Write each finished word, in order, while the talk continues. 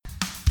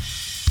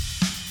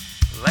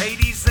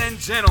Ladies and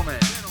gentlemen,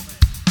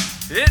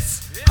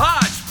 it's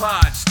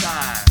Hodgepodge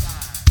time.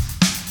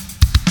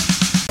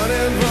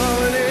 Running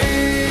from an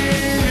angel,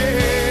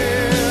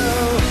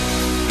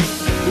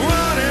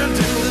 running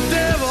to the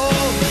devil,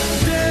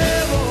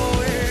 yeah.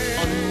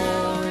 One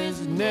more is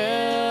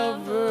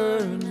never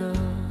enough.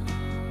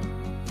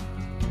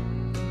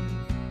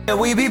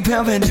 We be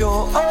pimping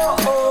joy,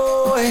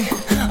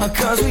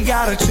 cause we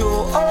got a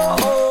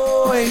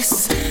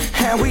choice,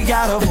 and we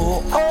got a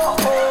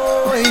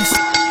voice.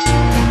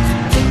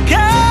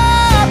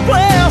 God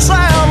bless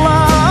our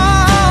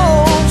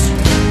laws.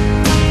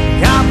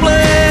 God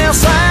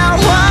bless our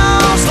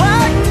laws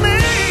like me.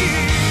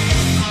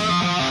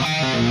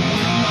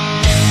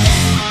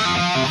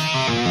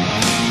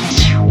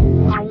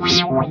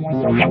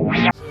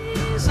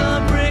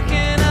 I'm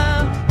breaking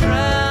up,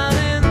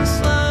 drowning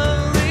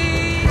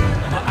slowly.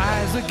 My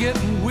eyes are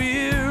getting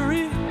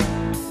weary.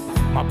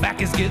 My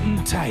back is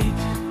getting tight.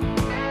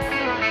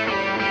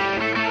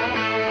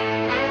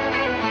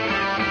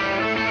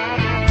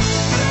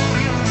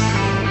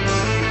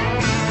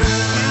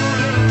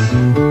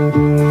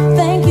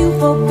 Thank you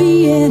for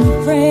being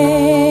a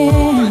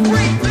friend.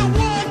 Break the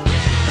wall,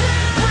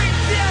 break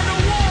down the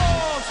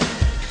walls.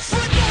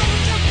 Flip over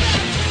your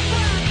back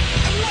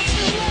and watch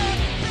the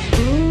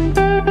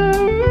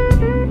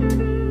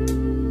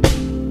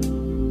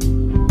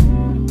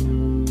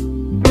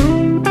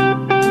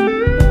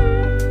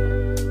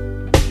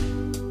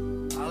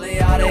wall. Ollie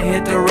oughta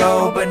hit the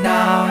road, but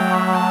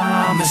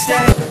nah,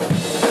 mistake.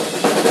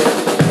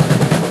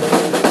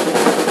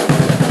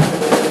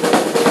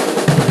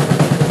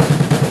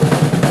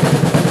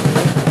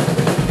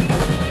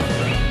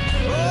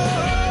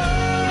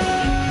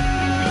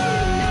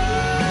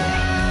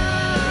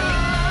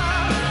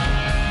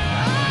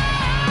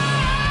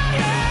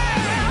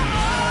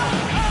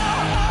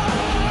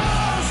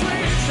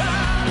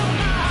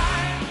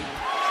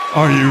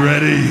 Are you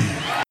ready?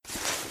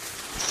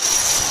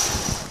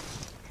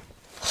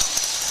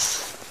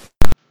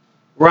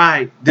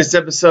 Right, this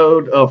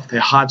episode of the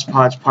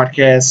Hodgepodge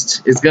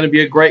podcast is going to be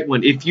a great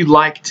one. If you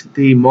liked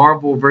the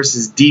Marvel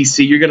versus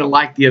DC, you're going to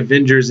like the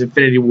Avengers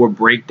Infinity War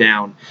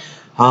breakdown.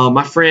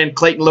 My friend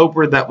Clayton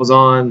Loper that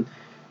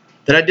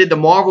I did the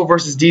Marvel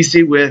versus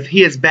DC with,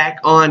 he is back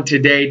on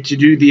today to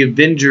do the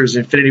Avengers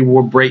Infinity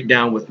War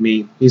breakdown with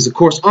me. He's, of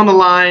course, on the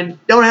line.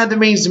 Don't have the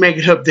means to make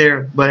it up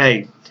there, but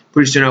hey,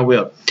 pretty soon I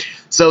will.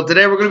 So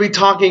today we're going to be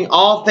talking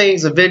all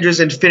things Avengers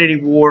Infinity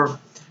War.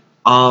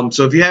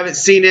 So if you haven't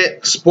seen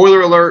it,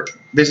 spoiler alert,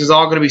 this is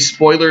all going to be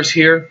spoilers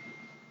here.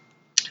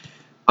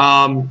 So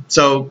I'm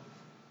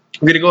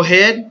going to go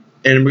ahead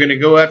and we're going to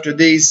go after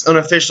these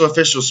unofficial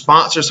official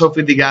sponsors.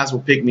 Hopefully the guys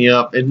will pick me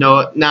up. And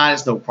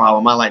it's no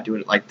problem. I like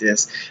doing it like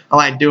this. I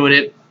like doing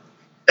it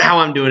how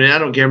I'm doing it. I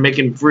don't care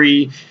making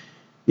free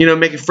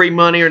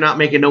money or not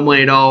making no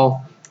money at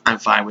all. I'm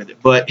fine with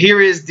it. But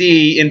here is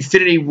the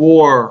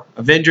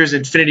Avengers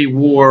Infinity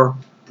War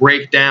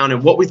breakdown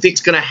and what we think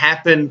is going to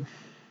happen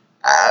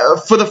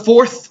for the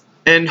fourth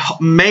and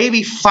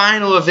maybe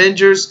final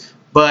Avengers.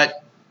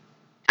 But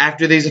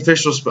after these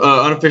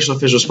unofficial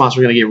official sponsors,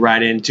 we're going to get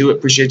right into it.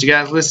 Appreciate you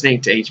guys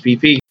listening to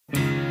HPP.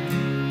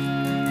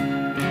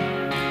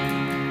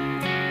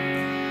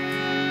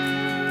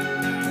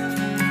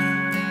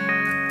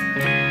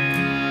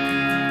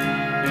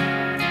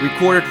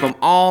 Recorded from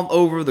all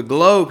over the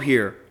globe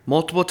here.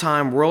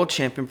 Multiple-time world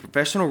champion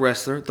professional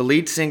wrestler, the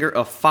lead singer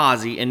of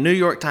Fozzy, and New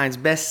York Times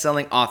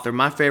best-selling author,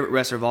 my favorite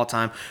wrestler of all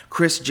time,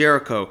 Chris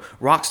Jericho,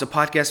 rocks the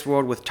podcast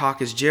world with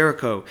Talk is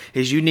Jericho,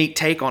 his unique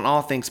take on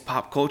all things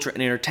pop culture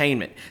and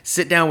entertainment.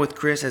 Sit down with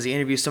Chris as he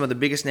interviews some of the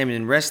biggest names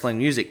in wrestling,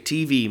 music,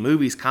 TV,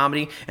 movies,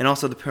 comedy, and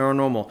also the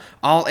paranormal.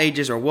 All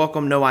ages are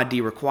welcome, no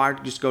ID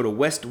required. Just go to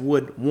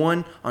Westwood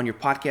One on your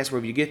podcast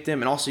wherever you get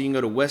them, and also you can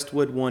go to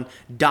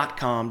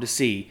westwood1.com to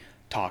see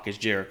Talk is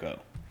Jericho.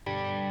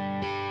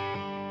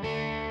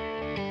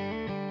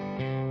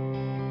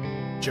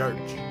 Church.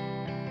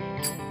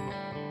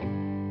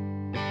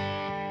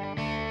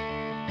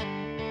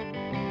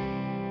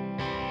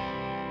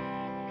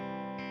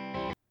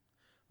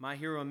 My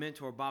hero and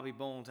mentor, Bobby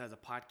Bones, has a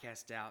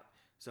podcast out,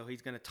 so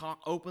he's going to talk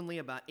openly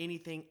about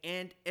anything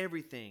and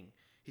everything.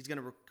 He's going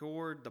to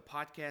record the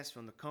podcast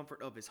from the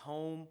comfort of his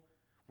home,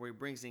 where he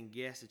brings in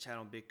guests to chat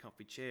on big,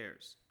 comfy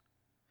chairs.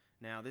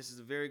 Now, this is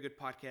a very good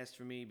podcast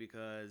for me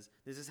because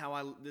this is how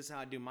I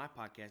do my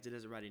podcast. It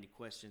doesn't write any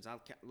questions. I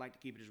like to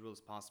keep it as real as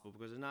possible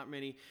because there's not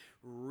many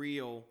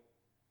real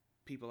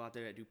people out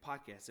there that do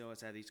podcasts. They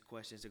always have these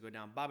questions that go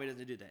down. Bobby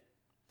doesn't do that.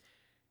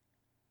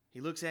 He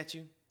looks at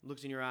you,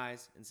 looks in your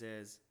eyes, and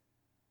says,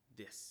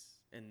 this.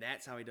 And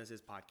that's how he does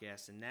his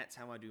podcast, and that's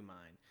how I do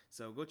mine.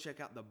 So go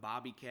check out the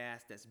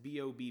Bobbycast. That's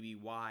BOBBYCAST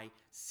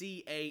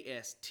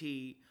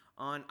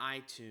on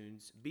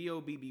iTunes.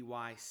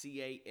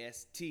 BOBBYCAST.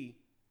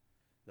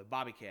 The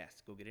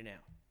Bobbycast. Go get it now.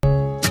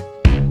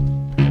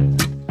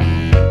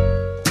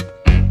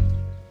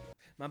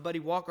 My buddy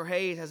Walker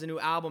Hayes has a new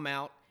album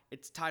out.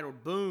 It's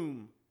titled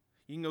Boom.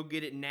 You can go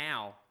get it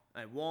now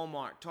at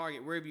Walmart,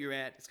 Target, wherever you're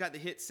at. It's got the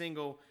hit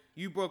single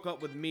You Broke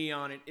Up With Me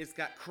on it. It's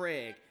got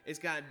Craig. It's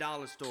got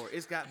Dollar Store.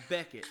 It's got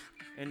Beckett.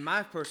 And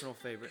my personal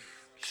favorite,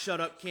 Shut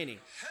Up Kenny.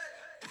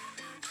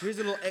 Here's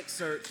a little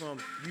excerpt from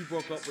You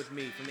Broke Up With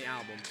Me from the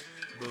album.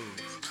 Boom.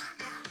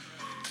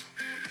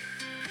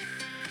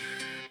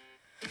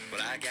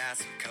 Well, I got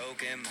some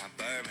coke in my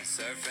bourbon,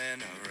 surfing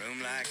a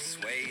room like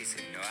Swayze.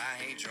 No,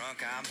 I ain't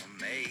drunk, I'm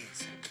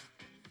amazing.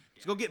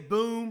 So go get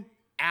Boom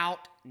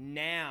out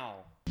now.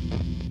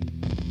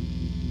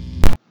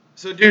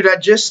 So, dude,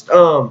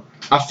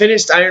 I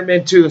finished Iron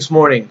Man 2 this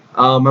morning.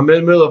 I'm in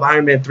the middle of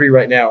Iron Man 3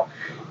 right now.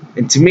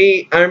 And to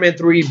me, Iron Man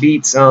 3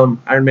 beats Iron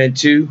Man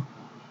 2,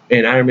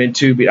 and Iron Man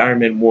 2 beat Iron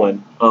Man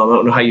 1. I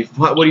don't know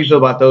what do you feel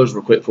about those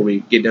real quick before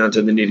we get down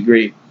to the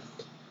nitty-gritty?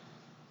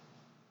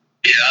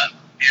 Yeah,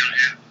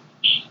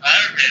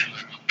 Iron Man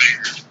was my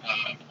favorite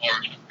Marvel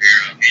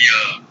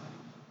superhero.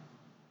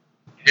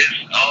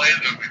 All his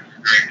movies are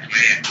great,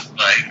 man.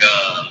 Like,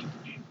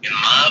 in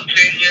my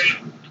opinion,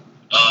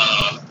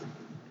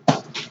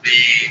 the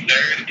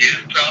third is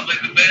probably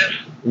the best.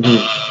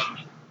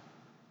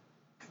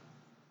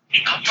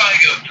 I'll probably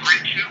go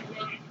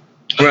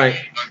 3-2-1. Right.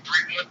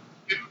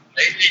 3-1-2,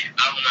 maybe.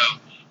 I don't know.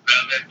 But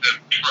I'd have to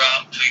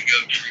probably go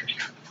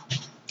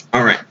 3-2.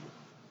 All right.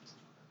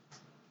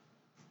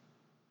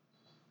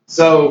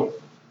 So,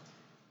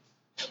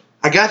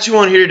 I got you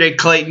on here today,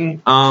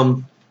 Clayton.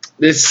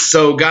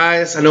 So,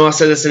 guys, I know I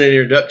said this in an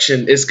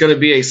introduction. It's going to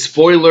be a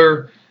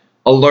spoiler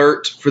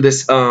alert for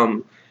this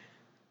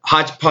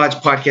Hodgepodge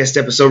podcast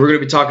episode. We're going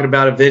to be talking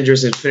about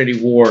Avengers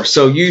Infinity War.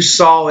 So, you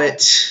saw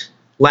it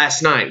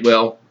last night.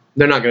 Well,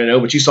 they're not going to know,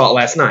 but you saw it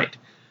last night.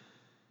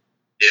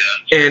 Yeah.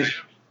 And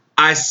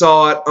I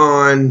saw it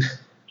on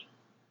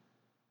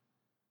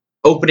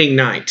opening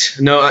night.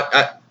 No,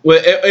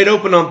 it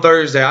opened on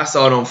Thursday. I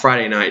saw it on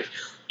Friday night.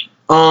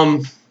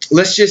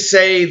 Let's just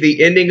say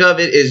the ending of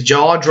it is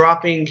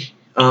jaw-dropping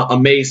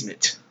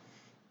amazement.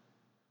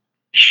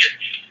 Yeah,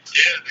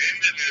 the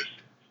ending is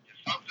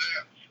something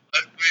else.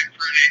 Let's be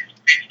pretty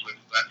speechless,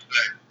 let's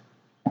say.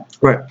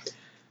 Right.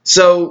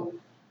 So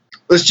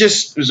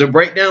there's a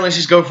breakdown. Let's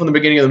just go from the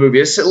beginning of the movie.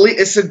 It's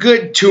a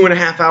good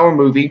 2.5 hour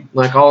movie,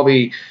 like all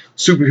the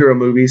superhero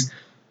movies.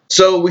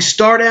 So we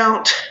start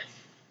out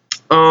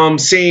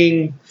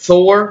seeing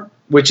Thor,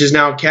 which is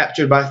now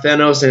captured by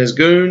Thanos and his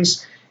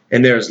goons,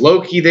 and there's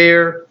Loki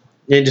there.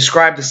 And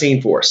describe the scene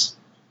for us.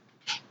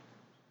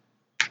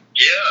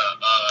 Yeah,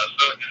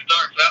 so it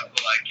starts out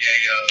with like a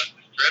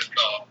distress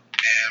call,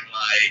 and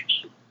like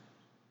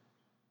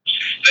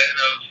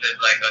Thanos has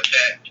like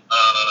attacked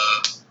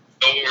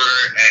Thor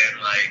and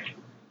like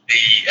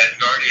the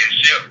Asgardian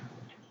ship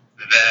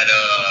that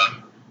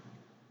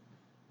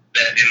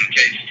in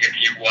case if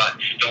you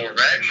watch Thor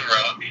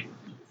Ragnarok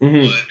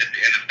was at the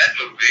end of that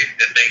movie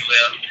that they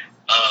left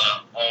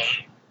on,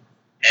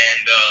 and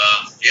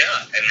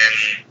then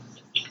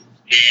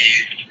he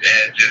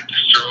has just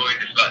destroyed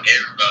just about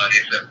everybody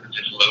except for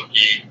just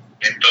Loki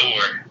and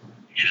Thor.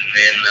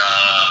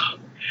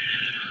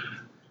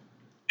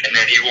 And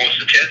then he wants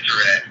the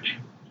Tesseract.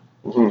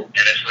 And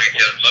that's what he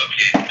tells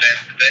Loki that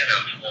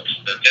Thanos wants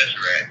the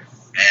Tesseract.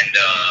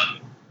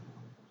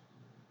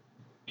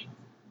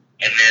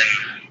 And then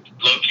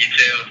Loki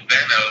tells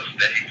Thanos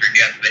that he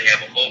forgets they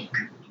have a Hulk.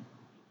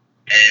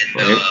 And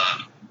then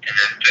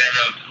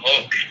Thanos and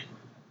Hulk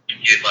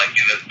get like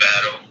in this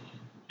battle.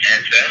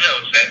 And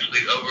Thanos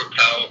actually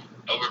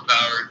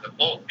overpowered the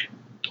Hulk.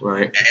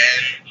 Right.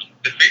 And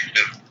defeats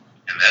him.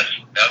 And that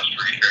was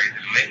pretty crazy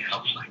to me. I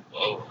was like,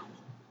 whoa.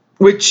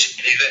 Which...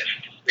 And he's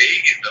actually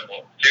big as the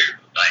Hulk, too.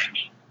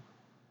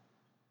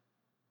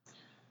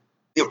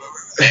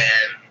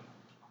 And...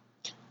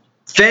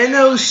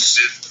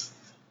 Thanos...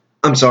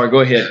 I'm sorry,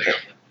 go ahead.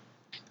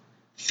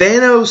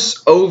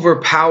 Thanos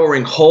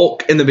overpowering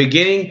Hulk in the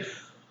beginning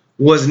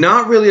was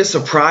not really a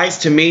surprise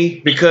to me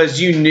because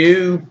you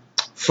knew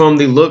from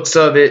the looks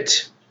of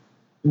it,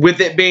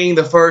 with it being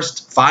the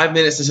first 5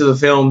 minutes into the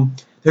film,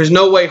 there's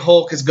no way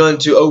Hulk is going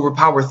to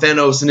overpower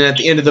Thanos and then at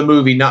the end of the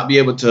movie not be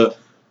able to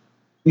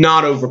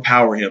not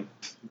overpower him.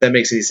 If that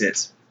makes any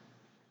sense.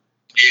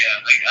 Yeah,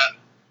 I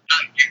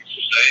get what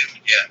you're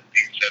saying. Yeah, I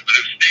think so. But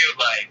it's still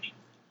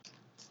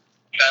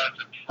kind of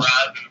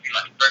surprising to be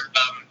like the first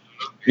 5 minutes of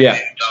the movie. Yeah.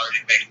 And it's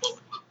already made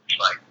Hulk look things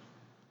like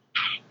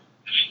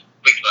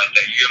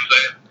that. You know what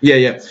I'm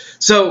saying? Yeah.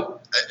 So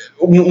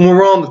when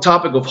we're on the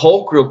topic of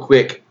Hulk real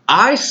quick,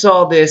 I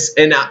saw this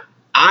and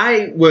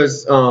I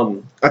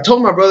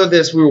told my brother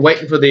this. We were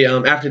waiting for the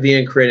after the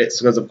end credits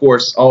because, of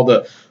course, all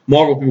the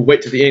Marvel people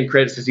wait to the end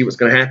credits to see what's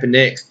going to happen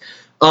next.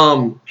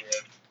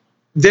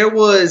 There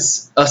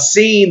was a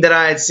scene that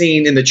I had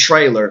seen in the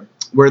trailer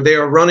where they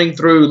are running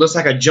through, looks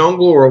like a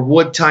jungle or a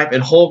wood type,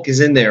 and Hulk is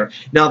in there.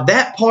 Now,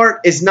 that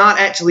part is not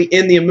actually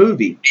in the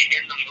movie.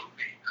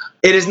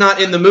 It is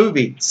not in the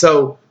movie.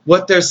 So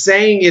what they're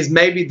saying is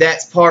maybe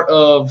that's part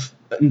of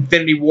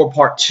Infinity War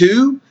Part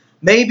 2.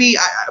 Maybe,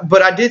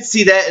 but I did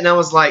see that, and I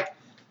was like,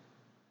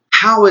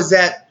 how is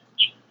that?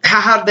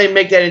 How did they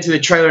make that into the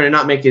trailer and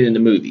not make it in the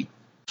movie?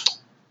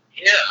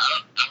 Yeah,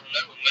 I don't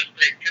know. Unless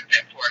they cut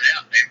that part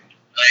out,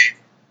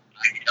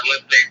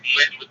 unless they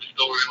went with the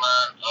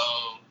storyline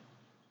of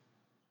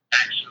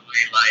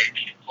actually like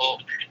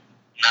Hulk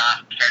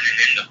not turning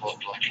into Hulk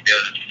like he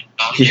does.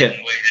 I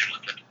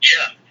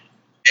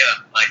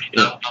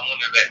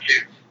wonder that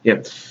too.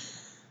 Yeah.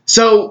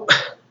 So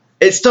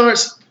it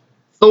starts.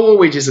 Thor,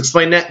 we just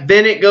explained that.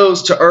 Then it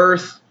goes to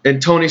Earth,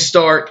 and Tony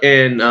Stark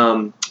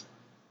and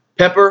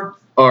Pepper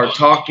are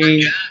talking.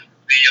 If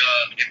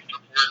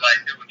we're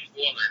like doing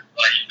spoilers,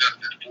 like stuff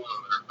that's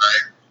spoiler,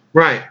 right?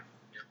 Right.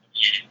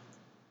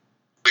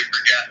 We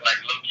forgot like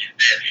Loki's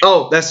death.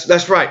 Oh,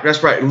 that's right.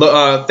 That's right.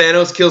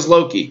 Thanos kills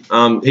Loki.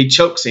 He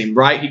chokes him.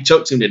 Right. He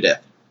chokes him to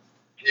death.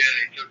 Yeah,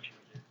 he chokes him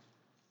to death.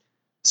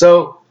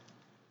 So,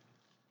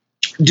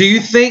 do you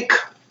think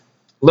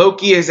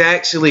Loki is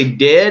actually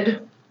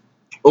dead?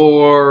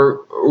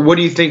 Or what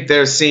do you think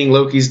they're seeing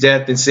Loki's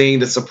death and seeing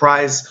the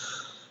surprise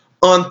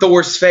on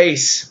Thor's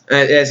face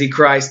as he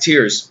cries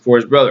tears for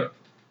his brother?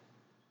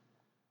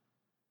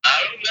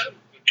 I don't know,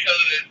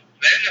 because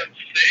Thanos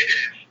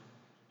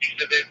he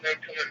said there's no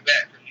coming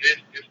back from this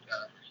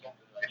time or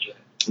something like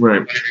that. Right.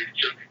 Whenever he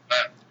took him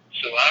back.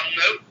 So I don't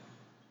know.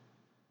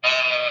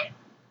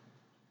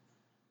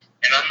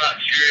 And I'm not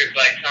sure if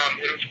like Tom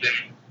Hiddleston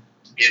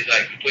is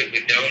like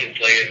completely done with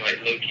playing like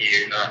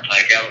Loki or not.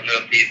 Like I don't know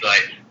if he's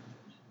like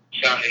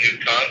signed a new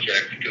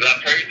contract, because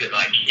I've heard that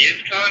like his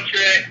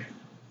contract,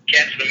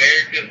 Captain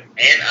America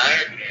and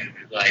Iron Man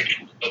is like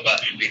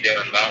about to be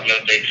done, but I don't know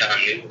if they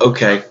signed new.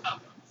 Okay.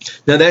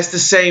 Now that's the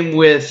same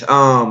with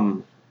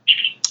Mark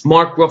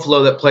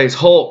Ruffalo that plays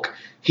Hulk.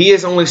 He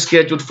is only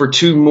scheduled for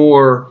 2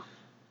 more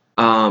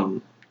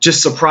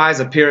just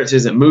surprise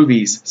appearances at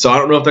movies. So I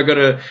don't know if they're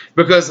gonna,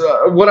 because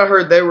what I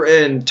heard, they were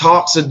in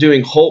talks of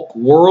doing Hulk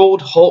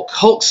World,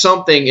 Hulk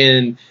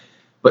something,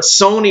 but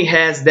Sony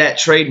has that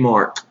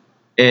trademark.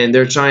 And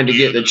they're trying to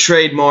get the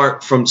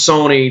trademark from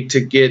Sony to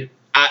get.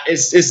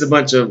 It's a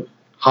bunch of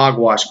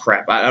hogwash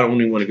crap. I don't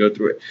even want to go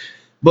through it.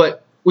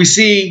 But we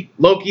see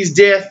Loki's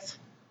death.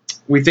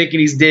 We're thinking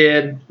he's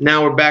dead.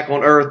 Now we're back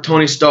on Earth.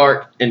 Tony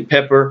Stark and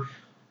Pepper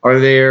are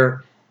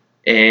there.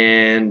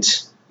 And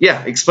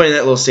yeah, explain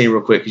that little scene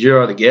real quick, because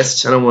you're the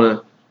guest. I don't want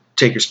to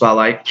take your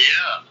spotlight.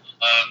 Yeah.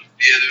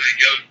 There we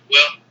go.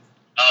 Well,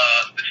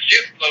 the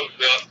ship blows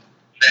up.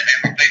 That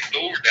everything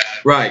Thor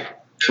died. Right.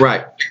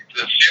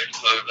 The ship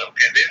blows up.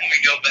 Okay, then we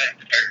go back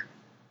to Earth.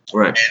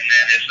 Right. And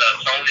then it's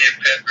Tony and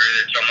Pepper.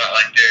 They're talking about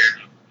like their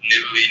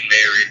newly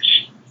marriage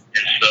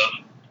and stuff.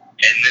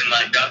 And then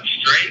like Doctor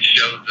Strange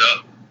shows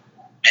up,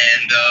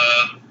 and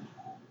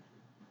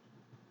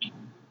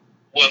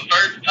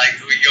first like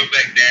we go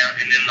back down,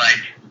 and then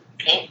like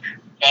Hulk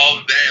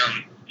falls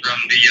down from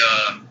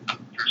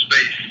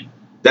space.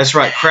 That's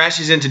right.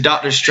 Crashes into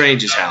Doctor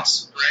Strange's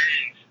house.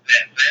 Strange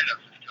that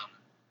Thanos is coming.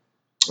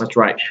 That's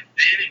right. And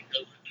then it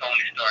goes to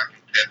Tony Stark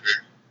and Pepper.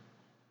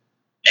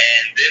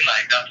 And then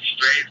like Doctor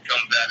Strange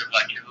comes out of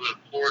like his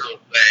little portal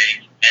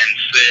thing and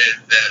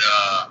says that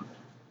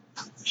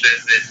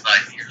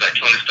like he's like,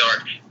 Tony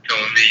Stark,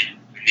 come with me,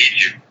 we need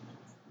you.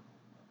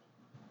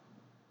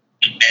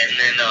 And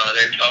then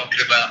they're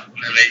talking about, and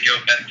then they go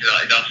back to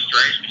like Doctor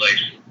Strange's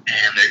place,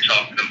 and they're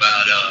talking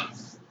about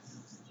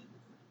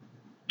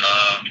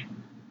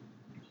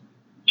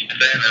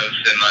Thanos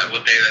and like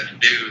what they have to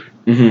do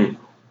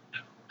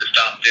to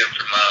stop them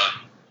from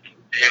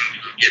him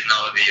from getting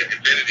all the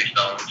Infinity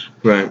Stones.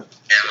 Right.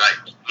 And like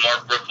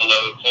Mark Ruffalo,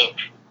 Hulk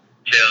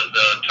tells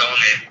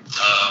Tony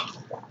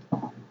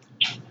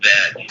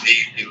that he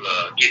needs to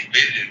get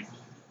Vision,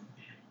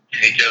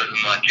 and he tells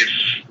him like it's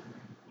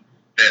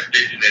that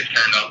Vision that's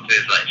turned off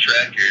his like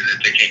tracker, that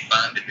they can't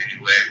find him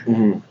anywhere,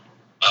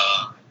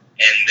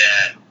 and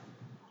that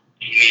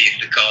he needs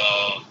to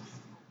call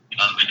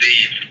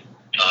Steve,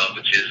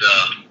 which is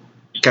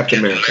Captain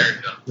America.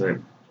 Right.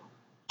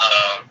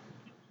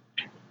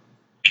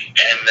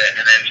 And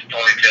then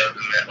Tony tells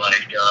him that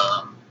like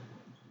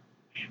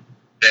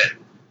that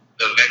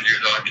the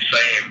Avengers aren't the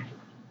same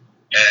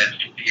as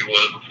he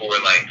was before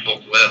like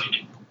Hulk left.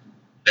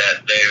 That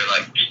they're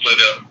like split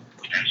up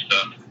and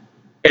stuff.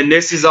 And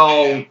this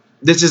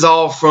is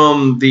all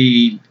from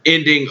the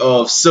ending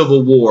of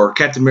Civil War,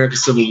 Captain America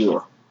Civil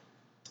War.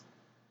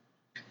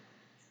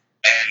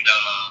 And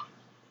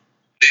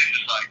then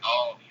just like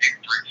all big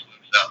bricks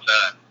loose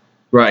outside.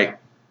 Right.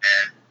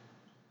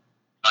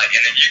 And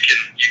then you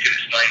can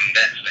explain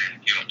that thing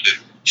if you want to.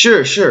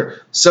 Sure.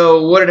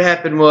 So what had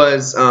happened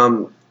was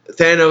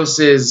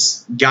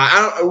Thanos's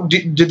guy.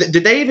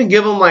 Did they even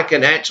give him like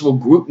an actual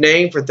group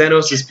name for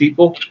Thanos's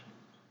people?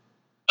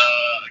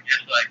 I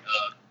guess like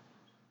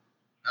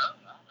no, I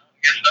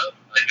guess so.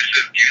 Like this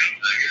is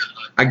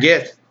goons, I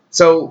guess.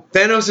 So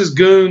Thanos's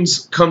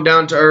goons come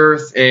down to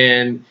Earth,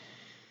 and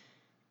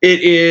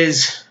it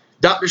is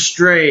Doctor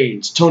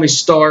Strange, Tony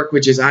Stark,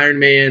 which is Iron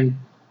Man,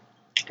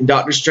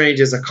 Doctor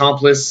Strange's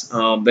accomplice.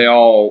 They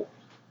all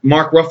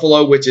Mark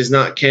Ruffalo, which is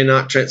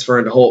cannot transfer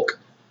into Hulk.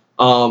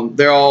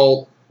 They're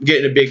all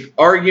getting a big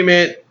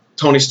argument.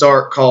 Tony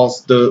Stark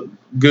calls the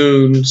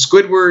goon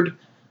Squidward.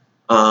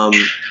 And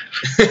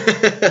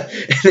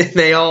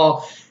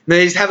then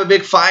they just have a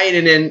big fight,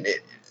 and then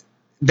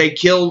they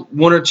kill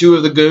one or two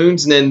of the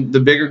goons, and then the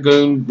bigger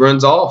goon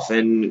runs off.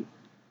 And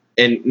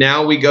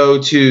now we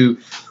go to,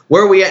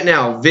 where are we at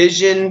now?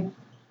 Vision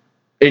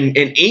in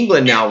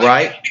England now,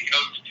 right? It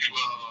goes to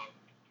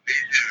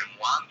Vision and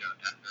Wanda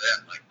after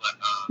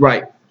that.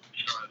 Right.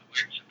 Scarlet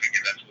Witch, I think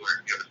that's where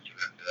it goes to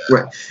after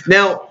that. Right.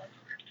 Now,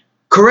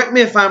 correct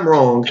me if I'm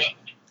wrong.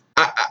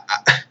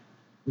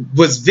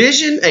 Was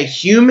Vision a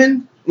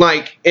human?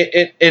 Like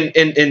in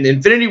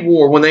Infinity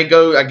War, when they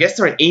go, I guess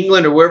they're in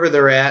England or wherever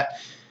they're at.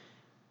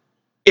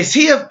 Is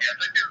he a? Yeah, I think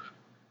it was.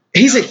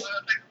 He's a. I think it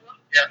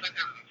was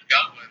in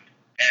Scotland.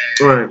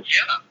 And Right.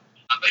 yeah,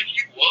 I think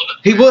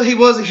He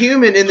was a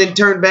human and then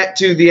turned back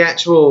to the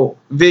actual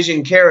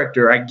Vision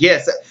character. I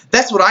guess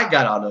that's what I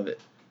got out of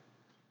it.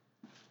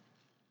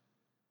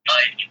 But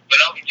I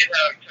don't get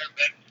how he turned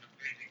back to the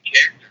Vision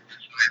character.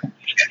 When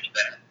he got to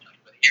that,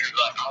 but he was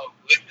like, I was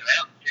glitching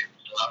out too,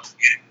 so I was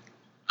getting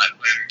when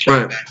he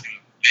turned back to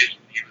Vision,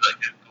 he was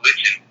just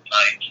glitching,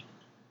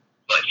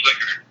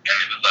 flickering, and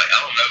it was I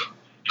don't know,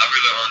 I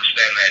really don't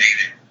understand that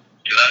either,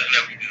 because I didn't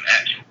know he was an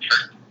actual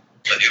person,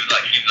 but it was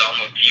he was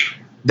almost human.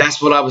 That's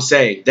what I was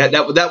saying.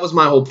 That was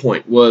my whole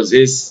point.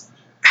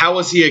 How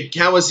is he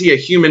a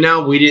human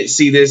now? We didn't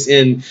see this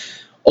in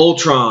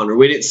Ultron, or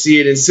we didn't see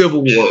it in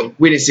Civil War.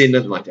 We didn't see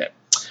nothing like that.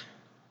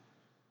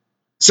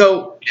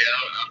 So yeah,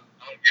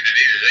 I don't get it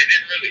either. They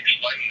didn't really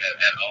explain that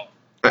at all.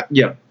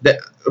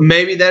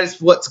 Maybe that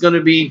is what's going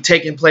to be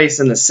taking place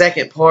in the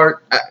second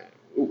part.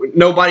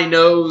 Nobody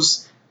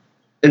knows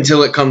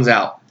until it comes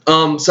out.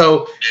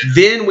 So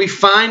then we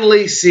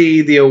finally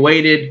see the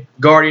awaited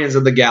Guardians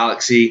of the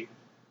Galaxy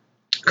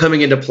coming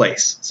into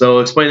place. So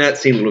explain that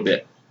scene a little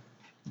bit.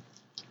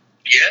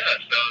 Yeah,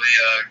 so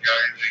the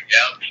Guardians of the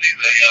Galaxy,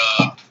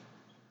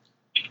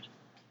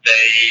 they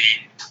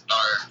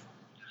are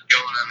just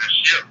going on a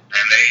ship,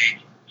 and they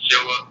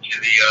show up to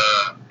the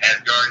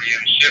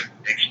Asgardian ship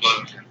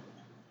explosion,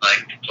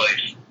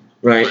 place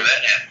Right. where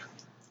that happened.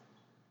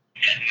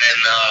 And then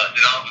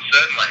all of a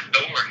sudden,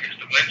 Thor hits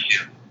the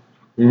windshield.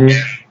 Mm-hmm.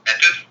 And at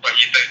this point,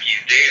 you think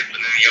he's dead, but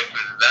then he opens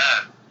his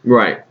eyes.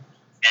 Right.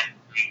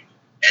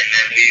 And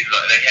then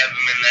they have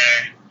him in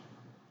there,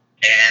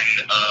 and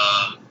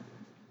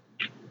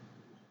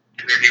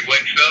then he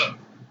wakes up.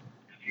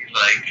 He's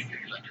like,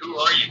 who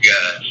are you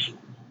guys?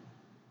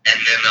 And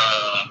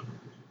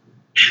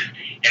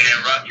then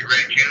Rocky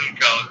Raccoon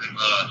calls him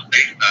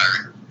Space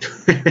Pirate.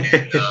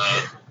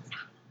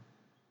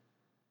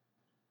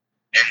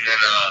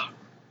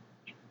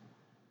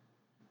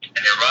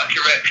 And then Rocky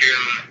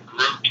Raccoon,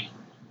 Groot,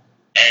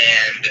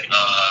 and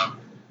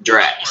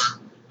Drax.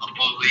 Thor, I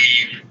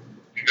believe,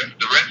 because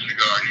the rest of the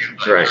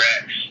Guardians, Right.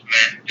 Drax,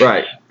 Mantis,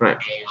 Right.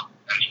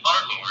 and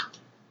Star-Lord,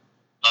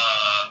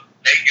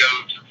 they go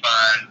to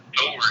find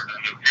Thor in the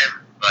new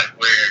hammer,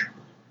 where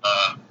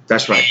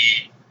That's right.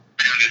 he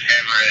found his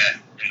hammer at,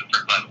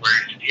 where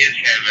his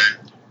hammer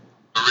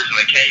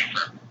originally came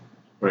from.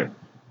 Right.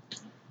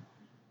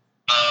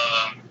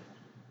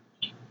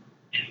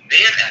 And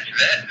then after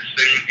that, the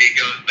scene, it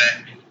goes back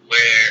to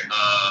where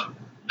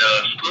the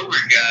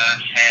Squidward guy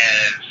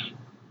has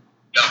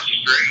Doctor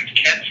Strange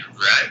captured,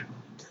 right?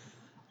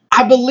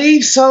 I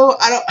believe so.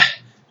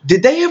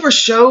 Did they ever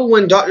show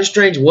when Doctor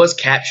Strange was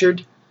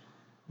captured?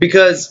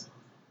 Because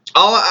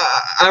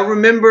I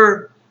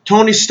remember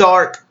Tony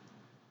Stark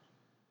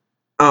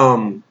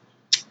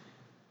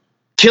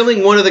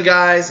killing one of the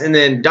guys, and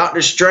then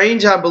Doctor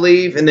Strange, I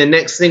believe, and then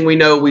next thing we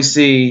know, we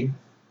see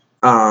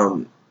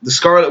the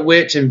Scarlet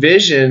Witch and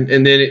Vision,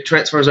 and then it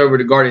transfers over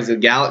to Guardians of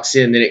the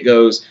Galaxy, and then it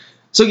goes.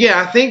 So yeah,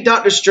 I think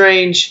Doctor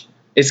Strange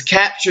is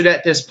captured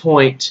at this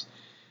point,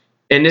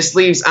 and this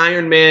leaves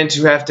Iron Man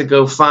to have to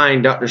go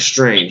find Doctor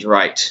Strange,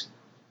 right?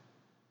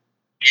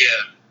 Yeah.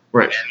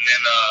 Right. And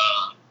then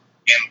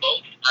and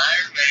both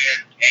Iron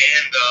Man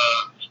and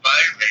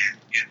Spider-Man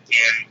is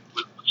in.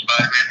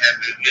 Spider-Man has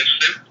his new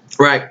suit.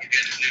 Right. He did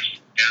his new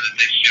suit, and then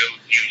they showed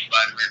him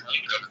Spider-Man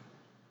Homecoming.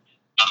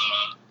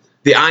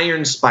 The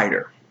Iron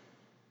Spider.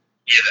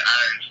 Yeah, the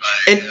Iron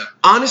Spider. And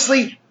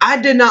honestly,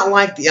 I did not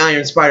like the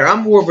Iron Spider.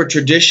 I'm more of a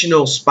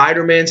traditional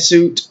Spider-Man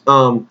suit,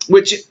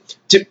 which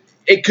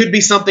it could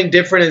be something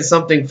different and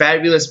something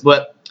fabulous,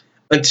 but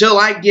until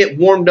I get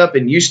warmed up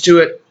and used to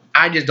it,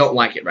 I just don't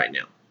like it right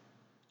now.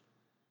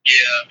 Yeah,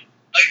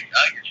 I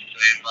get you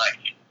saying,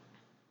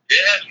 it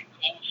has some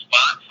cool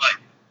spots,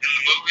 in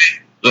the movie,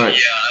 but Right.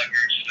 yeah, I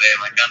get you saying,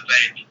 I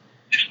think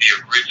just the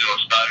original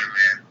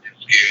Spider-Man is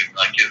good,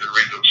 his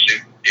original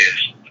suit is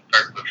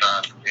perfectly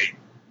fine for me.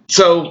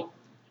 So,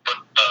 But,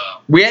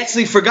 we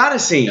actually forgot a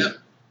scene. Yeah.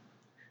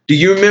 Do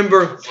you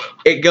remember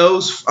it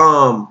goes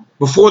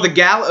before the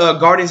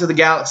Guardians of the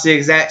Galaxy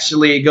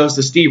it goes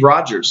to Steve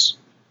Rogers,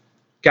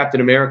 Captain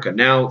America.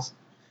 Now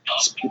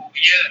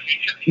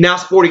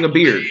sporting a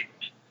beard.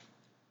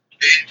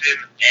 Vision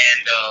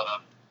and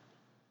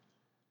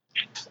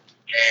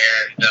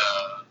the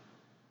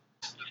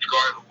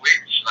Scarlet Witch,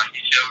 he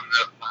shows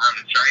up behind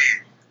the train,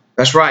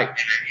 That's right. and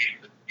then he's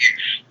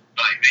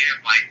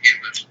it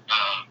was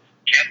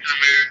Captain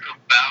America,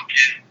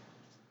 Falcon,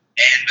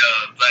 and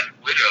Black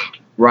Widow.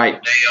 Right.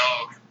 They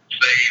all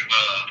save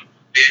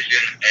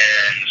Vision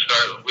and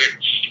Scarlet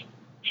Witch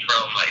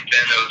from like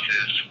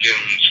Thanos'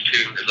 goons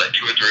too. There's like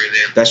 2 or 3 of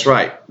them. That's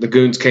right. The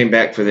goons came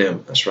back for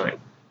them. That's right.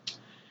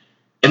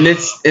 And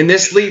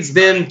this leads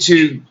them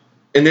to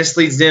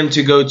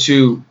go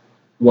to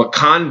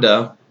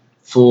Wakanda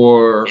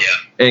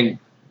and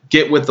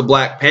get with the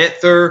Black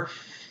Panther.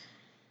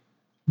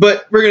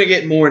 But we're gonna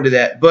get more into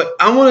that. But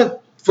I want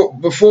to,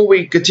 before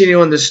we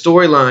continue on this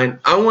storyline,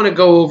 I want to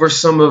go over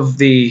some of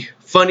the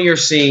funnier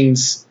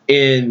scenes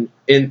in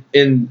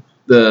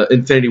the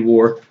Infinity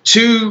War.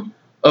 2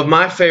 of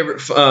my favorite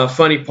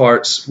funny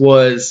parts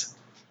was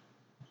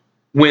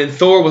when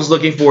Thor was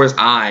looking for his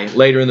eye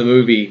later in the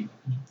movie.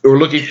 Or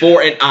looking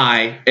for an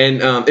eye.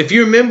 And if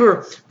you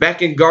remember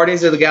back in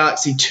Guardians of the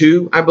Galaxy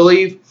 2, I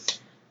believe,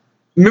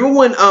 remember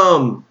when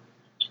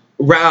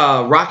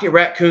Rocket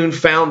Raccoon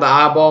found the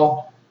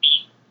eyeball?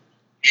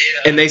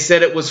 Yeah. And they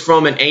said it was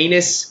from an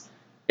anus?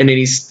 And then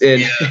he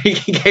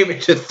gave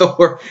it to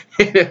Thor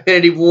in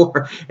Infinity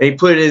War. And he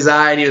put it in his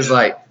eye and he was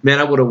like, man,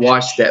 I would have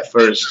watched that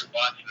first.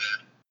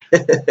 Yeah,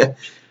 he did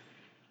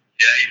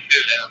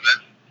that.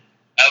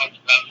 That was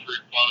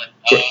pretty funny.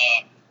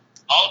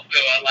 Also,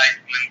 I like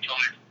when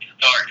Tony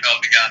Stark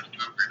called the guys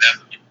Cooper. That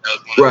was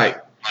one of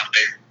my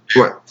favorites.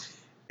 Right.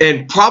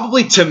 And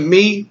probably to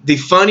me, the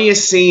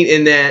funniest scene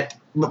in that,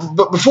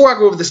 but before I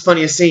go over this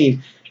funniest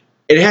scene,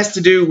 it has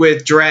to do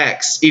with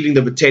Drax eating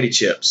the potato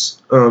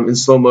chips in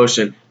slow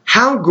motion.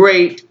 How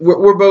great,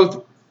 we're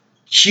both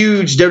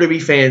huge WWE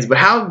fans, but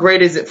how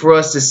great is it for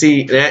us to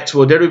see an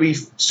actual WWE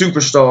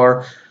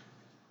superstar,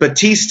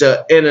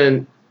 Batista,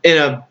 in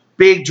a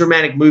big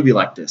dramatic movie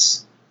like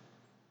this?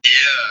 Yeah,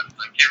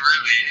 like it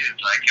really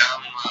is. Like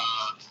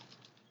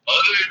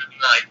other than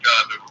like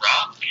The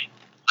Rock,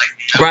 like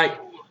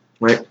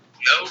no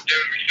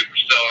WWE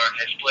superstar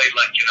has played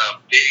like in a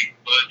big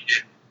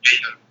budget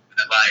film,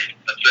 like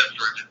except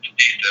for the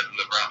Batista and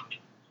The Rock.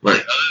 Right.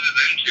 Like other than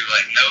them two,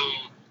 like no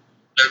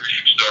WWE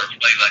superstar has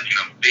played like in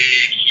a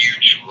big,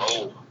 huge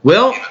role.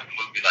 Well, in a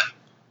movie like.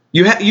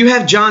 You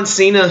have John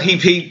Cena.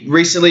 He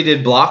recently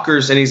did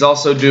Blockers, and he's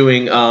also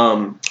doing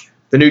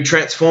the new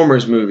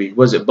Transformers movie.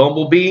 Was it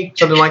Bumblebee?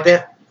 Something like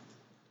that?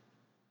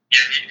 Yeah,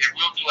 he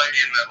will play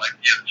in the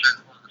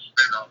Transformers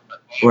spin-off,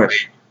 like Bumblebee.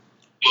 Right.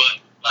 But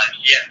like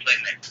he hasn't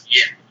played that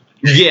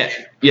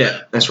yet.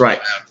 Yeah, that's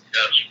right.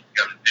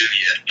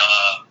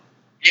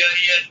 Yeah,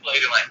 he has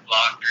played in like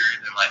Blockers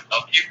and like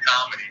a few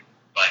comedies,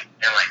 like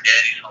and like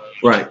Daddy's Home.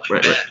 Right.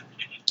 That.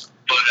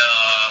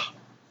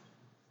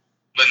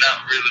 But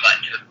not really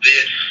like to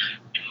this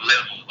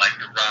level, like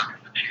The Rock and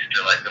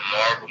Batista, like the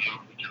Marvel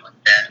movies and like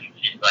that,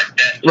 like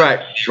that. Right.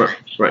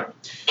 But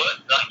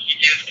like he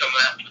is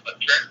coming out with a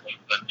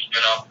Transformers, like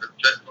spin-off for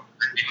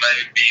Transformers. He may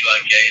be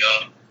like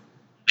a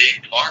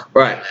big part.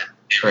 Right. In that.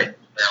 Right.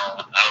 Now,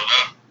 I don't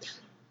know.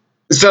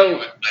 So.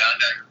 We're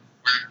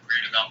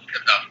off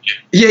topic.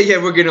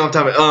 Yeah, we're getting off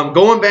topic.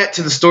 Going back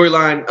to the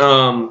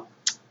storyline,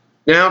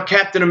 now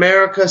Captain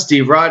America,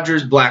 Steve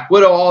Rogers, Black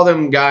Widow, all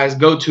them guys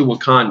go to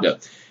Wakanda.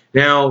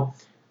 Now,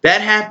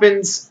 that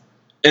happens,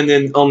 and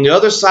then on the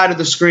other side of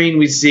the screen,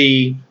 we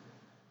see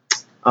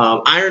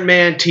Iron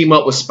Man team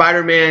up with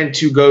Spider-Man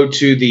to go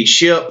to the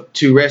ship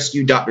to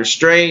rescue Doctor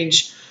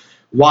Strange,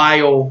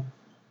 while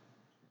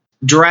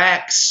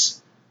Drax,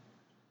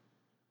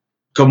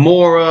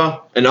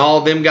 Gamora, and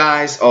all them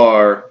guys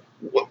are...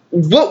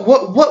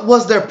 What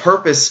was their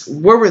purpose?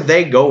 Where were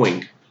they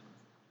going? They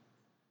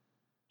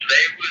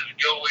was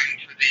going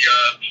to the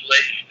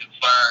place to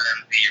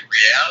find the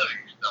reality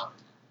stone.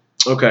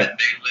 Okay. That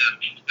they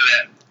lived to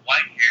that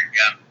white-haired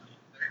guy.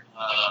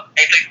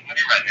 Ain't thinking of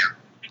him right now.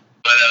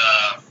 But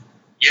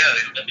yeah,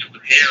 they left it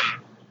with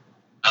him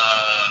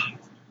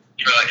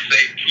for like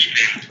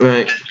safekeeping.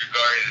 Right. As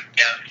regarding the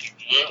Galaxy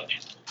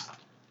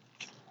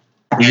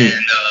 1. Mm-hmm.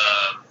 And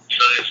so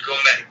they was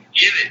going back to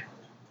get it.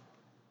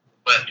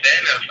 But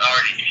Thanos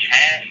already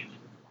had it.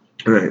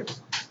 Right.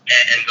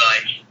 And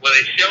like, when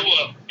they show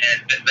up and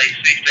they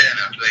see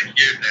Thanos, they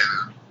hear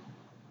Thanos.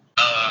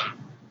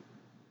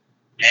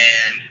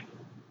 And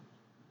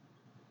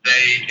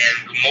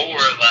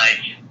Gamora,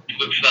 like,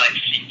 looks like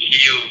she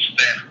kills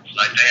Thanos.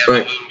 Like, they have a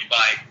little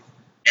fight,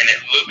 and it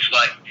looks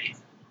like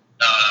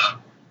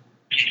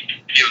he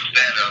kills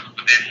Thanos,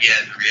 but then he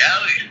has the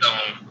Reality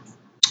Stone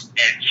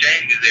and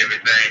changes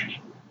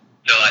everything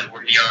to, like,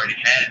 where he already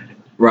had it.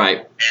 Right.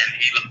 And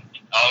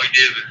all he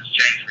did was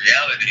change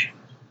reality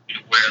to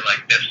where,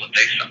 like, that's what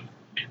they saw.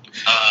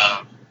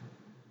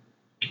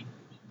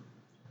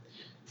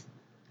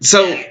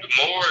 So...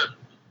 Gamora...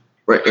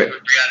 Right. We forgot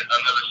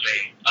another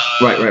scene.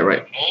 Right.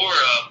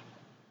 Gamora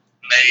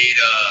made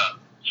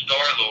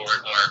Star-Lord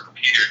or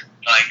Peter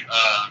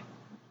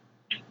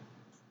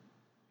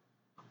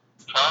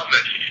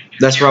promise.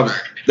 That's where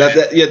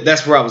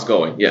that's where I was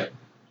going. Yeah.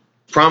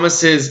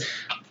 Promises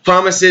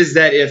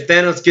that if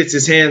Thanos gets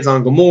his hands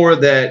on Gamora,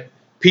 that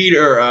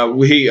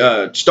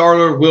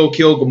Star-Lord will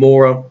kill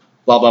Gamora.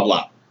 Blah blah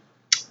blah.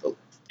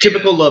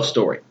 Typical love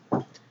story.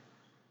 And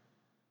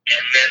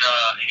then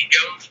he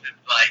goes to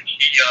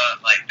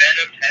like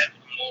Thanos has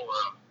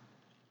Gamora,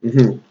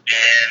 Mm-hmm. and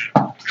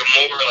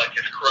Gamora like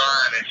is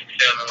crying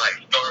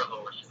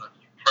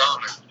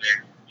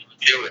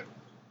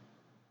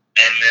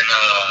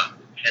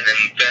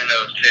then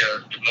Thanos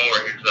tells Gamora,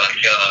 he's like,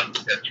 you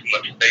got too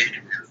much faith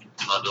in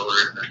my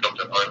daughter, or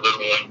something, or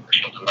little one, or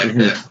something like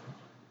that.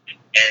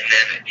 And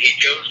then he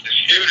goes to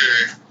shoot her,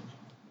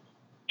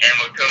 and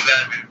what comes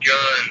out of his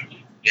gun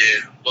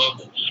is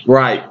bubbles.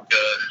 Right.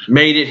 Because,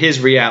 Made it his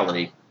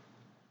reality.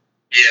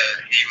 yeah,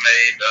 he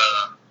made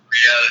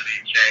reality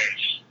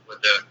change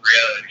with the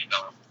reality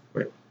stone.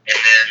 Right. And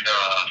then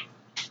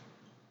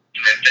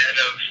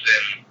Thanos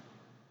and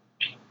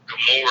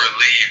Gamora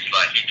leaves,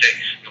 like he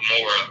takes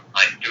Gamora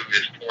like through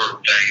this portal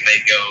thing, and they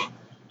go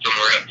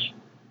somewhere else.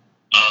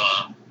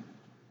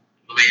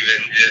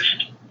 Leaving just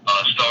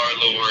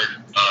Star-Lord,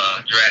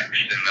 Drax,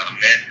 and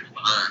Mantis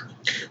behind.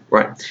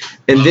 Right.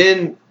 And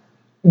then,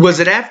 was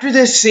it after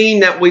this scene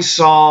that we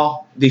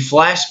saw the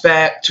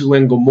flashback to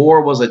when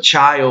Gamora was a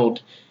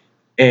child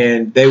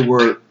and they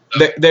were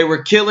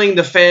killing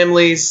the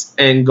families,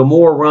 and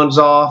Gamora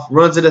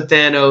runs into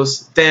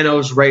Thanos.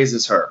 Thanos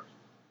raises her.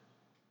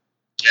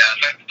 Yeah,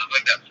 I think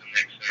that was the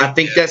next scene. I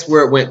think that's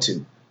where it went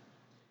to.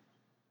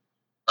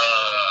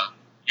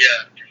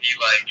 Yeah, he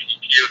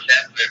kills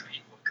half of their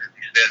people because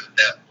he said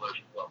that was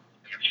what was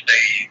going to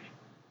save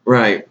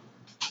Right.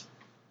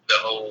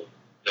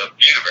 the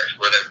universe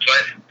where they're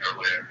planning or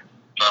whatever.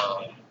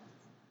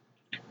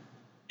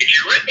 If you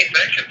really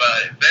think about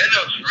it,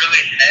 Thanos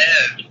really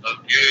has a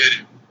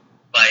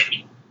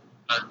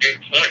good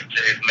point to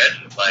his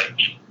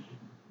message.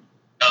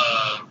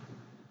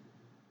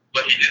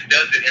 But he just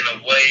does it in a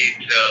way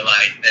to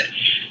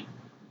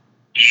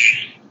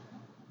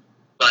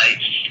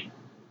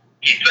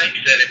he thinks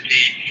that if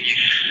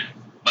he's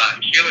by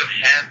killing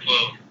half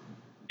of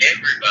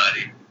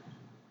everybody,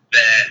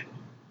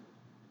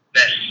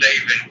 that's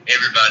saving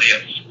everybody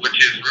else, which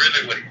is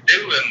really what he's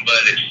doing,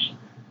 but it's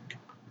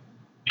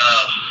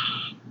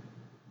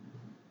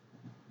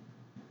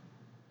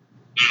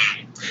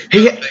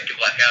thinking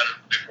how to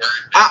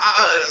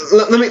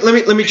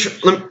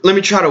word let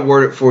me try to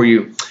word it for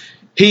you.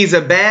 He's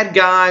a bad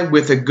guy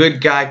with a good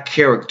guy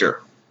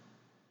character.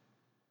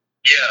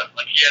 Yeah,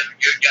 he has a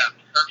good guy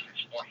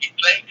purpose, or he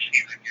thinks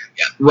he's a good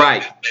guy.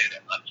 Right.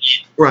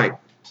 Right.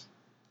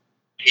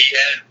 He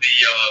has the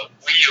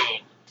wheel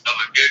of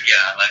a good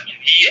guy.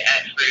 He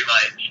actually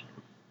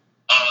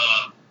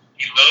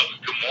he loves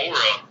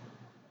Gamora,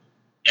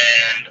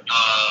 and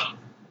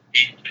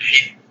he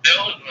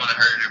don't want to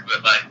hurt her,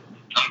 but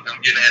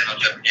I'm getting ahead of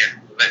myself again.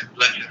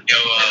 Let's just go.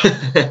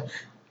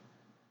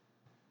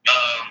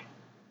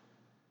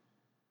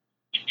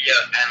 Yeah,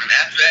 and then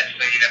after that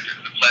scene, after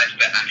the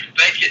flashback, I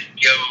think it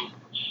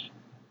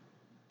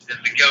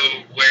go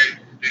where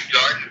the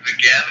Guardians of the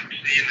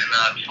Galaxy and then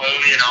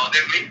Tony and all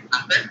them meet, I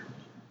think.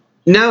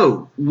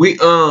 No,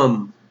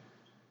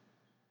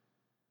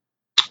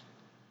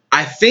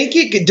 I think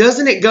it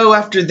doesn't it go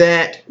after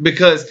that,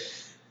 because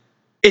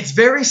it's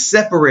very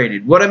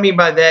separated. What I mean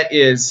by that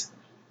is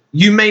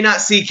you may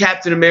not see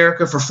Captain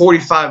America for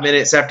 45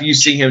 minutes after you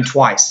see him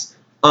twice.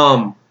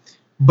 But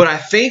I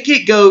think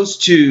it goes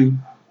to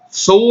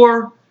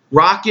Thor,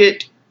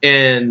 Rocket,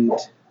 and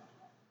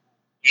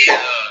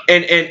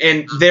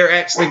they're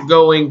actually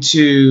going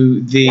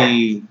to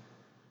the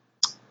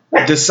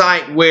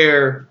site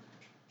where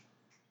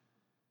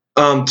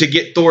to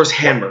get Thor's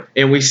hammer,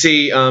 and we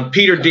see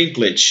Peter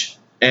Dinklage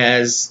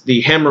as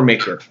the hammer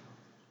maker.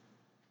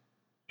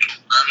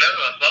 I know,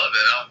 I saw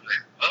that. I was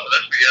like, oh,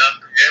 that's the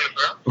Game of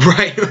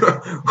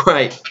Thrones.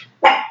 Right.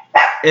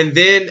 And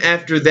then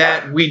after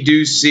that, we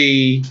do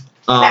see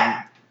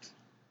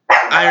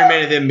Iron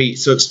Man and them meet.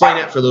 So explain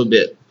that for a little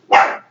bit.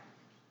 Yeah,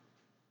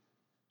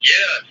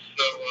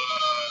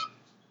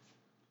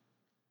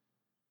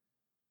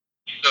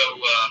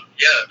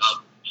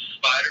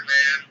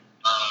 Spider-Man,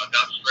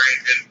 Doctor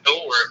Strange, and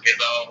Thor is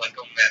all on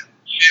that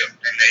ship,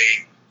 and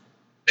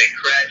they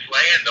crash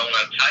land on a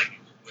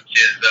Titan, which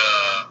is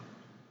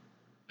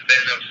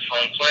Venom's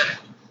home planet.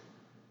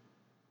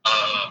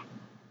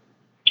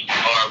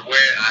 Or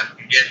where I'm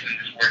guessing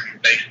is where he's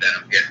based at.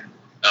 I'm guessing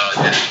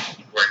this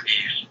is where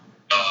he's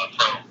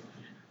from.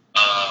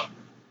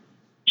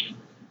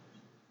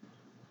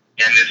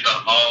 And it's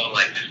all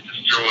just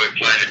destroyed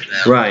planets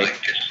now. Right.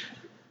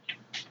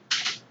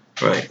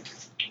 Right.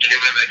 And then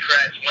when they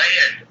crash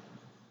land,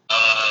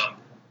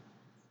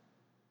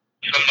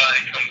 somebody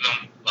comes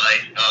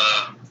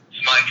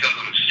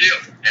on the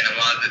ship, and it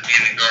winds up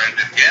being the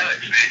Guardians of the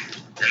Galaxy,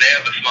 and they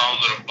have a small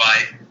little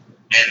fight,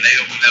 and they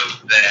don't know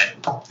that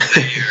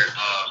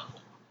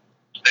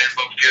they're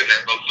both good,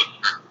 they're both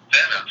looking for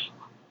Thanos.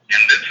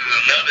 And this is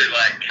another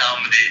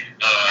comedy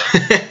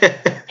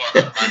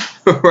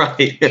part.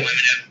 Right. Whenever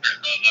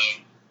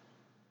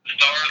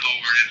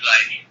Star-Lord is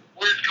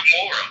where's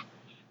Gamora?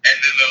 And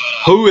then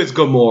who is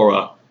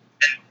Gamora?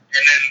 And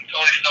then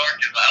Tony Stark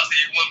is I'll do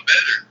you one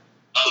better.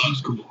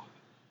 Who's Gamora?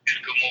 It's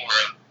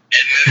Gamora.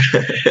 And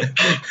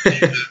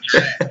then it's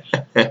Drax.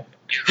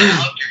 He's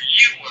I'll do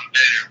you one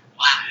better.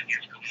 Why?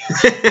 It's Gamora.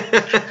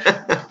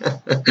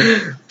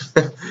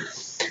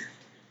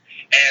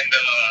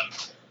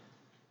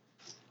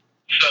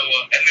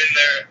 And then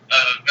there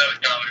another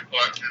comedy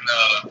part, and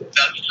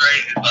Doctor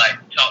Strange is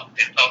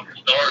talking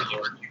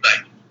Star-Lord. He's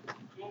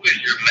who is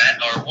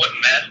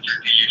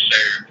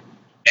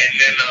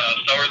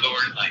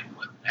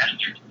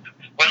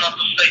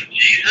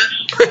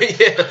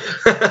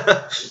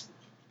Yeah.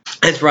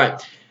 That's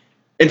right.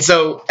 And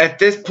so at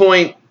this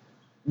point,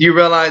 you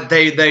realize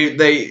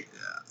they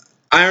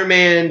Iron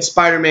Man,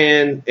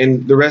 Spider-Man,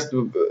 and the rest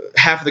of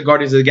half of the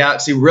Guardians of the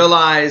Galaxy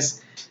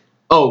realize,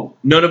 oh,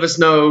 none of us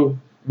know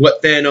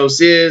what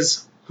Thanos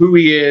is, who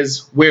he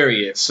is, where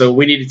he is. So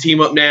we need to team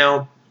up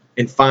now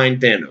and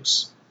find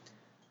Thanos.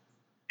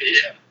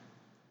 Yeah.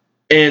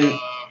 And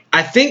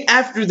I think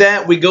after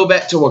that we go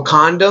back to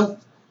Wakanda,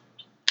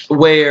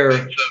 where So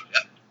after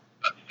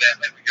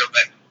that, we go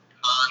back to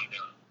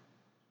Wakanda,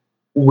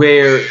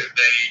 where where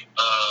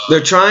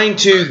they're trying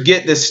to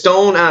get the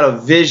stone out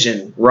of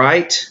Vision,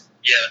 right?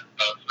 yeah,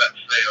 I was about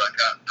to say, like,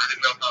 I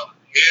didn't know if I was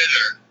hit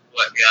or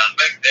what. Yeah, I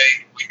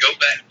think we go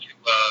back to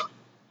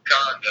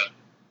Wakanda,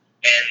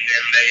 and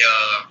then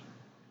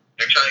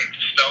they're trying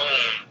to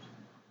stone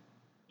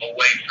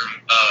away from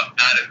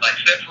out of like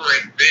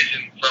separate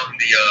Vision from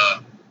the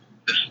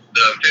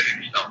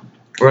Infinity Stone.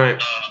 Right.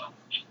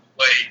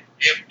 Wait,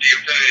 if the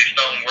Infinity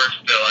Stone works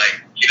to like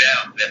get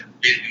out, that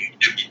Vision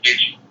would be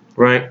Vision.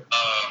 Right.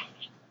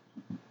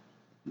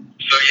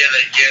 So yeah,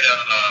 they get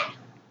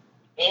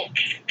Hulk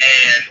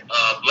and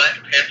Black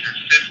Panther's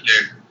sister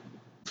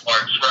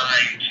are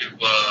trying to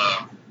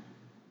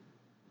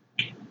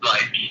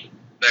like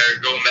they're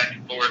going back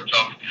and forth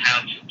talking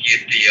how to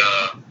get the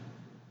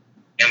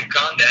and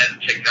Wakanda has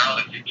the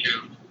technology to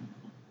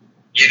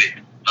get it.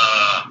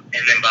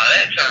 And then by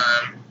that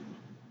time,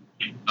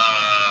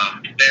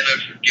 Thanos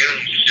is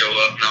getting to show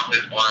up and all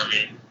his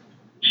army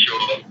show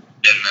up,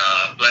 and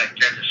Black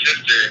Panther's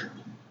sister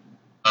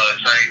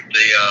trying to get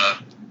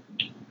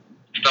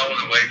the stone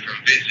away from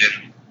Vision,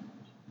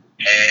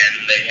 and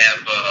they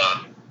have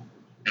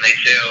and they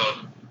tell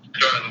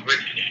Scarlet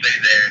Witch to stay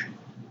there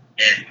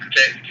and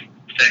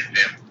protect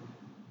them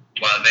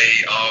while they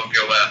all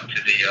go out to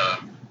the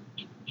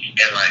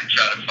and like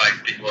try to fight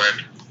the or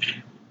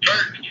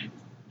first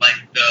like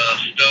the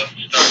stuff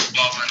starts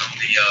falling on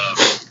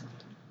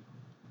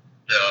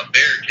the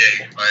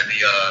barricade or the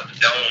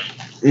dome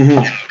in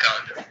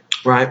Wakanda.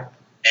 Right.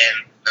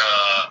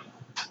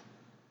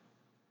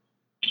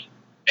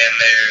 And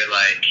they're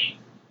like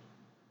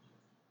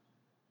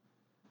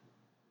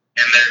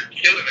and they're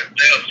killing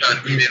themselves trying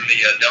to get in the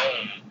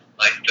dome.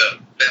 Like the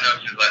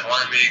Thanos is like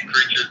army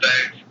creature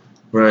things.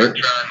 Right. They're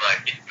trying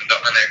like and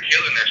they're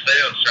killing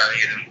themselves trying to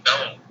get in the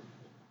dome.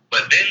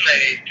 But then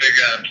they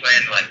figure out a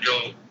plan to like go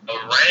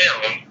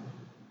around,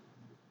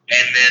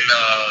 and then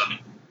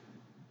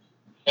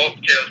Hulk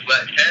tells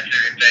Black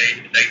Panther if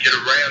they get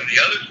around the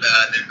other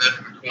side, there's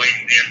nothing between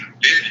them and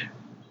Vision.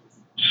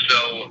 So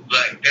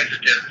Black Panther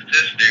tells his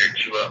sister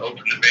to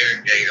open the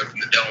barricade, open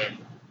the dome.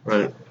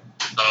 Right.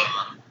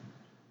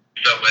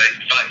 So they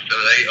can fight. So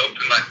they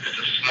open like just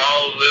a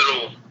small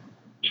little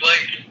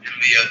place in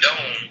the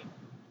dome,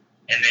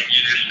 and then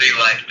you just see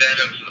like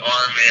Thanos'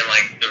 army and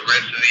like the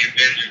rest of the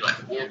Avengers, like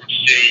War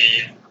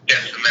Machine,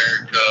 Captain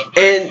America,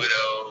 Black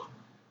Widow,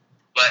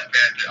 Black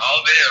Panther, all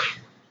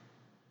them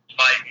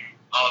fighting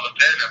all the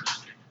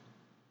Thanos.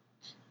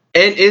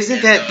 And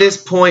isn't at this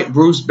point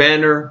Bruce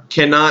Banner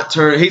cannot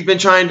turn? He's been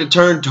trying to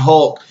turn to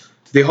Hulk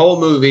the whole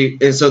movie,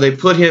 and so they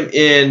put him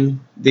in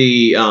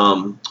the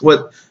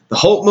the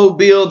Hulk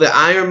mobile, the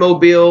Iron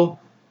mobile.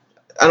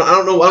 I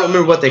don't know. I don't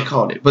remember what they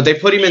called it, but they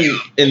put him in. I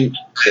think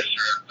that's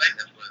what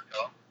it's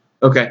called.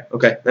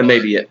 Okay, that may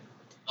be it.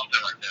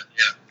 Something like that,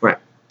 yeah. Right.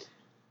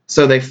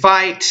 So they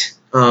fight.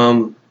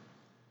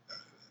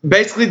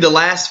 Basically, the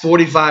last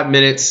 45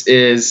 minutes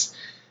is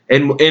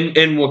in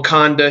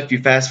Wakanda. If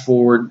you fast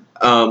forward,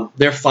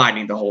 they're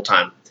fighting the whole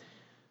time.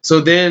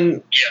 So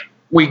then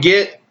we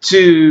get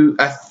to.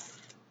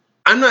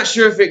 I'm not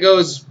sure if it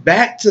goes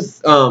back to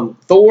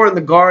Thor and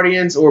the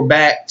Guardians or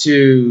back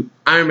to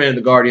Iron Man and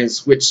the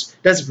Guardians, which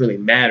doesn't really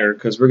matter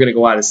because we're going to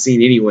go out of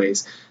scene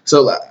anyways.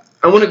 So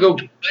I want to go. I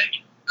think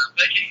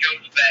it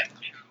goes back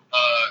to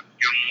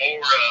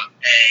Gamora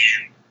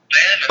and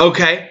Thanos.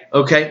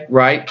 Okay,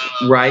 right.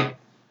 They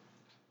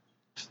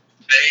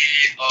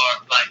are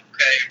like,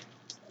 okay,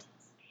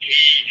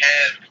 he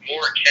has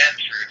Gamora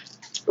captured.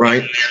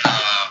 Right. And then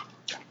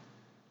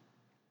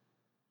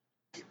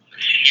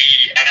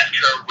he asked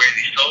her where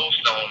the Soul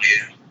Stone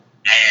is,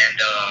 and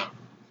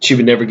she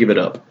would never give it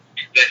up.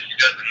 she said she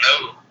doesn't know.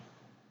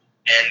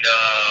 And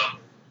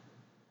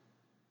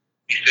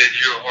he said,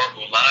 you're a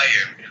horrible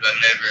liar because I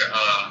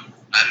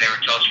never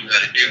taught you how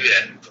to do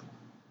that.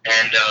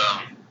 And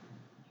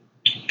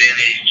then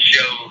he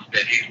shows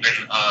that he's been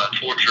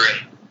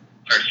torturing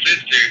her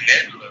sister,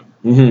 Nebula.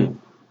 Mm-hmm.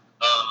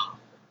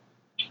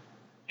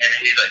 And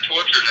he's like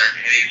torturing her,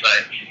 and he's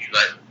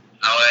like,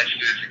 I'll ask you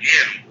this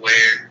again,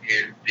 where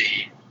is the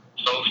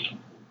Soul Stone?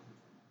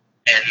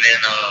 And then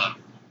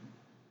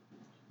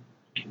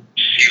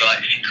she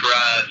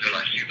cries and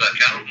like she's like,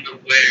 I don't know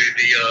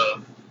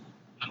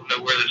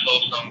where the Soul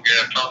Stone is,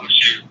 I promise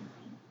you.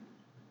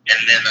 And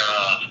then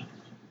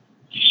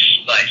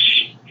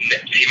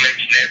he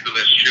makes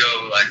Nebula show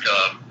like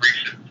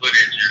recent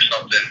footage or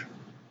something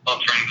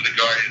from the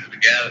Guardians of the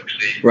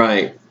Galaxy.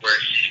 Right. Where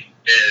she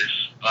is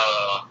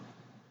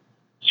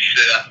she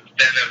said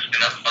Thanos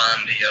cannot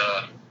find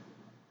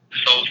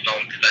Soul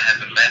Stone because I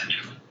haven't met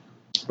him.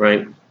 Right.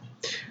 And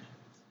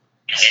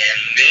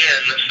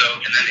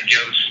then it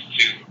goes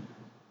to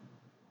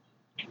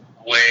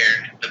where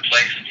the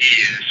place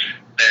is.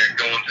 They're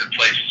going to the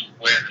place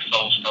where the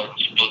Soul Stone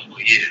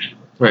supposedly is.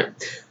 Right.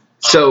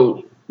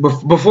 So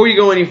before you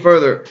go any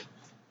further,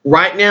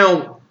 right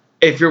now,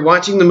 if you're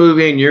watching the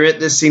movie and you're at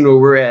this scene where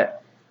we're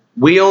at,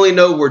 we only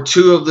know where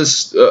two of the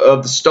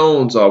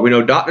stones are. We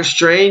know Doctor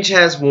Strange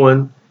has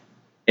one,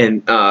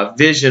 and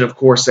Vision, of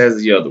course, has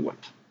the other one.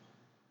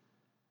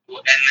 And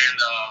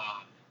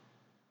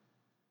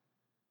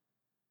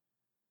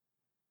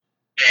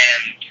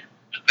then,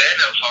 and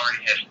Thanos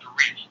already has 3.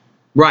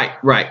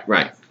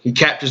 Right. He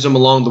captures them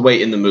along the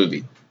way in the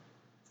movie.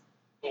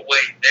 But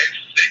wait, there's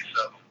 6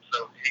 of them.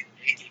 So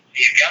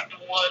he got the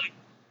one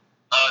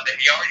that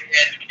he already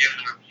had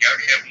together. He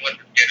already had one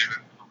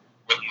together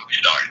when the movie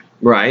started.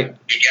 Right.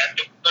 He got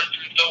the one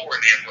from Thor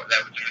then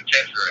that was in the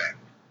Tesseract.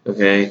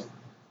 Okay. And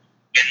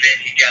then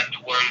he got the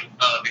one,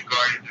 the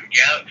Guardians of the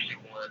Galaxy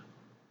one,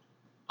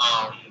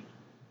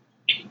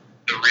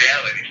 the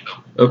reality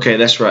stone. Okay,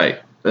 that's right.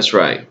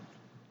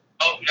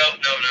 Oh, no.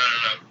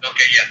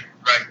 Okay, yeah,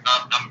 right.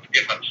 I'm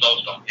forgetting about the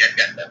Soul Stone. Yeah,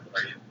 got that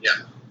right. Yeah.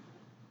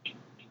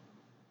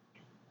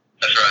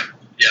 That's right.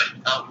 Yeah,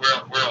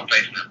 we're on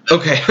pace now.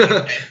 Okay.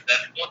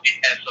 That's what he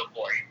has so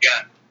far. He's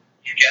got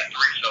 3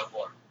 so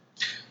far.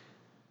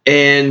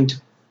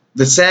 And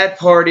the sad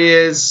part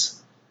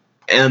is,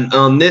 and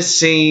on this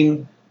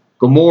scene,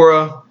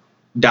 Gamora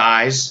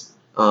dies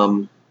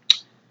from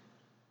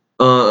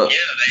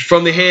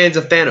the hands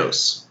of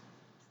Thanos.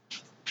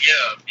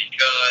 Yeah,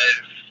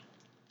 because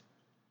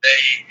they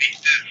meet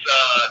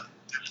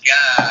this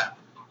guy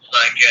who's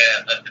like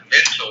a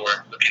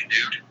mentor looking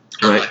dude,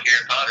 kind of like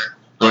Harry Potter.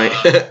 Right.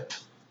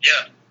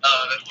 Yeah,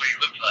 that's what he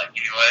looks like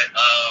anyway.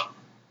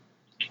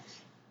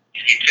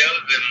 And he tells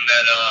him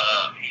that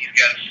he's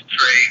got to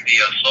trade the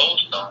Soul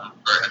Stone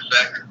for a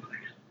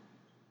sacrifice.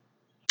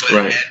 But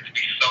it has to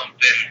be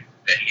something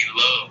that he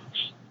loves.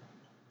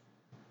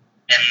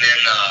 And then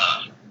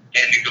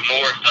and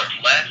Gamora starts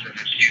laughing,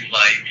 and she's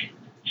like,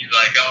 I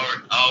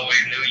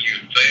always knew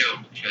you'd fail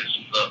because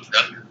you love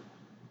nothing.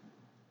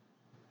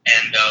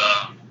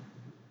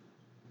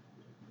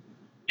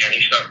 And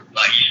he starts,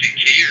 like, you see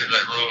tears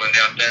like rolling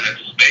down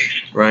Thanos'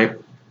 face. Right.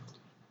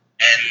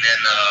 And then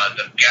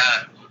the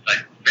guy who's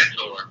like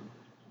mentor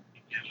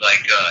is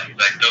like, he's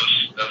like,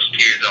 those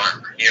tears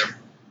aren't for him.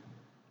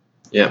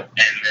 Yeah. And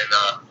then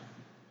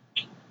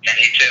and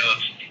he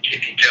tells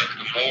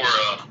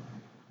Gamora,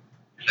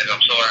 he's like,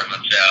 I'm sorry, my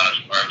child,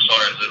 or I'm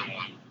sorry, little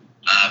one.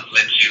 I've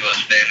let you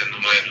stand in the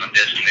way of my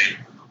destiny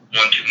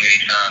one too many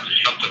times, or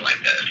something like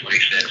that. That's what he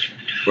says.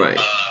 Right.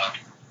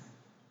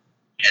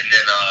 And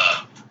then,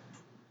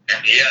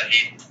 he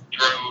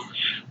throws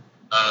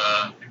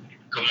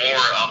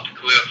Gamora off the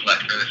cliff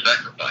like for the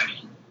sacrifice,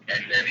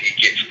 and then he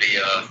gets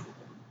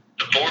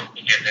the fourth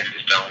Infinity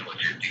Stone,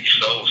 which is the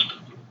Soul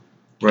Stone.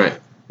 Right.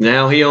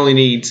 Now he only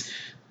needs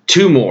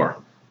 2 more,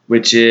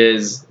 which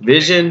is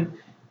Vision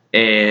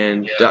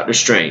and Doctor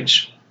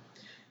Strange.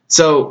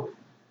 So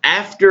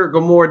after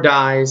Gamora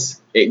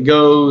dies, it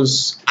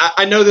goes.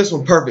 I know this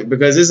one perfect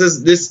because this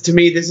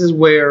is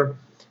where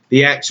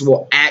the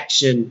actual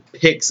action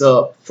picks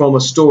up from a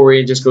story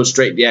and just goes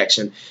straight to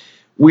action.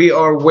 We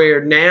are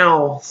where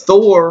now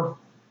Thor,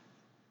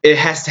 it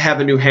has to have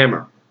a new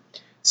hammer.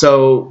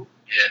 So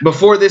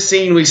before this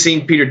scene, we've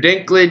seen Peter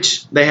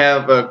Dinklage. They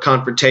have a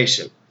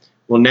confrontation.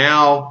 Well,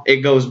 now it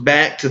goes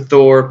back to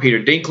Thor,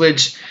 Peter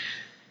Dinklage.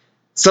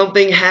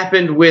 Something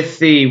happened with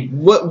the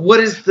what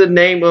is the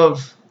name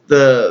of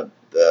the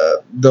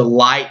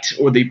light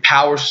or the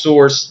power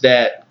source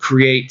that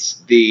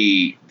creates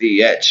the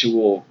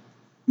actual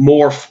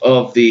morph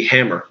of the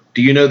hammer?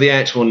 Do you know the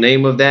actual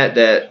name of that? I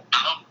don't know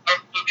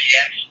the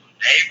actual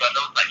name, but I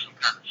know it's like some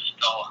kind of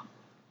star.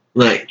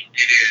 Right. Like it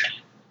is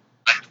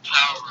like the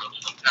power of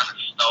some kind of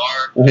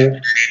star Mm-hmm.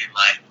 that created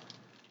like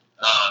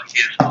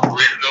his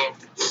original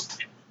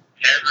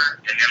hammer,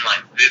 and then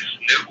like this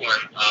new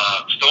one,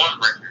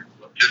 Stormbreaker,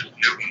 what this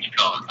new one's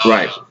called.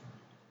 Right.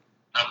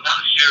 I'm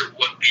not sure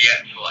what the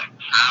actual like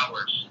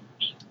power source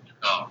is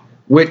called.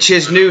 Which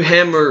his new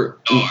hammer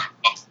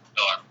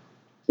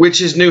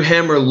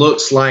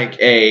looks like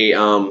a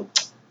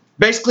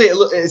basically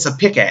it's a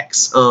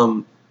pickaxe.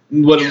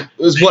 What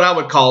is what I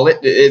would call it.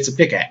 It's a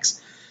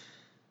pickaxe.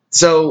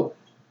 So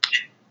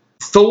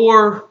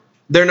Thor,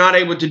 they're not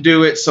able to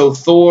do it. So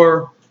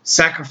Thor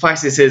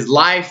sacrifices his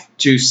life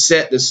to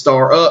set the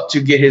star up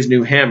to get his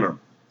new hammer.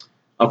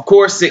 Of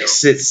course, it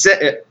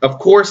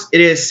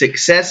is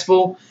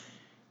successful,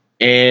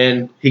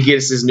 and he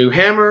gets his new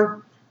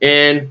hammer.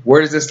 And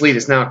where does this lead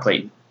us now,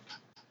 Clayton?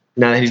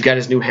 Now that he's got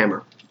his new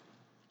hammer.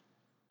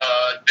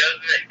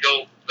 Doesn't it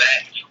go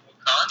back to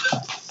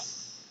Wakanda?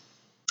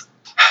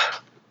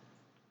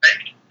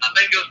 I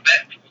think it goes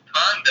back to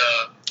Wakanda.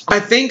 I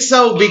think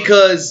so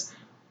because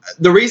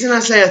the reason I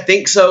say I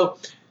think so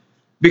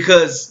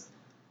because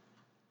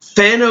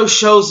Thanos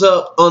shows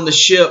up on the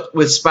ship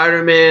with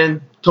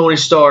Spider-Man, Tony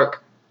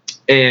Stark,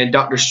 and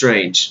Doctor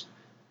Strange.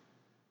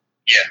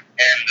 Yeah,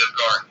 and the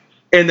Guardians.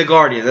 And the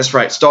Guardian, that's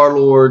right.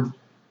 Star-Lord.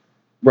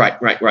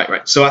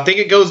 Right. So I think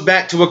it goes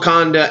back to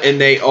Wakanda,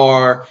 and they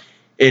are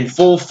in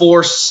full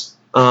force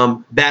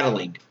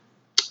battling.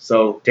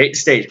 So take the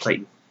stage,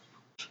 Clayton.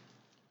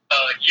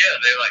 Yeah,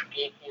 they're like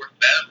full force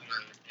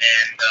battling,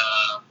 and the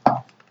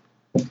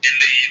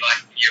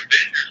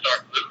Avengers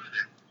start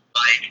losing.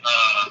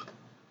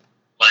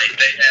 Like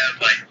they have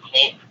like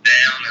Hulk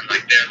down, and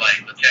like they're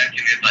like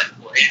attacking it. Like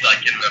he's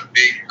like in the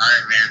big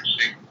Iron Man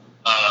suit,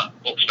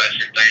 Hulk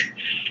special thing,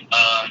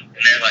 and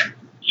they're like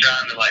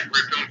trying to like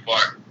rip him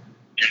apart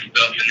and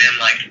stuff. And then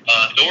like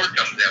Thor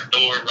comes down,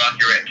 Thor,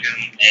 Rocket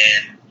Raccoon,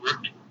 and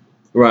Groot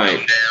come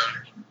down,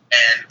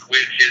 and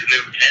with his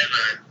new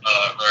hammer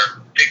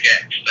or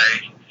pickaxe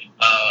thing,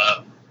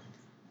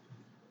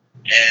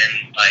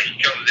 and like he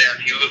comes down,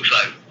 he looks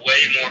like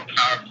way more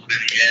powerful than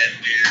he has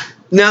been.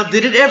 Now,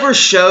 did it ever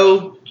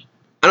show?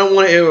 I don't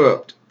want to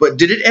interrupt, but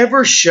did it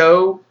ever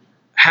show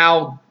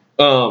how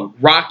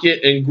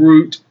Rocket and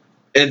Groot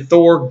and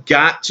Thor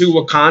got to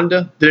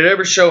Wakanda? Did it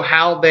ever show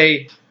how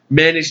they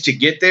managed to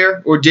get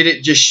there, or did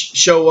it just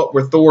show up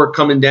with Thor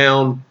coming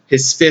down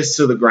his fist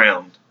to the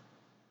ground?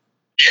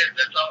 Yeah,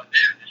 that's all it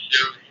did. It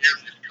showed him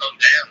just come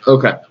down.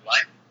 Okay.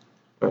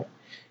 Right.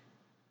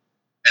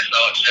 That's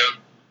all it showed.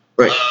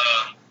 Right.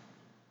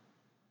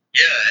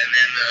 Yeah, and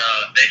then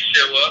they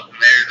show up and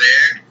they're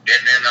there,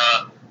 and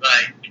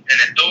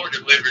then Thor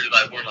delivers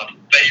like one of my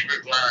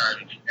favorite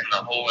lines in the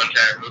whole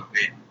entire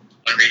movie.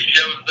 When he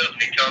shows up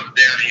and he comes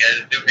down, he has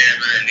his new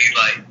hammer, and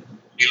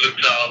he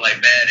looks all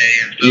like bad A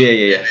and stuff.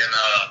 Yeah.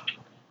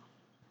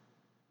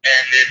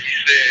 And then he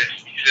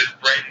says,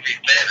 "Bring me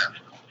Thanos."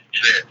 He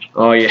said,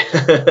 Oh yeah.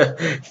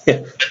 that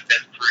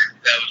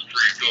was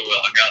pretty cool. I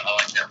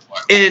like that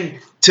part. And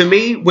to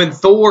me, when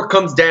Thor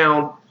comes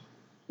down,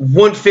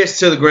 one fist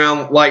to the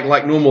ground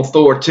like normal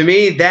Thor, to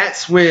me,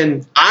 that's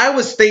when I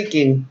was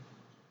thinking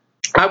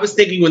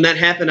when that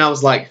happened, I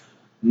was like,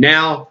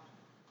 now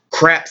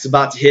crap's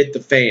about to hit the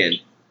fan.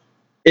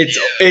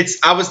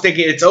 I was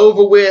thinking it's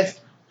over with.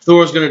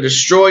 Thor's going to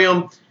destroy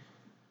him.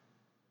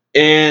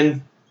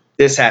 And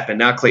this happened.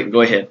 Now, Clayton,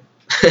 go ahead.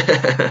 Then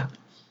it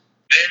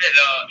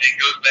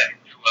goes back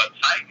to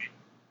Titan.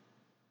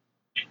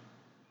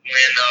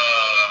 When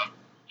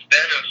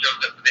Thanos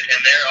shows up,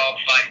 and they're all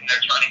fighting.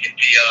 They're trying to get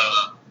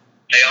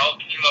they all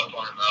team up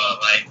on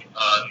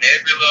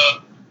Nebula.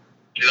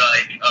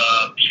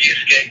 She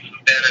escaped from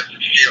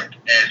Thanos' ship,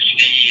 and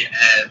she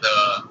has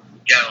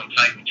got on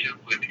Titan too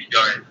with the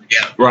Guardians of the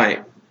Galaxy.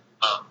 Right.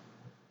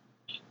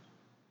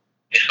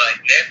 It's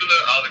like Nebula,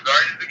 all the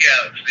Guardians of the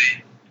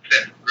Galaxy,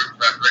 except for Groot,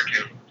 Rocket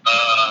Raccoon,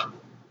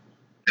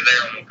 because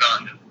they're on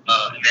Wakanda.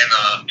 And then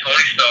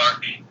Tony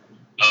Stark,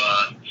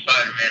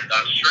 Spider-Man,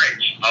 Doctor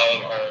Strange,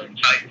 all on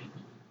Titan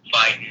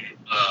fighting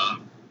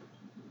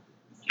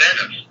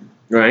Thanos.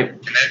 Right.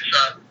 And they're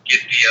trying to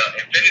get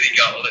the Infinity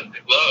Gauntlet, the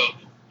glove,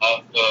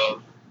 off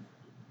of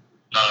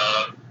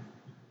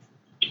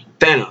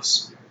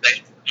Thanos. they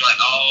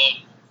like all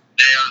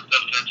down and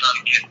stuff. They're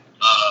trying to get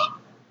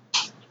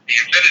the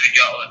Infinity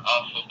Gauntlet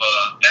off of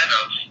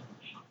Thanos,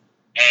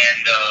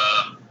 and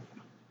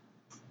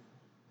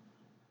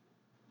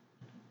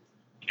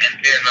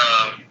then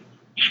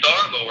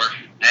Star-Lord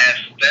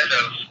asked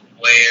Thanos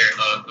where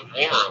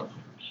Gamora was.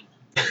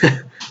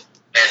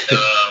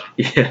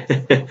 Yeah.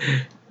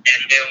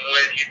 And then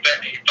when he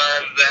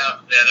finds out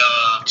that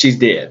she's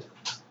dead.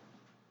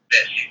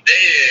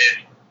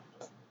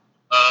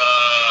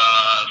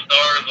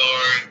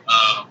 Star-Lord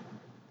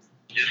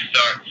just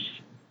starts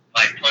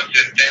like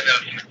punching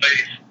Thanos in the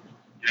face,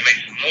 and it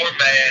makes him more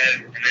mad,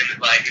 and then it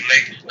makes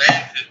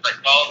Thanos just like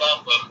fall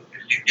off of him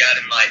because he's got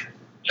him like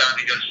trying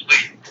to go to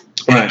sleep.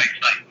 And Right. it makes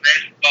like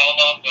Thanos fall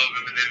off of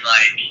him, and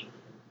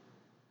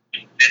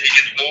then he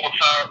gets more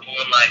powerful,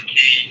 and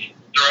he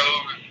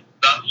throws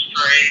Doctor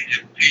Strange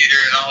and Peter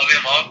and all of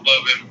them off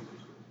of him,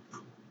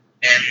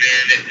 and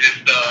then it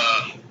just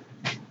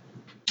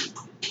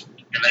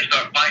and they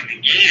start fighting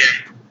again,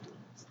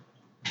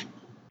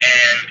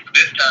 and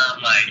this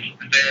time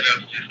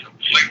Thanos just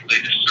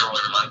completely destroyed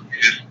him,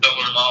 just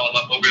throwing them all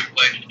up over the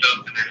place and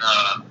stuff, and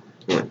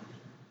then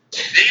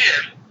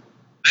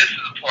this is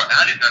the part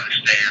I didn't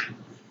understand.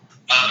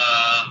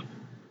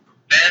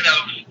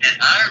 Thanos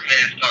and Iron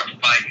Man start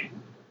fighting,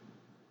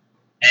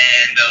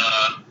 and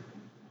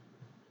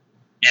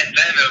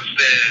Thanos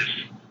says,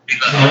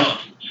 he's like,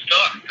 "Oh,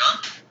 Stark, huh?"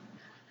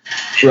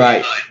 And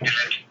Right. He's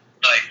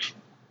like,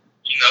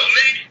 "You know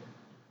me?"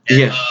 And,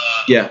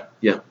 Yeah.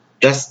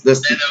 That's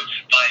Thanos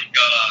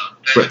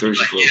Thanos is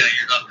like, "Yeah,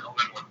 you're not the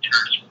only one who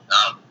turns from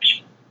knowledge."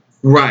 I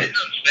right. didn't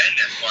understand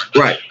that part.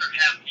 Right.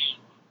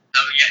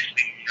 How he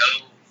actually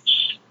knows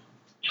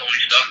Tony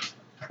Stark.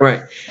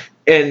 Right.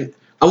 And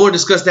I want to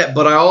discuss that,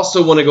 but I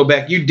also want to go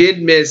back. You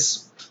did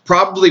miss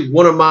probably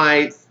what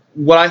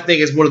I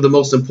think is one of the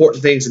most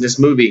important things in this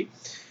movie.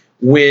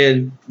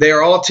 When they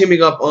are all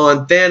teaming up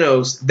on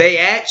Thanos, they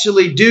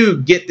actually do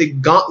get the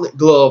gauntlet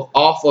glove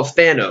off of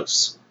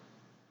Thanos.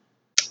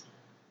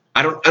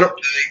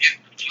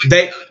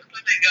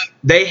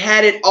 They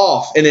had it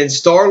off, and then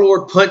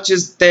Star-Lord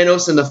punches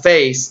Thanos in the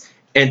face,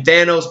 And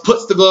Thanos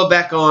puts the glove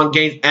back on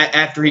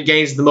after he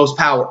gains the most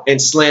power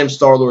and slams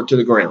Star-Lord to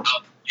the ground.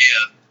 Oh, yeah.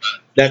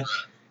 That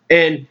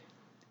and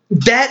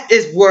that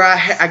is where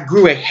I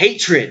grew a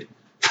hatred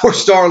for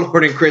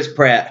Star-Lord and Chris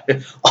Pratt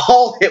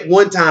all at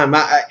one time.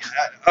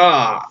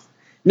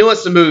 No,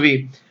 it's a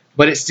movie,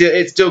 but it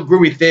still grew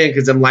me thin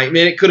because I'm like,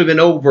 man, it could have been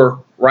over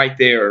right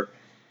there.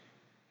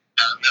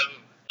 I know,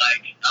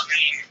 like, I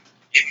mean,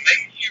 it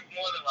makes you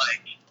want to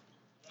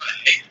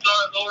hate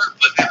Star-Lord,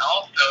 but then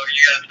also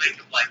you got to think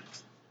of, like,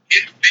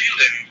 his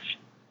feelings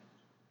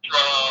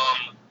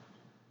from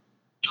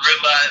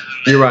realizing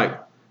that, You're right. like,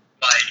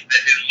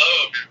 that his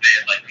love is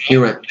dead, like, the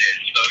You're mother right. is dead,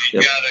 so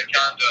you got to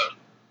kind of,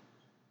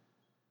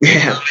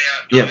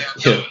 Yeah. I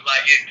know,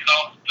 like, it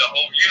costs the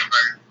whole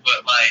universe, but,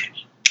 like,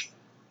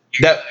 you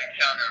That gotta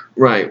kind of,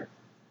 right.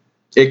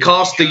 It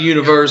cost the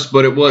universe,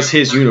 but it was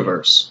his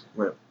universe.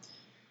 Right.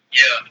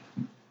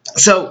 yeah.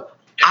 So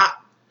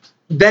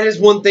that is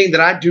one thing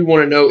that I do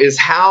want to know is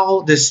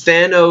how does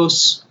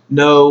Thanos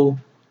know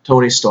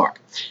Tony Stark?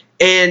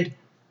 And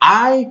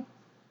I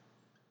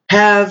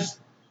have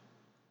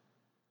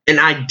an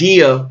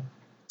idea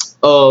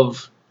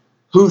of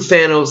who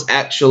Thanos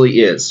actually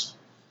is.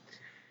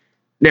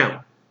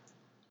 Now,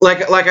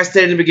 like I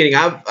said in the beginning,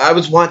 I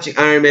was watching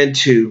Iron Man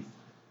 2,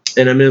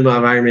 and I'm in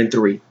Iron Man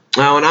 3.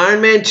 Now, in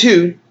Iron Man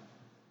 2,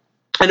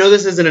 I know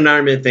this isn't an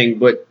Iron Man thing,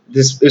 but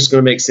this is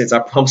going to make sense. I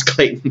promise,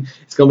 Clayton.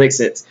 It's going to make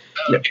sense.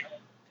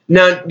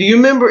 Now, do you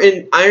remember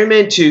in Iron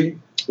Man 2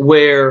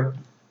 where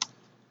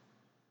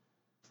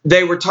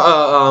they were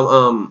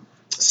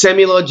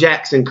Samuel L.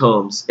 Jackson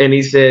comes and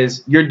he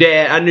says, "Your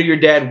dad, I knew your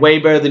dad way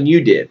better than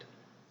you did."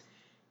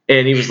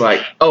 And he was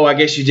like, "Oh, I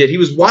guess you did." He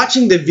was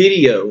watching the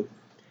video.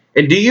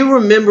 And do you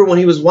remember when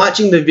he was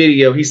watching the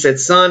video, he said,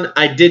 "Son,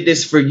 I did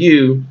this for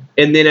you."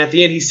 And then at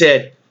the end, he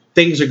said,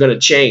 "Things are going to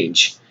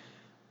change."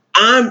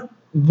 I'm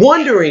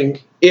wondering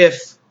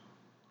if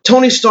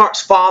Tony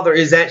Stark's father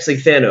is actually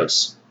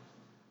Thanos.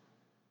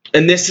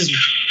 And this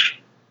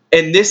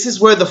is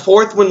where the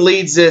fourth one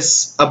leads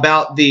us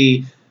about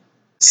the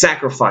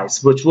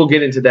sacrifice, which we'll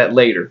get into that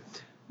later.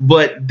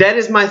 But that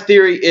is my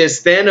theory,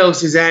 is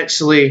Thanos is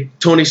actually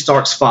Tony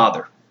Stark's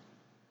father.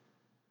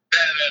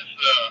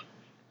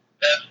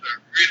 That's a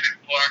really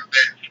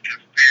far-fetched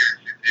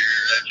conspiracy theory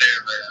right there,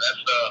 man.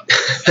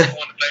 That's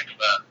one to think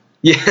about.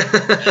 Yeah.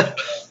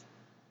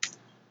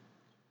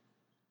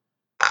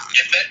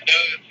 If that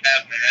does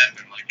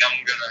happen, like, I'm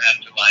gonna have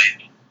to, like,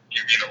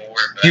 give you an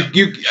award.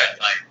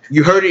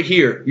 You heard it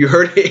here. You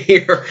heard it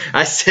here.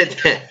 I said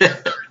that.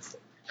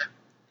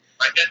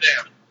 Write that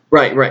down.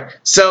 Right.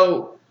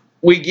 So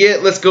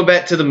let's go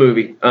back to the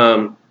movie.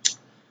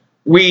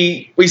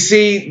 We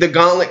see the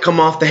gauntlet come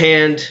off the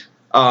hand.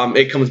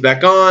 It comes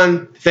back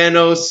on.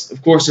 Thanos,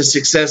 of course, is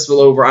successful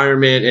over Iron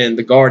Man and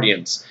the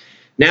Guardians.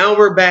 Now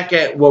we're back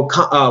at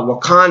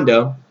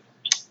Wakanda,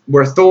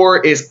 where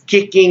Thor is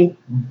kicking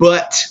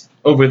butt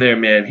over there,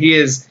 man. He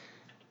is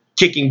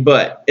kicking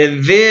butt.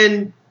 And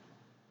then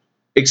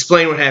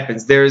explain what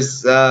happens. They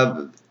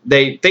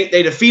think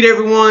they defeat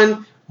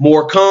everyone.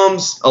 More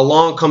comes.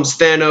 Along comes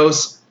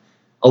Thanos,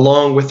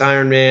 along with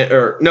Iron Man.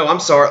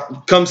 Comes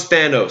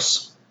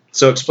Thanos.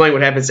 So explain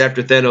what happens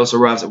after Thanos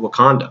arrives at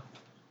Wakanda.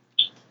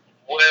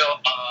 Well,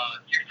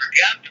 you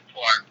forgot the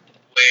part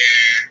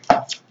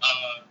where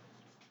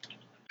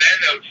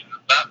Thanos is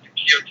about to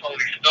kill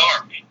Tony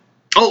Stark.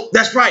 Oh,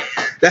 that's right.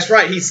 That's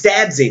right. He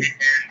stabs him. And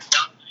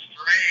Doctor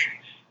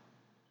Strange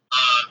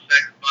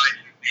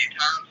sacrifices the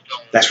time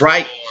stone. That's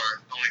right. For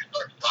Tony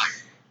Stark's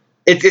life.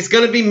 It's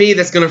going to be me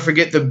that's going to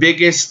forget the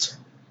biggest,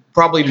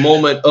 probably,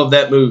 moment of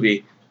that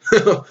movie.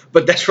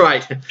 But that's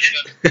right.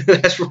 Yeah.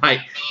 That's right.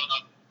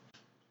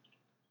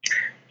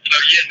 So,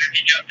 yeah, then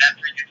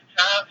after he gets the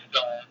time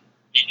stone,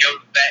 he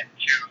goes back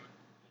to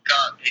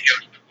Wakanda. He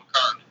goes to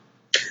Wakanda.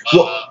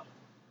 Well,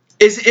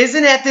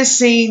 isn't at this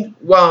scene,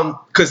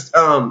 because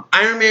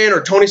Iron Man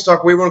or Tony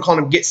Stark, we want to call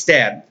him, gets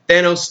stabbed.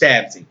 Thanos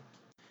stabs him.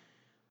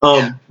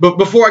 But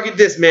before I get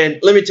this, man,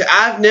 let me tell you,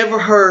 I've never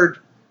heard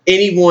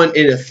anyone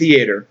in a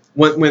theater,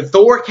 when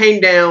Thor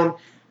came down,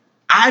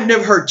 I've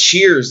never heard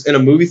cheers in a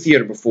movie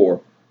theater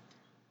before.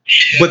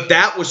 Yeah. But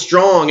that was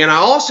strong. And I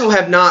also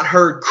have not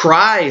heard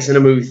cries in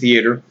a movie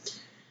theater.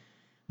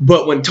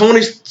 But when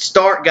Tony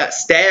Stark got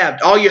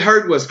stabbed, all you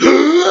heard was,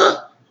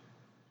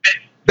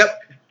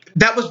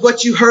 that was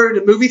what you heard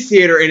in a movie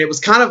theater. And it was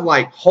kind of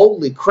like,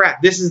 holy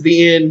crap, this is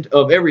the end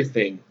of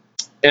everything.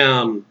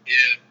 And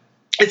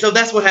so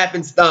that's what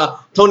happens.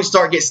 Tony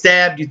Stark gets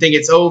stabbed. You think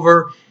it's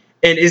over.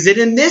 And is it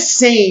in this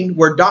scene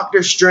where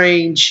Doctor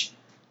Strange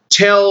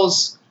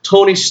tells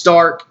Tony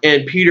Stark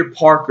and Peter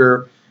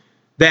Parker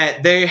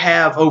that they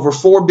have over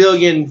 4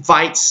 billion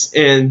fights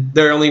and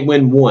they only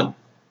win one?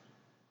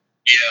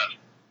 Yeah.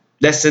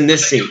 That's in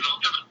this scene. I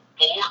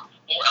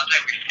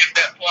think we skipped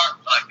that part.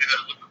 Like, it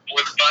was before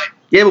the fight.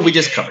 Yeah, but we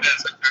just covered it.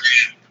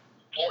 There's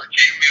 14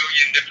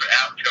 million different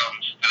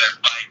outcomes to that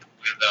fight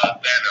with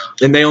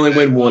Thanos. And they only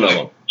win one of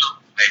them.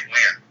 They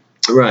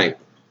win. Right.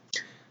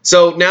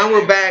 So now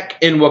we're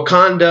back in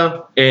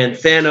Wakanda and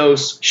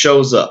Thanos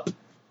shows up.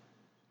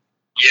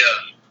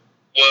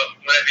 Yeah. well,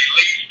 when he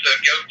leaves to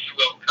go to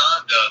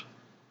Wakanda,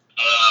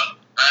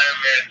 Iron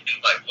Man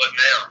is like, what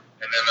now?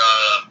 And then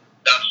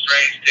Doctor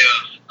Strange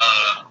tells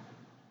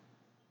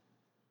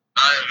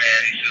Iron Man,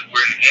 he says,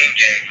 we're in the end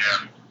game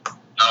now.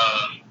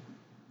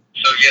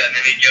 So yeah, and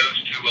then he goes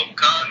to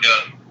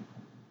Wakanda,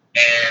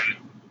 and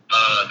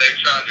they're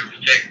trying to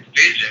protect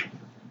Vision.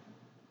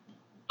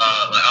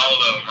 Like all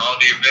of them, all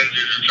the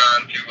Avengers are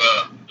trying to,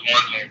 the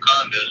ones in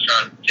Wakanda is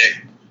trying to protect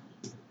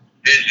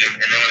Vision.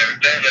 And then whenever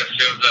Thanos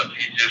shows up,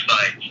 he's just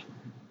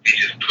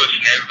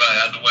pushing everybody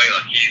out of the way.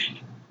 Like he's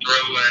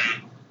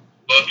throwing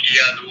Bucky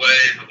out of the way,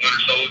 the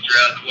Winter Soldier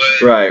out of the way.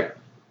 Right.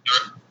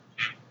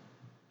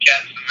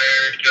 Captain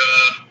America,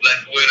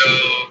 Black Widow,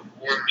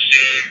 War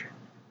Machine.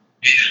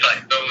 He's just like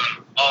throwing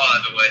them all out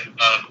of the way.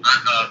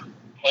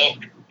 Hulk,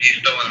 he's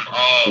throwing them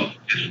all.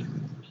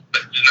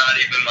 But it's not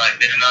even like,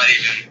 they're not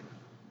even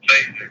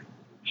facing it.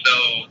 So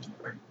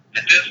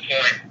at this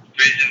point,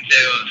 Vision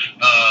tells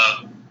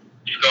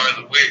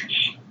Scarlet Witch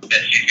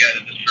that she's got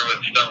to destroy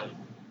the stone.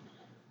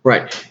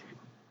 Right.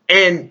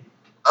 And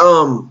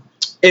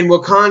in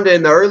Wakanda,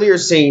 in the earlier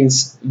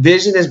scenes,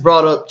 Vision is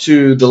brought up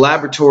to the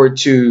laboratory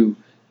to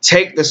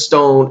take the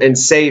stone and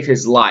save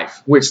his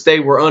life, which they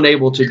were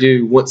unable to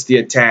do once the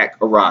attack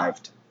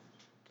arrived.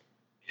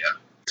 Yeah.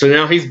 So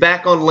now he's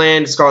back on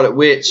land. Scarlet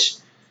Witch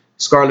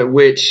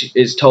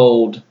is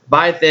told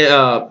by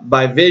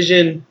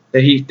Vision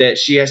that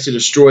she has to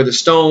destroy the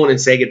stone and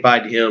say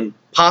goodbye to him,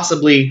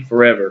 possibly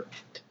forever.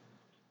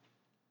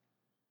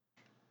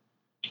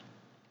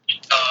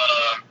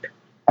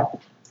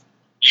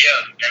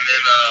 Yeah, and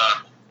then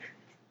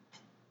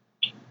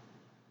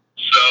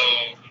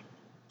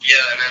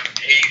and then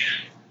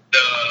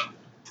the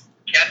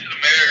Captain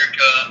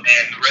America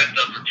and the rest of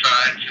them are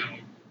trying to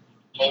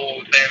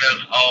hold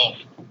Thanos off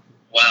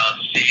while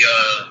she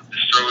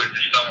destroys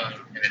the stone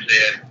in his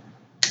head.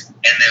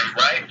 And then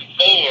right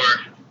before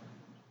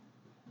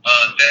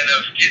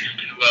Thanos gets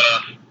to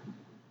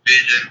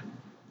Vision,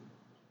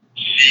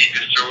 she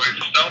destroys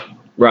the stone.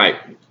 Right.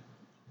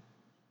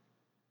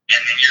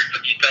 And then you're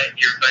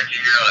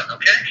like,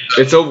 okay,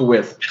 so It's over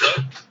with.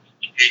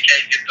 He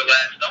can't get the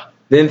last stone.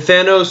 Then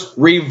Thanos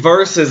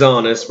reverses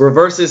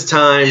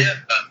time,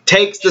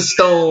 takes the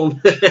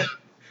stone. And he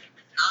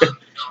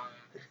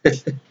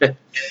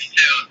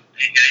tells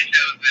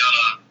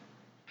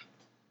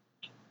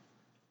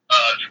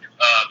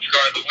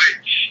Scarlet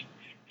Witch,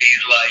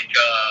 he's like, I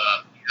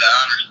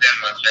understand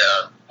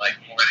myself, like,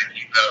 more than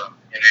you know.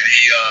 And then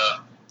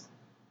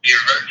he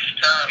reverses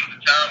the time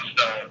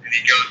stone, and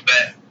he goes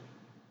back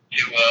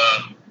to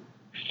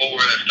before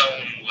the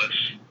stone was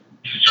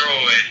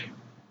destroyed,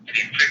 and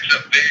he picks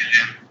up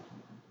Vision,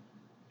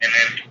 and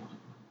then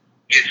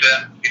gets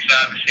out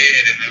of his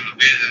head, and then the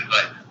Vision's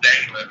like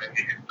dangling, and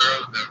he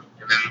throws him,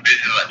 and then the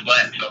Vision like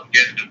flat, so I'm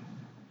guessing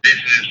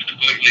Vision is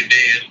completely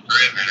dead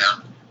forever now.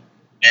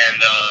 And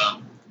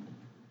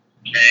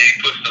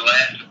he puts the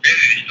last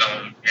Infinity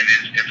Stone in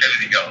his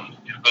Infinity Gauntlet,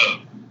 his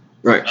book.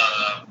 Right.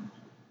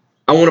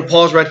 I want to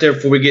pause right there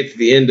before we get to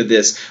the end of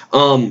this.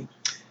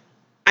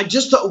 I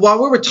just thought,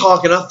 while we were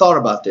talking, I thought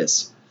about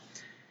this.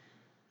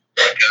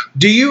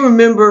 Do you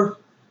remember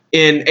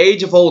in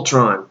Age of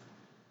Ultron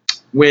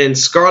when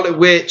Scarlet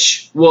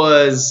Witch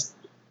was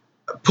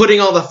putting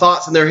all the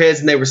thoughts in their heads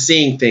and they were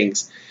seeing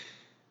things?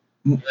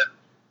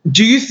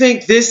 Do you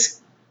think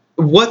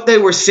what they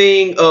were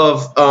seeing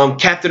of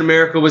Captain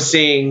America was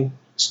seeing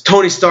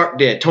Tony Stark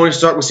dead? Tony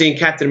Stark was seeing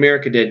Captain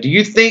America dead. Do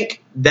you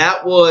think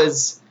that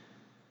was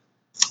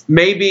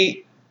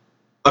maybe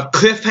a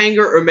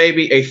cliffhanger or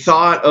maybe a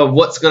thought of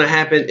what's going to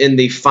happen in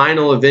the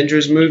final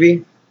Avengers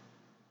movie?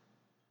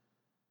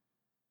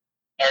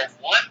 Or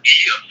what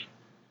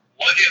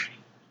if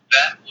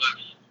that was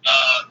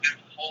this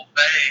whole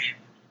thing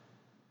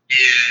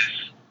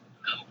is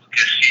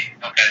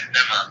okay,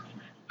 never mind.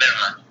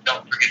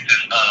 Don't forget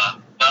this. But I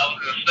was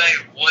gonna say,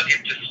 what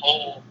if this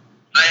whole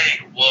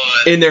thing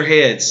was in their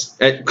heads,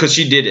 because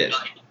she did it.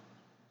 Like,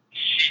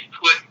 she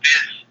put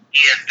this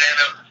in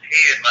Thanos'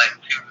 head, like,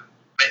 to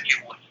make it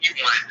what he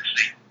wanted to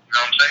see. You know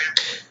what I'm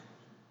saying?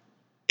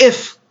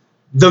 If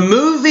the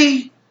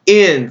movie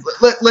ends,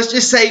 let's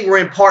just say we're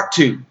in part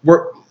 2.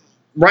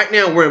 Right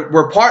now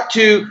we're part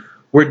 2.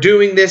 We're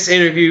doing this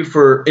interview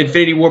for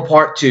Infinity War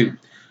Part 2.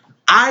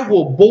 I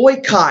will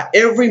boycott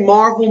every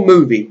Marvel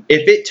movie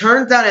if it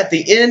turns out at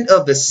the end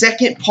of the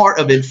second part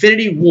of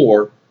Infinity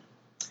War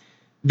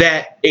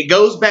that it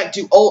goes back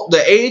to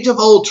the Age of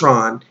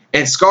Ultron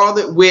and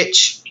Scarlet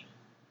Witch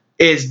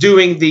is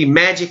doing the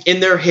magic in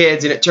their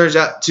heads and it turns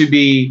out to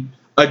be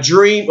a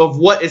dream of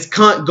what is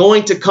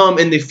going to come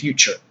in the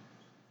future.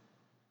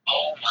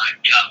 Oh my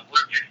God,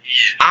 look at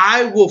you.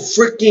 I will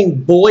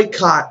freaking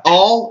boycott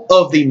all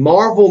of the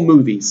Marvel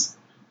movies.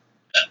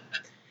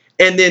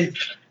 And then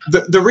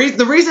the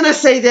reason I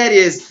say that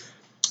is,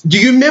 do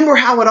you remember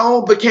how it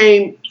all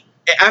became,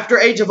 after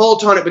Age of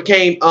Ultron, it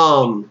became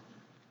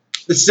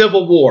the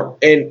Civil War,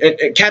 and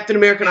Captain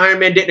America and Iron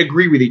Man didn't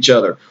agree with each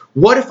other.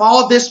 What if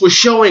all this was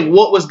showing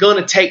what was going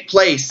to take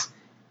place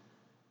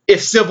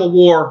if Civil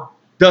War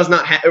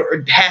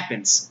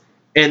happens?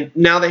 and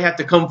now they have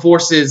to come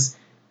forces.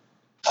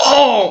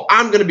 Oh,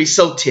 I'm gonna be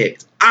so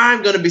ticked.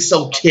 I'm gonna be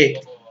so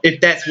ticked if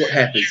that's what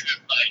happens. You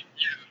just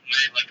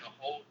made like a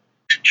whole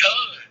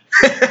because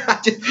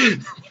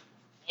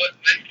what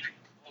makes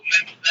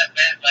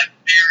that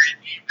theory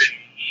even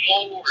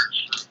more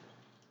true,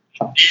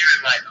 even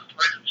like 100%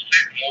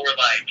 more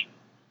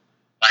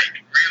like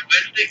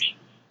realistic,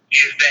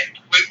 is that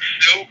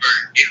Quicksilver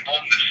is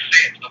on the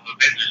set of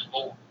Avengers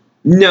 4.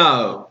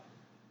 No.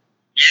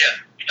 Yeah,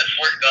 I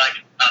swear, like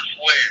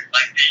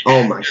the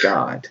Oh my actor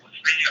God. was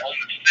seen on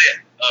the set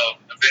of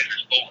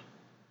Avengers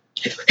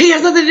 4. He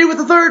has nothing to do with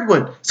the third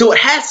one, so it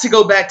has to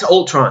go back to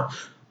Ultron.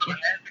 So it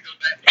has to go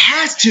back. It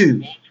has to.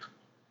 Ultron.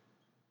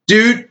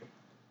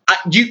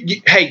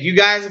 Dude, hey, you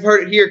guys have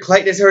heard it here.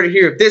 Clayton has heard it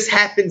here. If this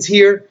happens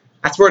here,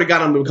 I swear to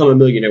God, I'm going to become a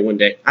millionaire one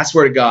day. I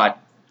swear to God.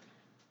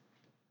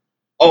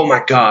 Oh,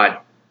 my God.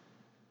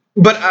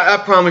 But I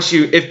promise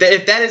you, if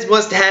that is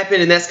what's to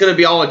happen, and that's going to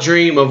be all a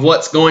dream of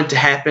what's going to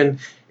happen,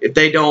 if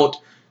they don't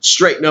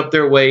straighten up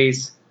their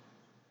ways,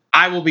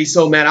 I will be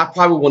so mad. I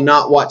probably will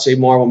not watch a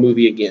Marvel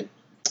movie again.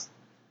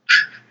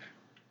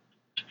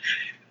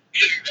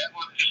 Dude, that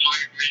would annoy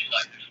me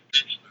like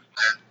speechless,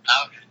 man.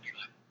 I would just be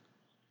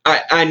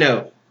like,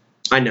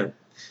 I know.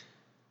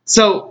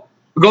 So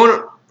going.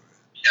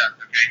 yeah,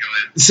 okay, go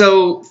ahead.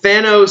 So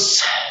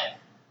Thanos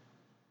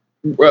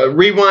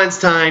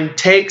rewinds time,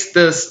 takes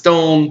the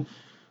stone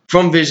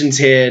from Vision's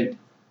head.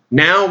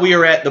 Now we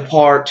are at the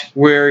part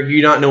where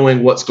you're not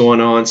knowing what's going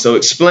on. So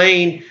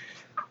explain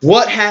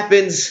what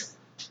happens.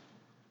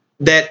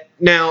 That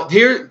now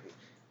here.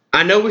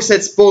 I know we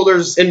said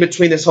spoilers in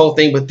between this whole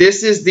thing, but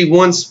this is the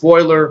one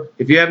spoiler.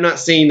 If you have not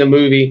seen the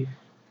movie,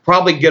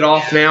 probably get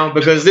off now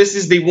because this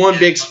is the one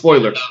big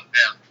spoiler.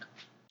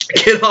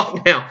 Get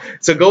off now.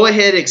 So go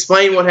ahead and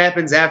explain what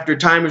happens after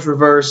time is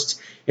reversed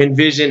and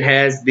Vision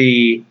has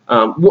the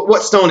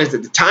what stone is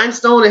it? The time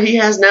stone that he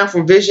has now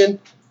from Vision?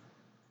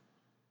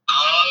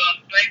 I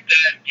think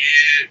that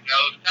is no.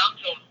 The time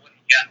stone when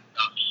he got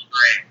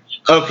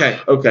strange.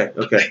 Okay.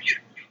 I think his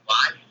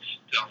life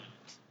stone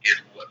is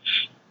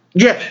what's.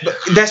 Yeah,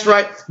 that's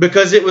right,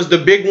 because it was the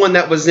big one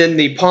that was in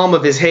the palm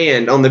of his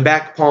hand, on the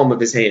back palm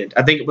of his hand.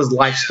 I think it was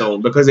Life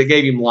Stone because it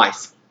gave him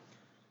life.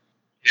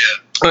 Yeah.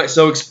 All right,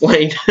 so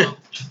explain. So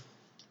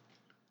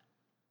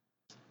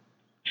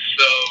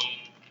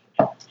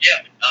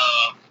yeah,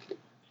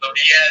 so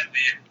he has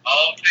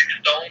all 6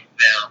 stones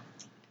now,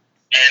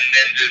 and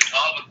then just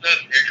all of a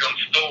sudden here comes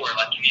Thor,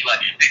 like and he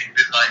sticks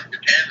his the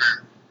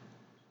hammer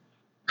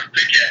or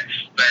pickaxe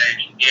back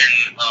in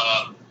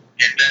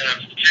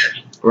Thanos'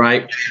 chest.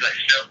 Right. And he's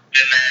shoved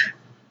in there,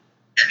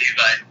 and he's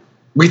like,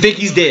 We think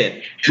he's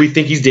dead. We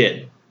think he's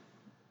dead.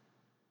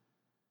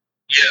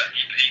 yeah,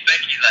 he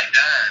thinks he's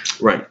dying.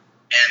 Right.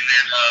 And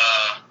then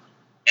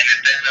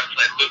Thanos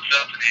looks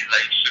up and he's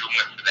like, should have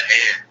went for the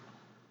head.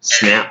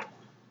 Snap.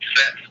 He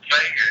snaps his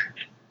finger,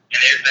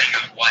 and everything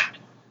is white.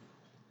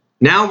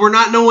 Now we're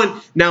not knowing.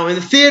 Now in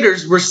the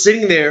theaters, we're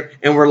sitting there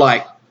and we're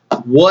like,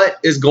 what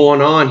is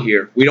going on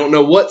here? We don't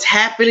know what's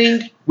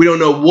happening. We don't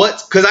know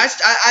what's... Because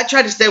I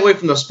tried to stay away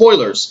from the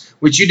spoilers,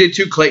 which you did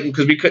too, Clayton,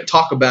 because we couldn't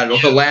talk about it on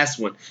the last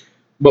one.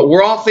 But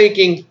we're all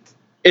thinking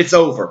it's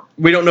over.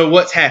 We don't know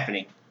what's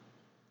happening.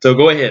 So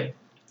go ahead.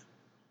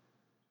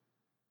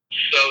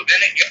 So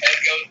then it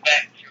goes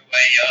back to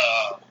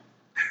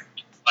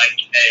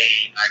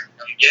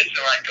I'm guessing a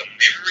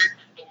memory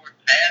restored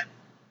path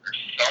or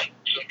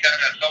some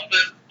kind of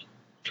something,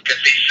 because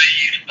he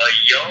sees a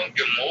young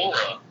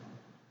Gamora.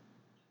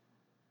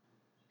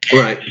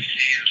 Right.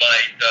 She's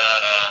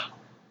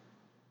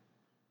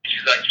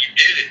like, you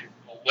did it.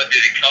 Well, what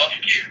did it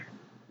cost you?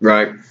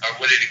 Right. Or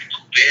what did it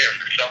spend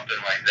or something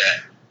like that?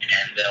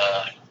 And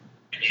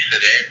he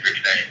said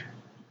everything.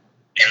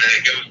 And then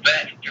it goes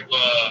back to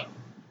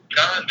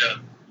Wakanda,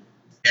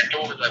 and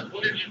Thor was like,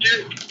 what did you do?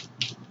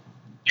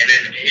 And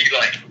then he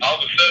all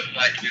of a sudden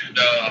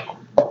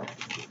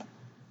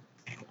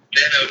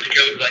Thanos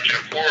goes in a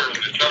portal to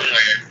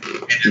somewhere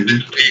and just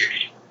disappears.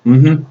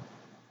 Mm-hmm.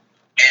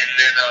 And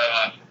then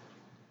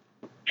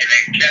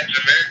Captain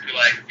America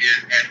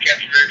and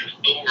Captain America's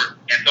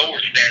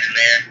Thor's standing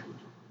there,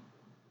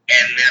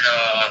 and then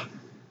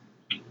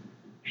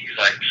he's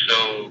like, so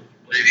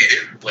what did he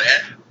do? What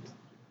happened?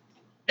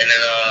 And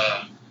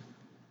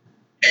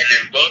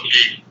then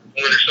Bucky,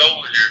 Winter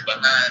Soldier,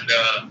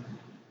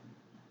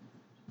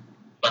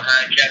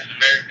 behind Captain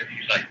America,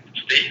 he's like,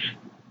 Steve.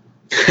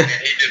 And then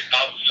he just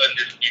all of a sudden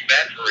just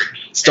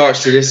evaporates. Starts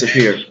to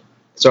disappear.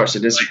 Starts to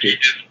disappear. He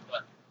just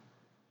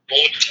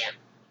Baltimore.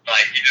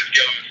 He just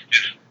goes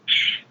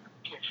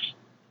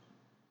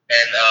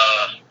and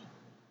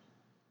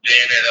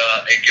then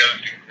it goes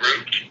to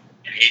Groot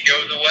and he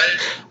goes away.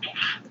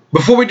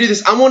 Before we do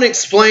this, I want to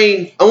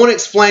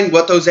explain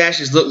what those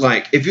ashes look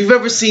like. If you've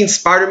ever seen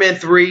Spider-Man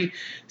 3,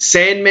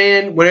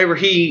 Sandman, whenever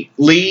he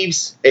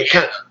leaves,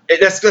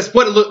 that's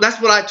what it looked. That's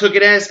what I took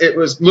it as. It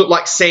looked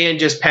like sand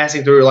just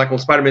passing through, like on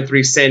Spider-Man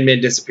 3, Sandman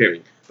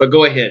disappearing. But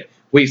go ahead.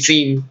 We've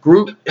seen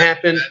Groot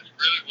happen. That's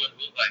really what it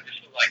looked like.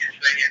 It looked like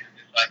sand,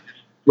 just this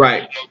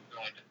right. smoke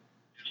going.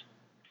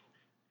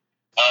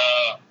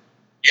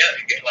 Yeah,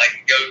 it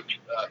goes,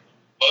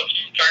 most of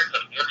them turn to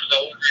their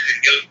soldiers and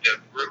goes to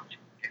Groot.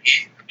 And he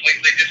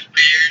completely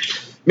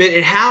disappears. Man,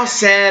 and how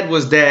sad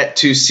was that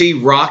to see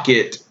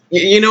Rocket?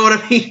 You know what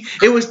I mean?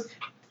 It was,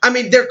 I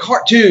mean, they're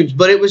cartoons,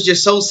 but it was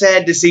just so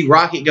sad to see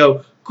Rocket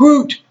go,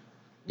 Groot.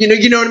 You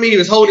know what I mean? He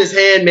was holding his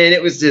hand, man.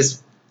 It was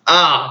just,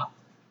 And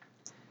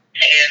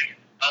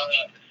the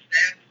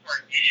sad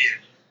part is,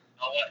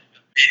 I watched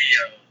the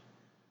video,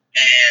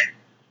 and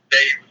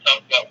they were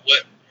talking about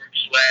what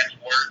Groot's last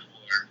words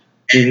were.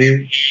 And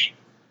then he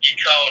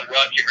called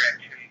Rocket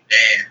Raccoon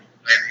Dad.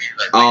 And he's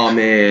like, oh,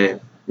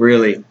 man,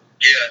 really? Yeah,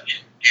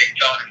 he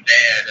called him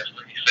Dad. That's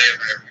what he said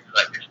whenever he was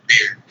like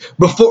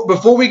disappeared.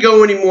 Before we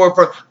go any more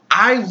further,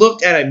 I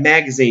looked at a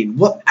magazine.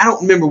 I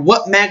don't remember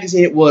what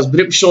magazine it was, but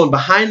it was showing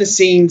behind the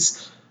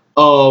scenes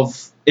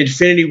of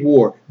Infinity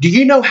War. Do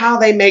you know how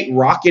they make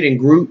Rocket and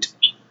Groot?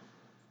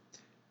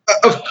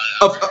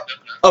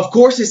 Of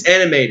course, it's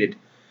animated.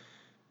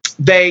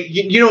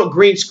 You know what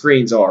green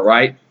screens are,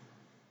 right?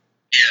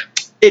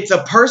 Yeah. It's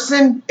a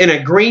person in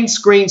a green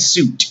screen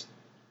suit.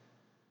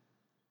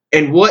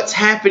 And what's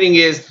happening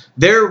is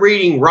they're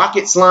reading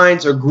Rocket's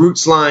lines or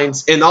Groot's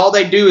lines, and all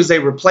they do is they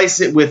replace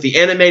it with the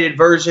animated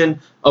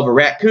version of a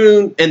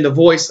raccoon and the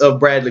voice of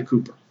Bradley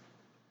Cooper.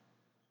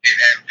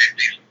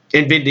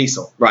 And Vin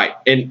Diesel, right.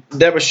 And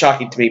that was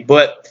shocking to me.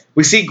 But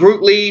we see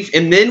Groot leave,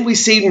 and then we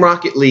see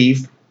Rocket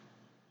leave.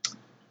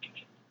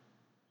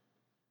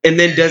 And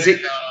then does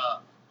it...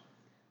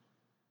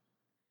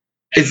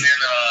 And then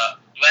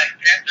Black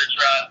Panther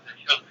tries to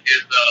help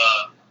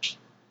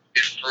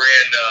his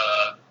friend,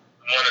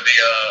 one of the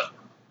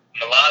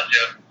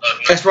Elijah.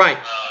 That's right.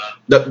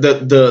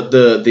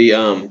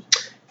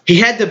 He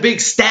had the big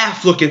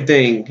staff looking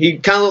thing. He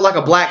kind of looked like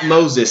a black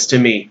Moses to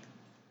me.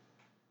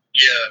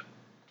 Yeah.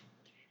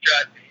 He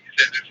said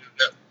this is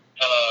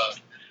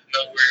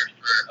nowhere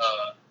for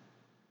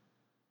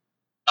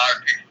our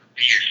people to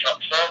be, or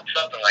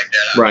something like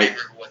that. Right. I can't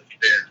remember what he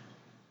said.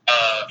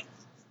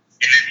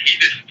 And then he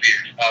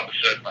disappears all of a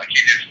sudden. Like, he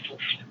just, and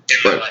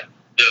then, like,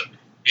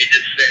 he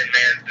just said,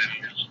 man,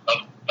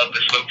 of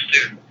this little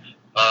suit.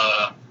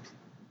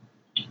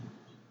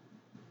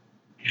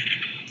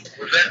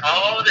 Was that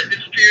all that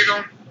disappeared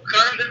on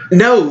Wakanda?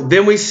 No,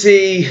 then we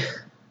see...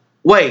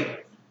 Wait,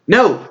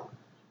 no.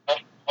 On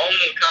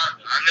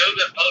Wakanda. I know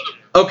the other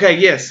one. Okay,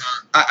 yes.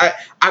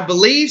 I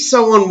believe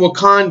so on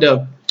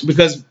Wakanda,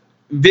 because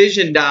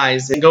Vision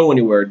dies and go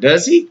anywhere.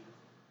 Does he?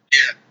 Yeah.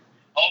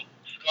 Oh,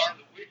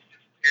 Scarlet Witch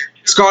disappeared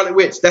too. Scarlet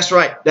Witch, that's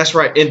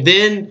right. And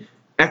then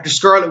after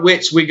Scarlet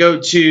Witch, we go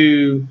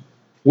to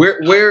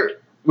where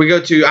we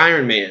go to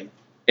Iron Man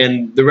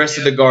and the rest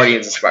of the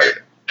Guardians of Spider-Man.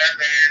 Iron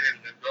Man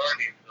and the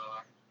Guardians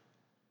are.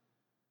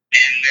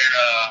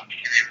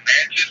 And then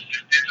Mantis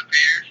just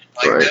disappears.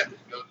 Like Right. that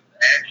just goes to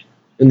action.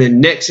 And then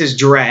next is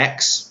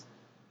Drax.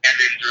 And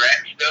then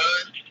Drax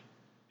does.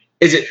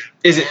 Is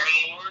it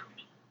Star-Lord.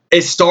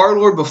 is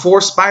Star-Lord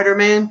before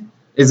Spider-Man?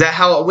 Is that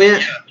how it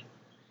went? Yeah,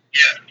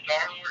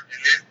 Star-Lord,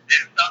 and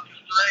then Doctor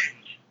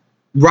Strange.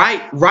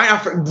 Right.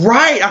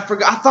 I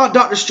forgot. I thought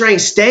Doctor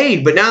Strange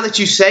stayed, but now that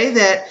you say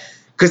that,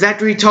 because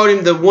after he told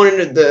him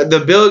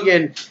the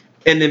billion,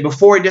 and then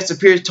before he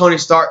disappears, Tony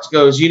Stark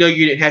goes, "You know,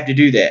 you didn't have to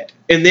do that."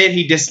 And then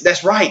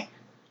that's right.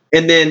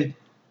 And then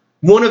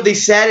one of the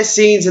saddest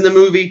scenes in the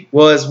movie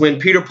was when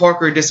Peter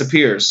Parker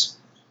disappears.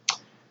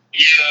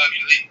 Yeah,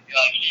 because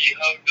he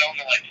hugs on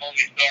to like Tony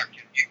Stark,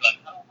 and he's like,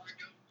 "I don't want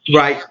to go."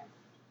 Right.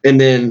 And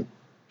then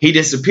he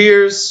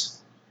disappears.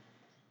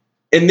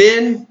 And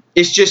then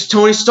it's just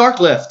Tony Stark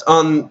left.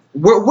 Where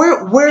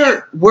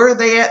are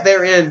they at?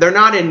 They're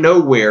not in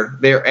nowhere.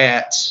 They're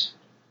at,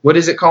 what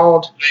is it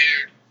called?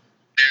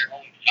 They're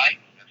on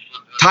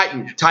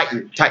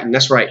Titan. Titan.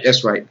 That's right.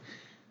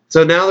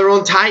 So now they're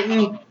on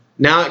Titan.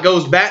 Now it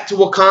goes back to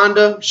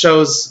Wakanda.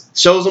 Shows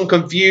them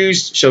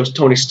confused. Shows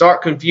Tony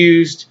Stark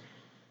confused.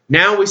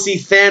 Now we see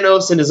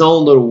Thanos in his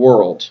own little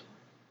world.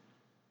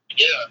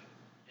 Yeah, it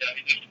shows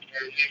him,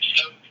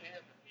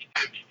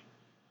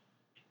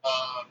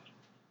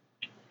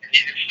 and he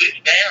just sits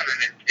down, and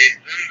it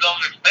zooms on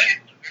his face,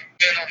 and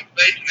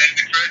then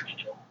the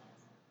credits roll.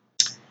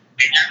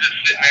 And you're just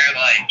sitting there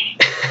like,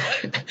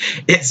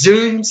 It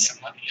zooms.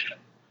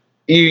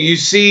 You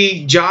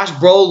see Josh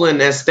Brolin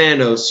as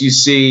Thanos. You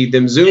see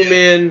them zoom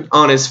in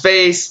on his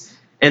face,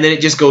 and then it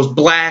just goes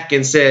black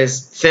and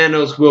says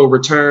Thanos will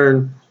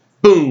return.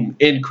 Boom,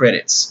 end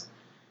credits.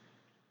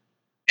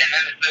 And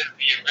then it says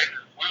the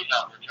Avengers will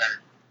not return.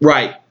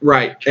 Right. Some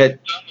will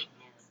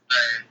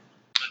return,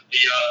 but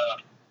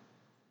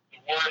the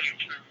ones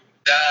who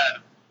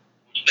died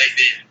will stay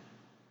dead.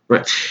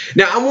 Right.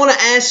 Now I want to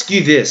ask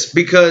you this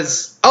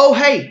because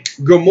hey,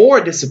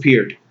 Gamora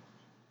disappeared.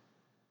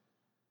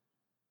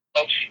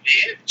 Oh, she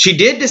did? She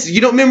did this.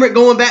 You don't remember it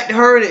going back to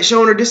her and it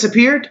showing her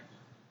disappeared?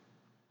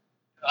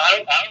 I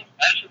don't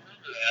actually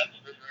remember that. I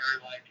just remember her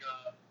like,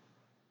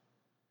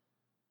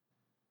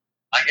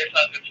 I guess I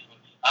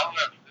don't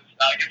know.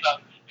 I guess I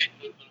was speaking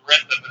with the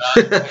rest of it.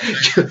 I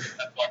don't know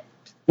that part.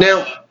 Now,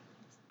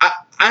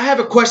 I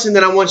have a question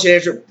that I want you to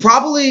answer.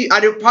 Probably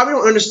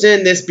don't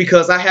understand this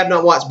because I have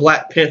not watched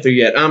Black Panther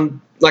yet. I'm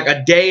like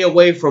a day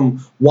away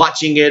from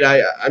watching it.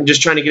 I'm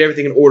just trying to get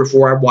everything in order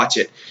before I watch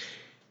it.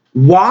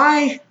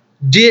 Why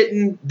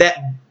didn't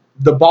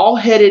the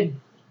bald-headed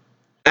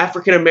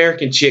African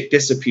American chick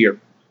disappear?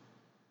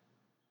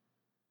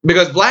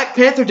 Because Black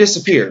Panther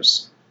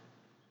disappears.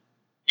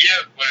 Yeah,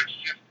 but it's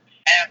just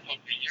half of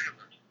the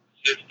universe.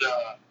 It's just,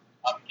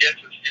 I'm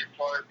guessing she's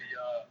part of the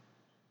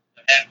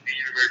half of the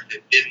universe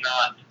that did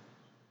not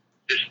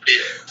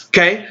disappear.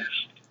 Okay.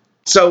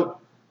 So,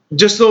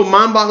 just little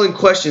mind-boggling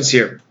questions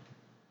here.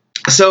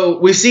 So,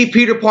 we see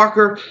Peter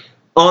Parker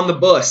on the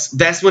bus.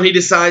 That's when he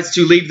decides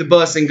to leave the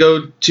bus and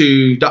go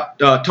to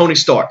Tony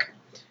Stark.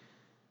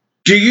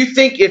 Do you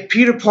think if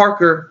Peter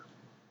Parker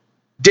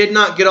did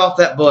not get off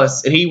that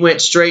bus and he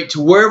went straight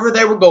to wherever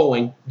they were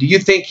going, do you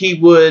think he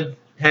would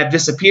have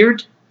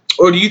disappeared?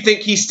 Or do you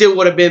think he still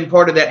would have been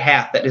part of that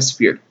half that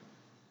disappeared?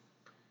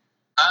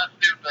 I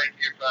still think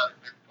he'd probably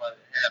been part of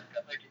the half.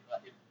 I think he's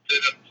like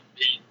stood up to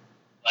be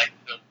like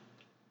the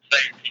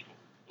same people.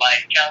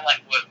 Like kind of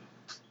like what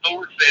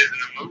Thor says in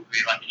the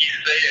movie. Like he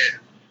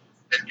said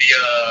that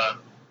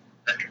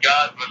the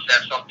gods must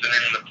have something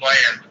in the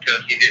plan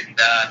because he didn't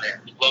die in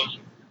that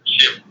explosion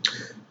ship.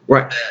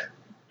 Right. That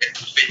it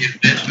must be his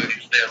destiny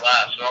to stay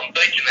alive. So I'm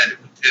thinking that it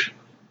was his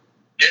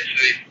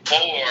destiny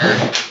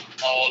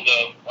for all the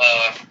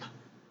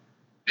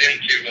them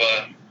to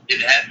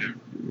it happen.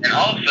 And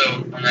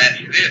also, I'm gonna ask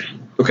you this.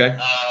 Okay.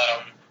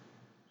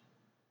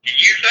 Do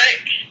you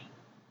think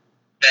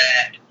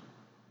that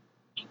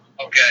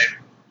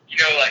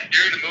like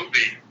during the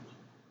movie,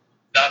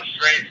 Doctor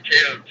Strange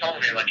tells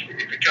Tony, like,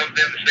 if it comes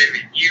down to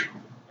saving you,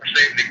 or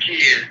saving the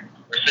kid,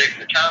 or saving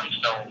the time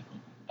stone,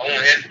 I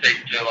won't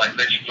hesitate to, like,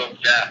 let you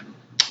both die.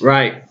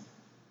 Right.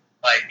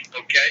 Like,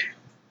 okay.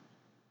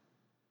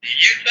 Do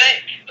you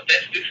think, but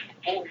that's just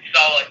before we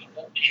saw, like,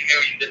 14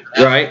 million different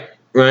Right.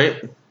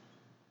 Right.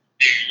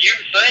 Do you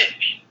think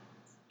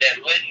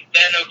that letting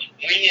Thanos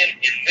win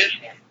in this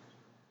one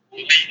will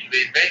lead to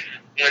the Avengers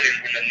winning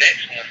in the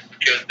next one?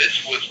 Because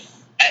this was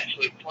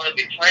actually part of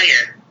the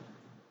plan.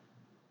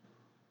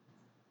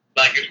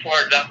 Like, it's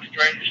part of Doctor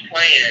Strange's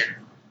plan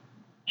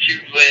to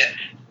let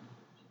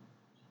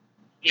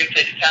him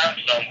take the time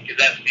stone, because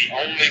that's the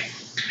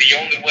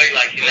only way,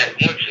 like, in that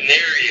one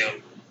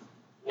scenario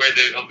where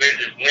the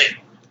Avengers win.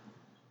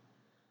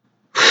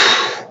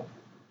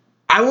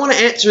 I want to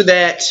answer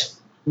that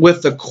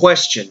with a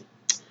question.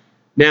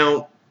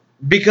 Now,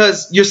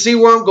 because you see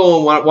where I'm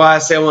going, why I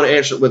say I want to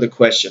answer it with a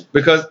question.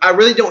 Because I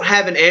really don't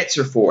have an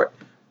answer for it.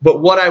 But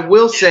what I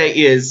will say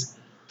is,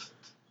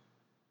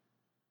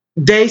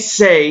 they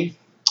say,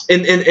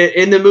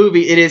 in the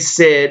movie, it is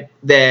said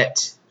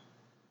that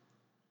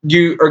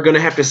you are going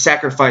to have to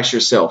sacrifice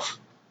yourself.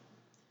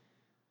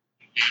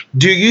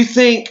 Do you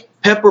think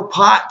Pepper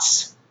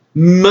Potts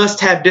must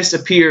have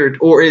disappeared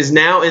or is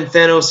now in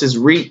Thanos'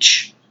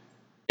 reach,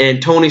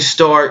 and Tony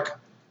Stark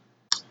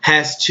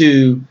has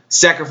to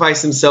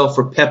sacrifice himself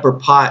for Pepper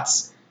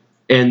Potts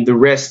and the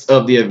rest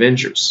of the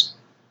Avengers?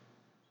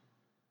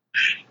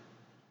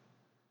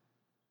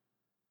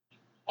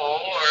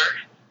 Or,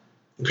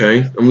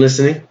 Okay, I'm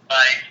listening.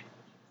 Like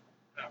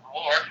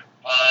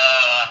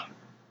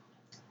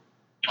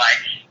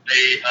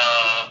they,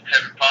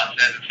 Pepper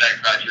Potts has to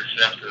sacrifice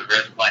herself to the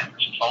rest of, like,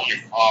 Tony,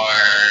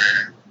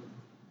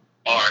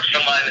 or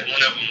somebody that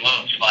one of them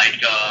loves, like,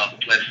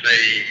 let's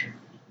say,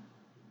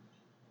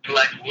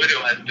 Black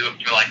Widow has to do it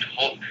for, like, the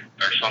Hulk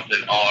or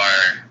something, or,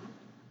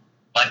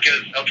 like,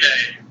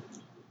 okay,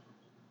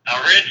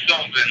 I read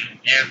something,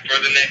 and for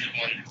the next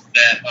one,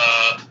 that,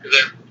 because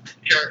they're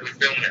currently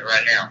filming it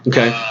right now,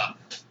 Okay. that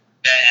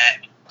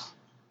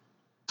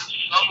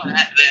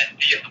that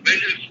the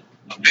Avengers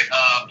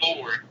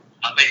forward,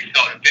 I think it's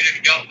called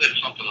Infinity Gauntlet or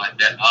something like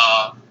that,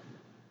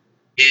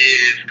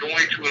 is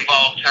going to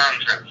involve time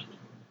travel.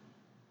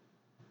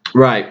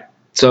 Right.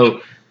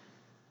 So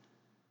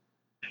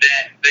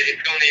That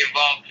it's going to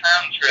involve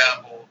time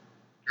travel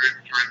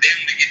for them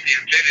to get the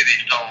Infinity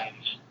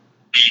Stones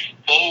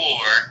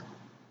before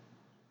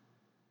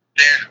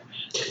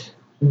Thanos.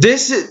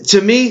 this is,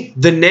 to me,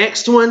 the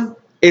next one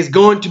is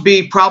going to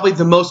be probably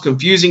the most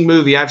confusing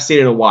movie I've seen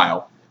in a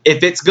while.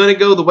 If it's going to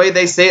go the way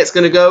they say it's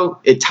going to go,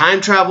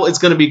 time travel, it's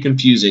going to be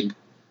confusing.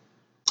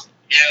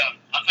 Yeah,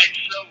 I think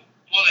so.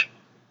 But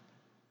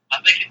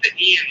I think at the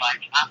end,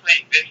 like, I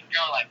think this is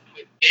going to, like,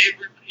 put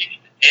every piece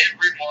to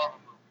every Marvel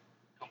movie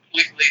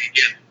completely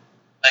together.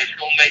 Like, it's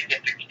going to make,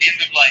 at the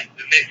end of, like,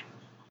 the next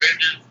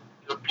Avengers,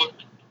 to put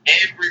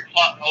every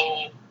plot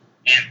hole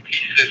and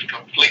pieces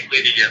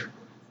completely together.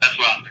 That's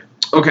what I think.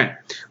 Okay,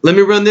 let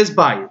me run this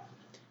by you.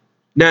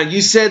 Now,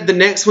 you said the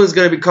next one's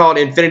going to be called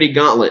Infinity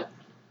Gauntlet.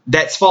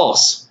 That's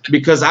false,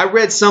 because I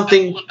read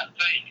something. That's what I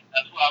think.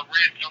 That's what I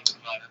read something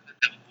about it.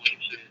 That's what it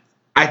said.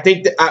 I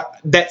think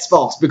that's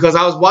false, because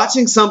I was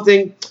watching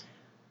something.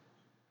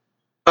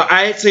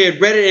 I actually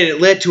had read it, and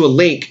it led to a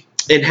link,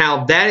 and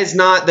how that is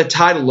not the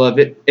title of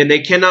it, and they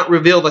cannot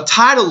reveal the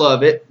title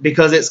of it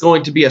because it's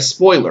going to be a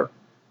spoiler.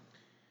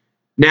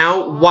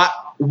 Now,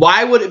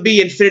 why would it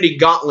be Infinity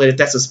Gauntlet if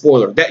that's a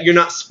spoiler? That you're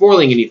not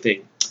spoiling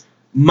anything.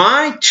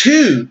 My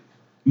two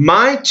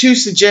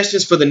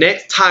suggestions for the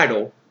next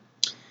title.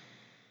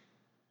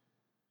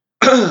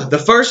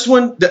 The first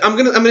one, I'm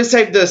gonna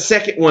say the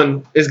second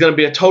one is gonna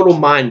be a total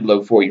mind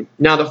blow for you.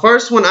 Now the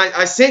first one,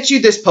 I sent you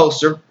this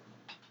poster,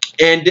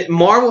 and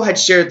Marvel had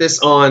shared this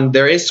on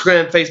their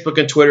Instagram, Facebook,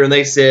 and Twitter, and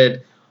they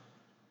said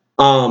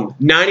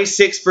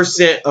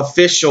 96%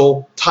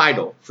 official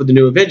title for the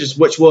new Avengers,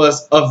 which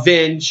was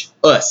Avenge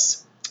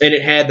Us, and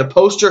it had the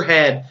poster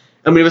had.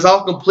 I mean, it was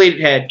all complete.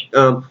 It had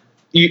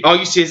all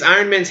you see is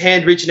Iron Man's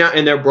hand reaching out,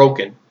 and they're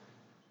broken.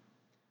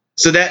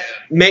 So that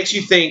makes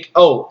you think,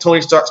 oh,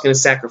 Tony Stark's going to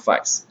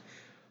sacrifice.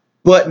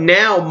 But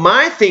now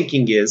my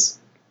thinking is,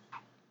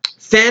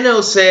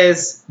 Thanos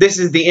says this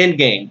is the end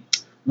game.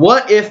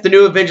 What if the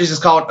new Avengers is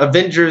called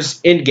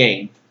Avengers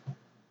Endgame?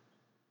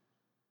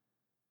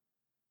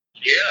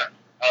 Yeah.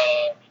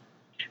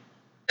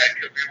 That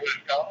could be what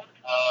it's called.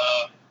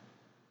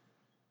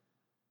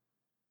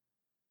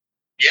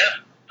 Yeah.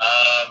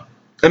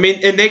 I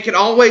mean, and they can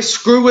always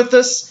screw with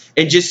us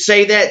and just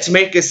say that to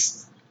make us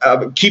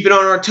keep it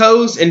on our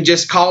toes and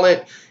just call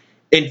it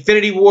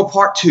Infinity War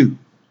Part 2.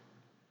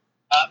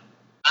 I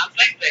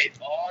think they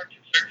are to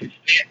a certain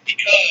extent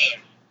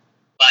because,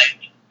 like,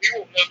 we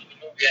won't know if the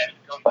movie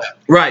actually comes out.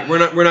 Right, we're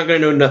not going to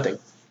know nothing.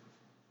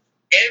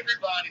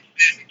 Everybody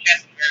says that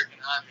Captain America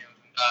and Iron Man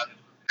was not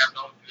have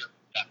no good.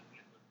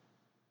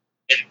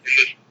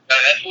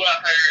 That's what I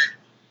heard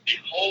the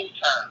whole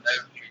time. That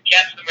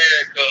Captain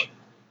America,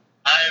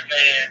 Iron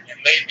Man, and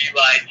maybe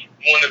like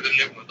one of the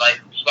new ones, like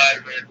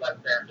Spider-Man,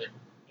 Black Panther,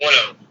 one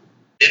of them.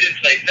 They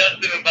didn't say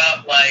nothing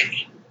about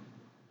like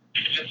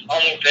just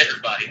almost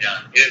everybody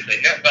dying. They didn't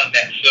say nothing about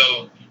that.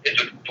 So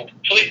it's a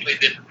completely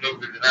different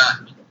movie than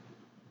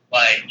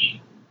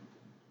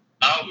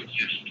I was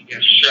just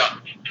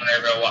shocked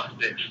whenever I watched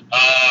this.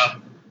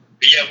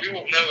 But yeah, we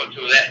won't know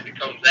until that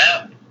comes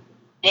out.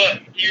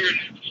 But here in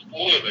the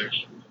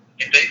spoilers,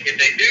 if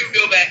they do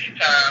go back in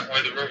time,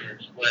 or the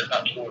rumors, well, it's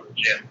not spoilers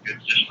yet,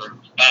 it's just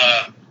rumors.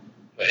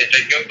 But if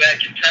they go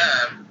back in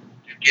time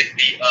to get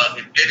the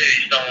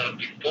Infinity Stone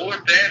before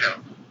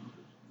Thanos,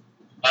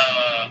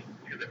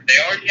 because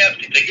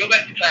if they go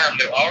back in time,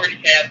 they'll already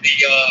have the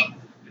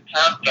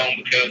time stone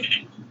because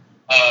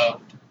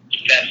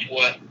that's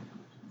what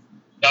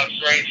Doctor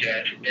Strange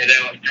has. And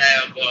they'll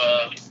have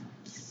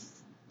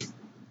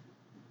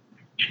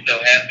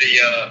the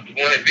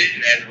one that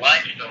Vision has,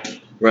 Light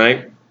Stone. Right.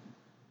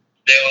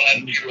 They'll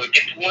have to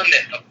get the one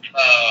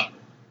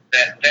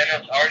that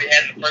Thanos already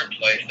had in the first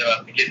place. They'll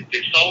have to get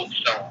the Soul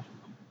Stone.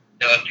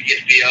 They'll have to get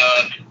the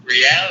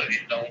Reality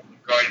Stone from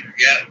Guardians of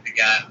the Galaxy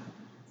guy.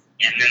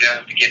 And then they'll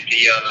have to get the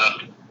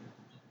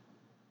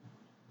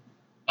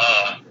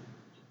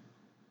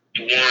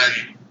one,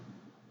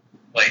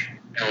 like,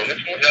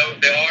 this one,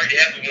 they already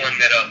have the one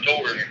that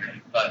Thor in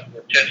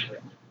with Tesla.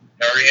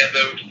 They already have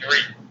those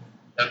three.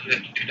 That's the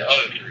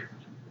other three.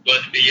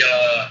 But the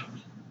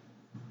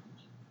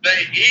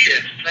thing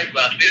is, think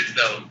about this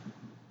though.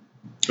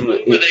 Who are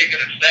they going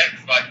to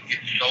sacrifice to get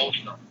the Soul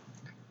Stone?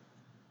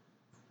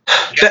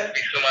 It's got to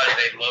be somebody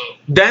they love.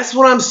 That's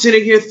what I'm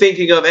sitting here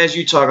thinking of as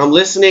you talk. I'm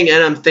listening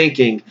and I'm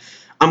thinking.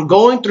 I'm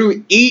going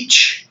through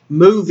each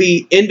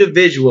movie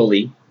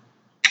individually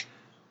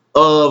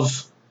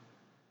of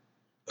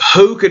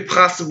who could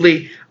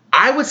possibly,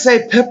 I would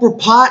say Pepper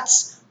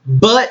Potts,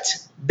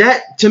 but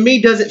that to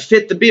me doesn't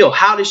fit the bill.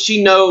 How does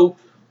she know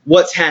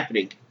what's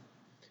happening?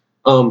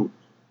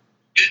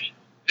 This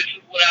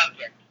is what I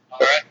think, all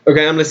right?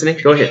 Okay, I'm listening.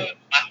 Go ahead.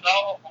 I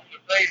saw on the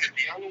thing that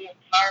the only one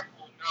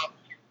powerful enough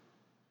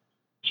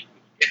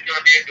is going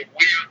to be able to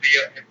wield the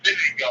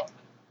Infinity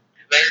Gauntlet.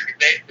 The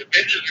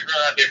Avengers are going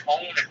to have their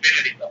own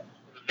Infinity Gauntlet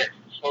for the next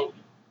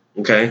exposure.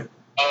 Okay.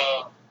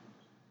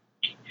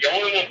 The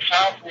only one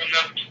powerful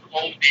enough to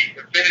hold the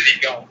Infinity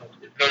Gauntlet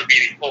is going to be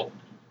the Hulk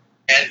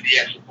as the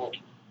actual Hulk.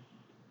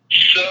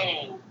 So,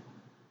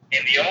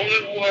 and the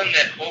only one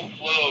that Hulk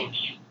loves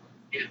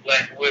is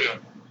Black Widow.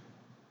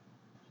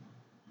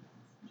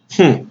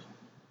 So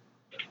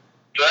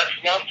that's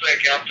what I'm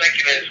thinking. I'm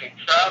thinking that it's going to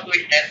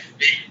probably have to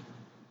be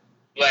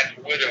Black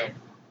Widow.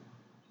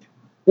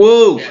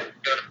 Whoa.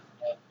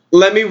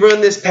 Let me run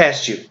this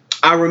past you.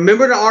 I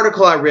remember the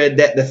article I read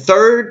that the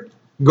third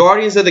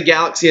Guardians of the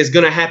Galaxy is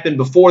going to happen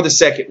before the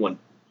second one.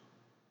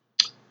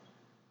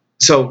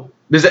 So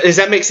does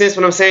that make sense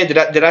what I'm saying?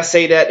 Did I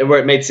say that where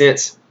it made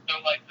sense? So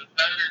like the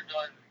third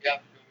Guardians of the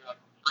Galaxy is going to be like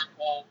a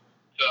prequel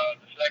to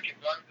the second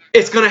Guardians of the Galaxy?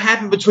 It's going to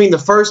happen between the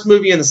first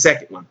movie and the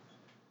second one.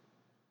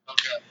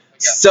 Okay.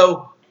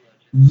 So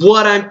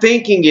what I'm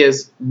thinking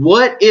is,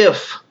 what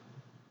if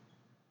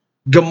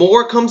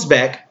Gamora comes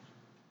back,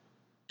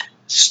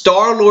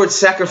 Star-Lord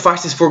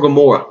sacrifices for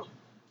Gamora?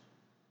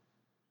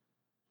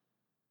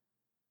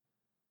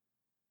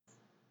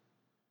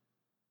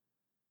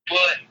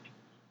 But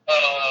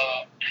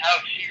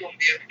how's she gonna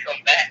be able to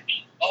come back?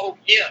 Oh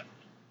yeah.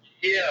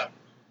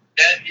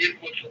 That is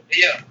what's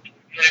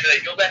whenever they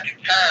go back in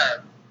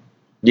time,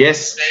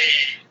 Yes.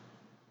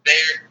 then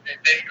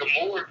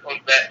Gamora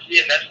comes back.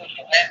 Yeah, that's what's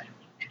gonna happen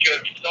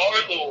because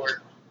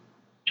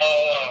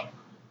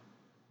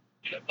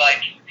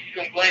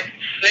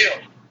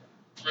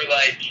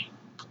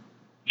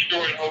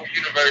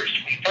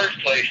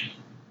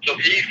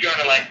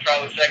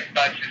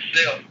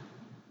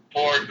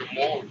for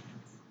Gamora.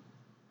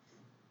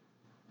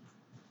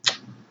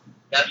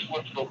 That's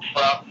what's going to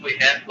probably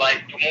happen.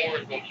 Like,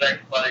 Gamora's going to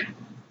sacrifice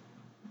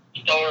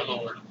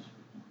Star-Lord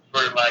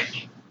for,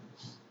 like,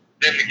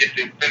 them to get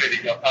the Infinity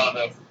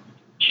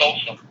Soul.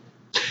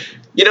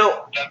 You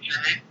know, That's what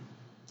I mean?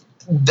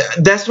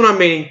 that's what I'm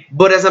meaning.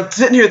 But as I'm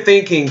sitting here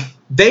thinking,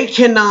 they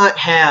can't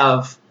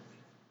have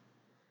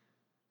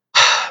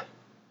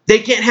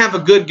a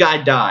good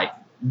guy die.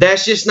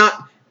 That's just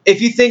not.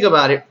 If you think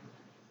about it,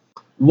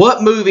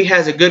 what movie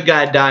has a good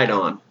guy died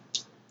on?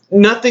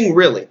 Nothing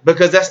really,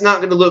 because that's not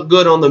going to look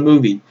good on the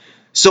movie.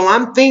 So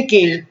I'm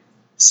thinking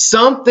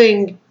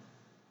something.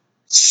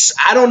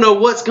 I don't know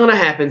what's going to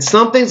happen.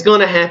 Something's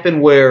going to happen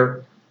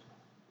where,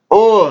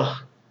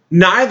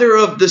 neither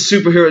of the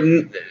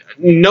superheroes,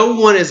 no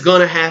one is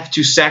going to have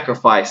to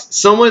sacrifice.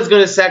 Someone's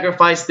going to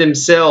sacrifice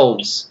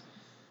themselves.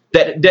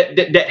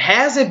 That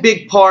has a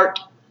big part.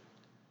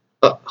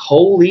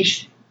 Holy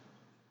shit.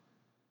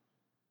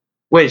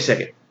 Wait a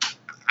second.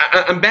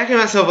 I'm backing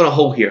myself in a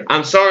hole here.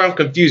 I'm sorry I'm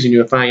confusing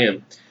you if I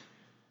am.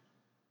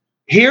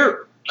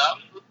 Hear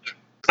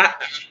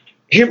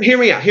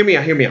me out.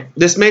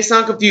 This may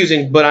sound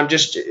confusing, but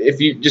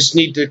if you just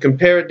need to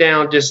compare it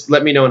down, just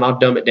let me know and I'll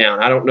dumb it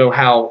down. I don't know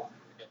how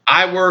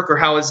I work or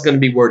how it's going to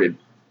be worded.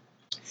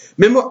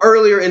 Remember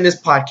earlier in this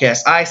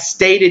podcast, I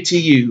stated to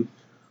you,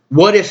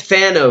 what if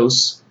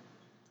Thanos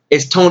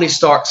is Tony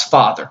Stark's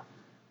father?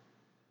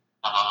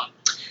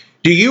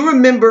 Do you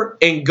remember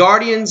in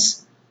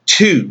Guardians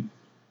 2,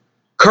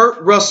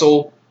 Kurt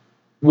Russell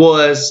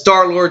was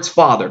Star-Lord's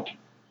father?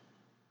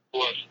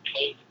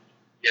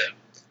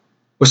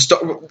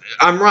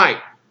 I'm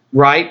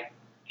right?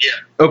 Yeah.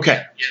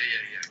 Okay.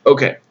 Yeah.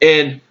 Okay.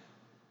 And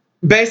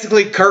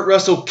basically, Kurt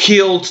Russell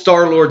killed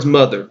Star-Lord's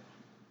mother.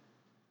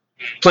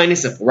 Plain and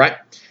simple, right?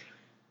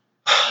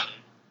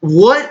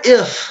 What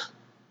if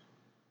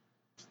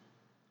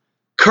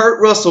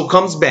Kurt Russell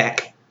comes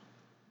back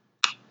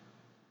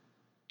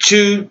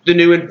to the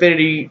new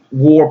Infinity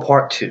War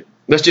Part 2?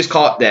 Let's just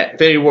call it that.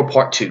 Infinity War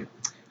Part 2.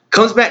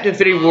 Comes back to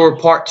Infinity War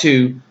Part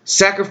 2,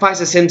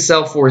 sacrifices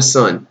himself for his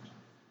son.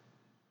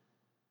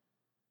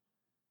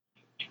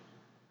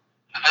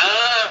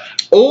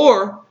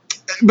 Or,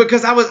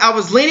 because I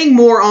was leaning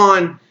more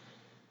on,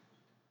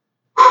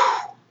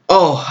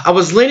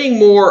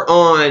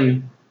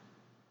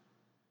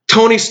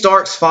 Tony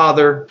Stark's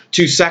father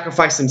to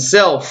sacrifice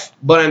himself,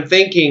 but I'm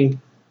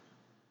thinking,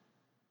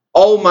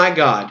 oh my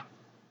God.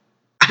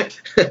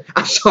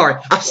 I'm sorry.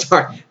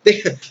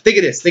 Think of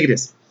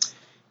this.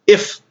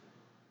 If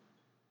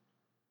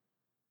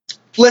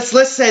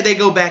let's say they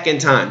go back in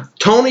time.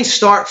 Tony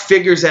Stark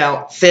figures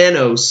out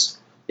Thanos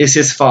is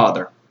his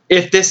father.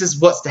 If this is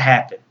what's to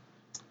happen.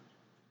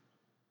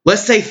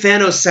 Let's say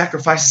Thanos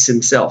sacrifices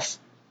himself.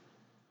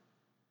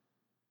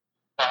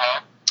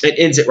 It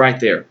ends it right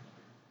there.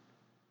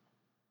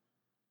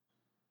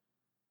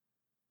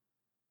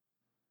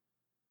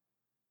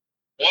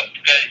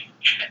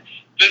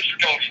 This is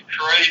going to be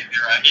crazy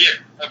right here,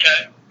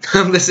 okay?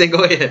 I'm listening.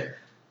 Go ahead.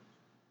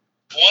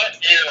 What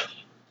if,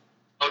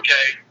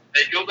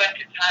 they go back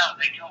in time,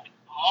 they go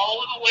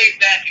all the way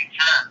back in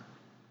time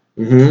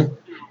Mm-hmm.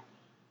 to,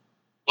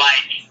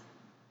 like,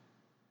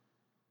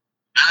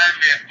 Iron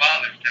Man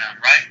father's time,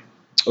 right?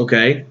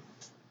 Okay.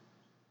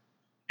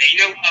 And you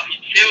know how he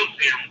kills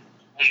him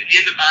on the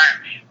end of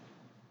Iron Man?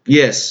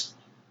 Yes.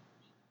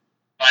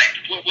 Like,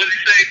 what did he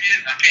say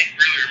again? I can't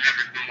really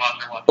remember. It's been a while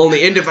since I watched On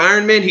the end of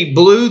Iron Man, he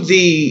blew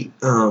the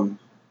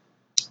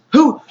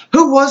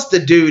who was the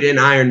dude in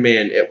Iron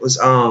Man? It was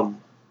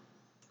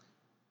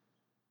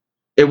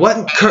it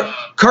wasn't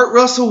Kurt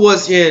Russell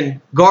was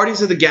in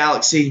Guardians of the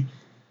Galaxy.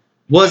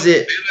 Was it?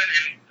 in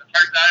the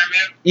first Iron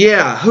Man?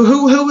 Yeah.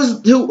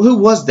 Who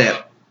was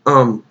that?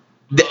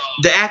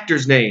 The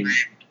actor's name. Yeah,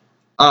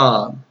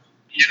 I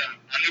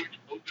knew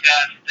who the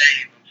guy's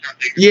name. I'm trying to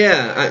think of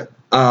Yeah.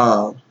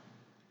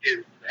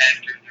 his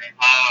actor's name.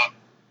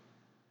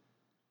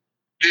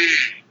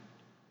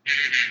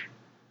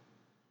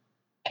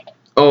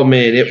 Oh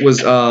man, it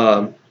was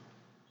Jeez,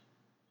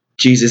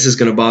 this is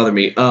gonna bother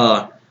me.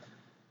 The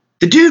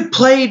dude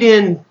played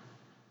in.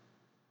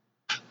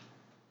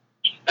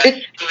 He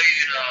played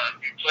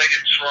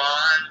in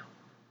Tron.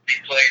 He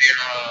played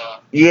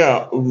in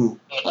Yeah. Ooh.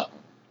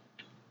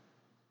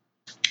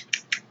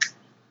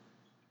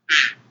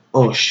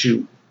 Oh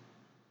shoot.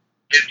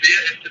 It's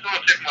on the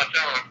tip of my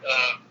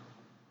tongue.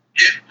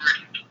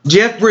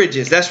 Jeff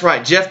Bridges. That's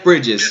right. Jeff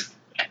Bridges.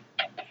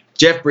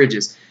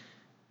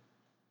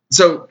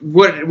 So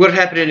what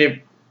happened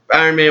in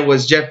Iron Man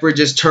was Jeff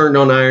Bridges turned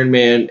on Iron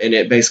Man and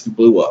it basically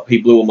blew up. He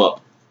blew him up.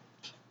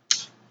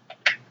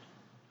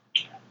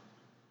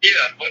 Yeah,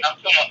 but I'm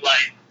talking about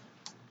like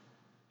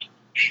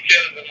he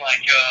tells him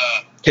like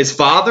His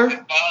father?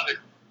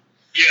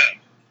 Yeah.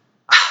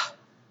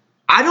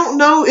 I don't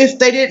know if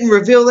they didn't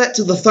reveal that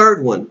to the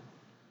third one.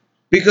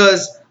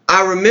 Because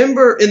I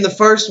remember in the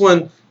first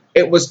one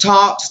it was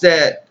talks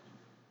that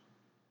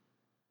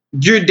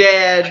your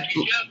dad Like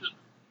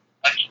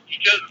he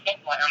tells him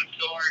something like, I'm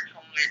sorry,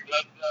 Tony,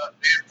 blah, blah,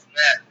 this and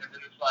that. And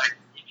then it's like,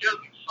 he tells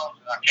him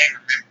something, I can't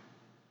remember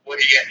what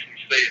he actually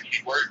said.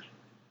 He worked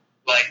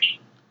like,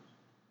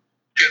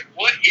 'cause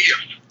what if?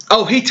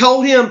 Oh, he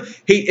told him,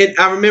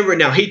 I remember it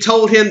now. He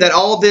told him that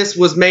all this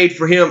was made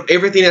for him.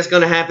 Everything that's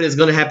going to happen is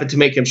going to happen to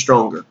make him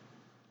stronger.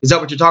 Is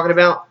that what you're talking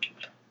about?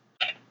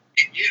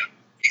 Yeah,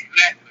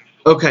 exactly.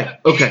 So Okay,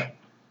 okay.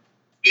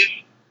 this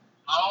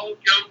all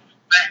goes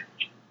back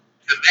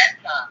to that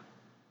time.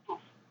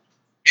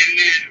 And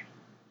then,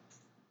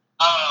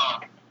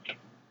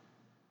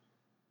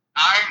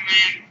 Iron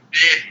Man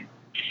did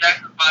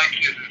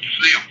sacrifices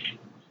himself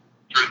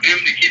for them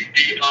to get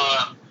the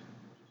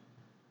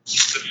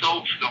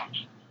Soul Stones.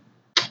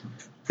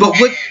 But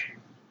what? And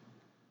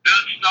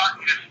thus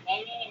starting this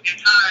whole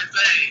entire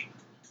thing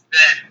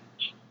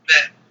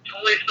that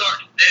Tony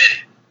Stark's dead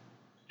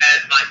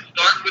has like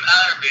started with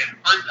Iron Man,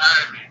 first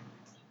Iron Man.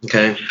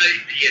 Okay.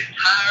 Saved the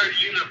entire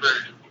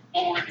universe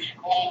before the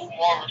whole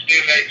Marvel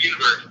Cinematic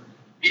Universe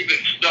even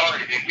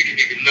started, and we didn't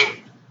even know it.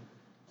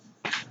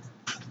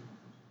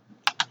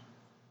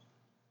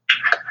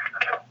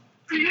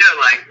 Yeah,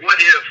 like what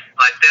if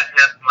like that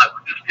happened? Like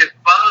just his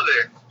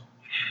father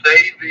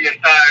saved the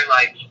entire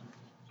like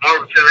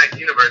Marvel Cinematic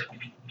Universe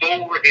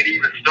before it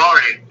even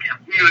started,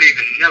 and we don't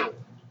even know.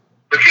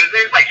 Because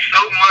there's like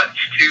so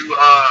much to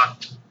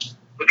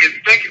because if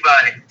you think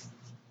about it,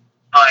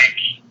 like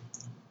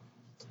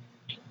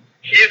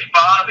his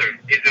father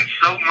is in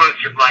so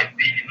much of like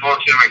the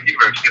Marvel Cinematic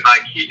Universe. Because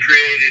like he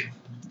created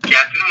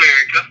Captain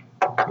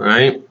America.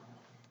 Right.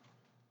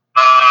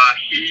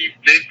 He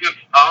did the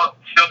stuff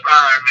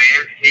Iron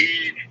Man.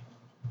 He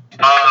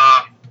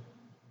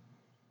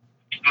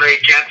made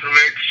Captain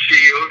America's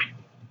shield.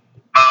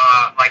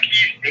 Like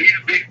he's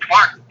a big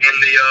part in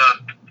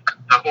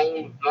the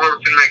whole Marvel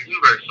Cinematic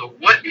Universe. So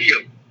what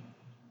if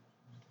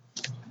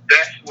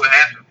that's what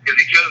happens?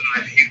 Because he tells him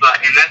that he's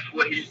like, and that's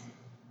what he's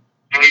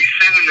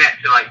sending that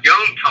to like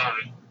young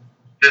Tony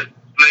to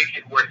make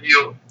it where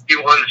he'll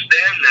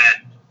understand that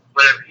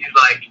whatever he's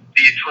like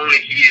the Tony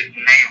he is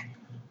now.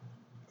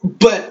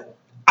 But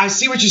I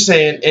see what you're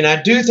saying, and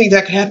I do think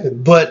that could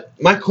happen. But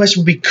my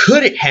question would be,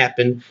 could it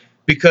happen?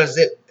 Because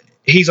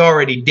he's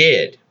already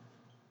dead.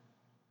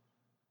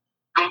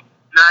 Not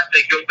if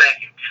they go back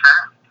in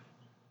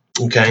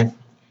time. Okay.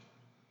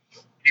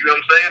 You know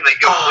what I'm saying? They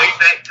go way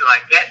back to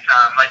like that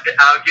time. Like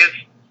I guess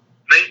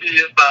maybe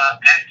it's by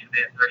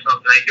accident or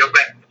something. They go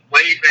back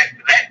way back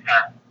to that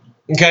time.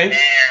 Okay.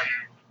 And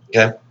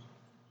Okay.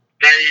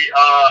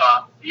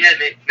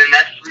 then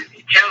that's what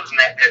he tells them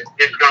that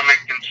it's gonna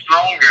make them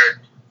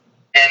stronger,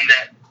 and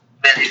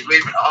that he's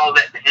leaving all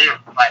that to him,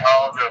 like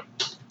all the.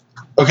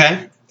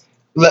 Okay.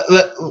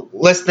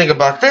 Let's think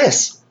about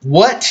this.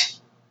 What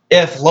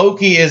if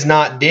Loki is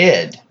not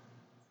dead?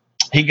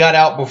 He got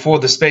out before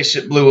the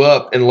spaceship blew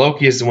up, and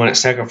Loki is the one that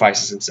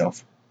sacrifices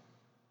himself.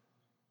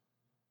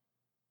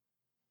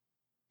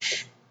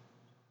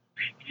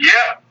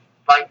 Yeah,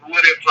 like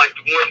what if like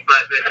the ones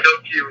that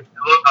Loki,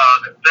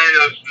 that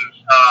Thanos is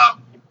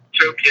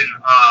choking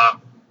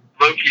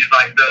Loki's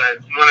like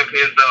one of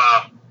his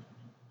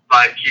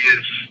like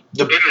his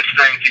image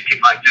things he can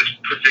like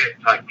just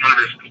project, like one of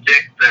his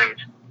project things.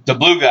 The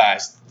blue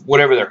guys,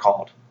 whatever they're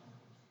called.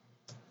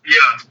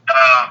 Yeah,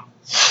 I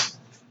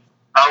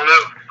don't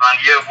know.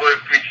 Like what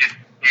if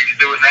he was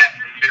doing that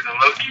and then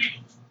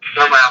Loki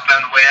somehow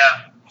found a way out,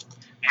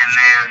 and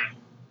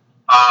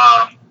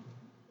then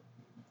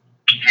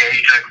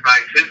he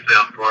sacrificed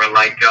himself for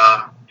like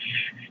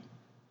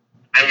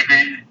maybe.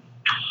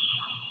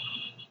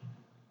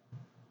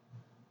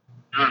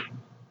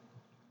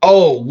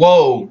 Oh,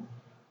 whoa.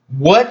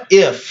 What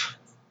if?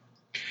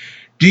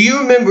 Do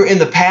you remember in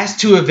the past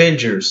two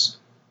Avengers,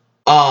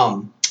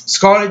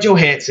 Scarlett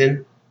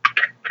Johansson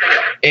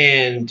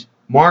and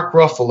Mark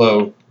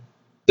Ruffalo,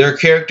 their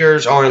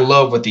characters are in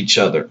love with each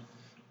other?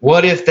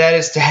 What if that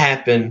is to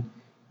happen?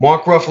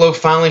 Mark Ruffalo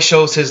finally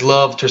shows his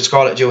love to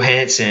Scarlett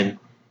Johansson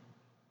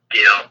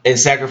and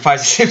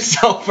sacrifices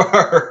himself for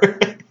her,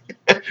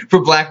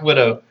 for Black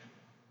Widow.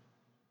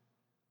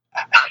 I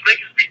think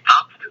it's the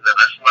opposite, though.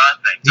 That's what I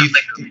think. I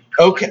think it'll be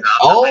Okay.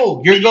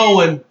 Oh,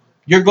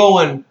 you're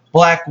going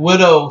Black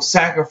Widow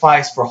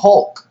sacrifice for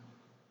Hulk.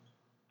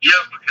 Yeah,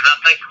 because I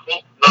think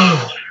Hulk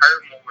loves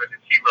her more than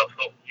she loves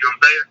Hulk. You know what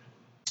I'm saying?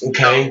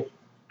 Okay. So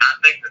I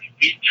think that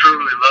he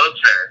truly loves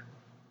her,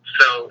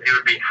 so it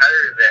would be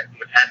her that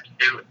would have to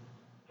do it.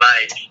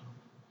 Like,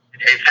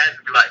 it has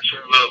to be like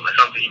true love, like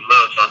something you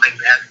love. So I think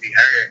it has to be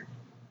her,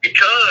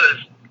 because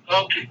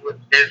Hulk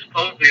is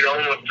supposedly the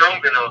only one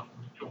strong enough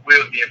to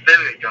wield the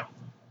Infinity Gauntlet.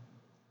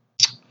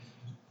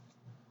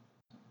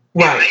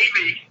 Right. And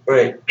maybe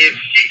Right. if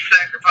she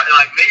sacrificed,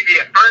 like maybe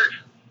at first,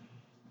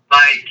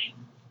 like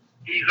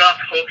he's not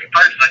the Hulk at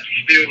first, like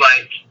he's still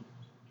like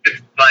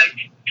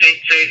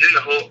can't change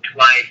into Hulk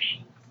like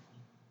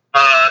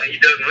he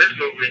does in this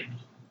movie.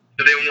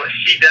 So then once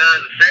she dies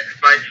and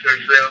sacrifices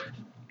herself,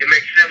 it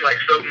makes him like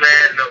so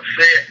mad and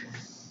upset.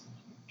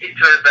 He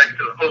turns back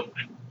to the Hulk.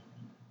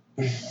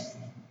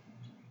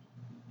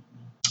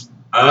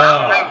 I don't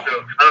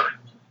know though.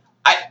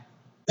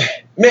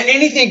 Man,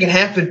 anything can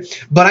happen,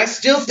 but I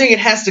still think it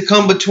has to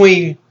come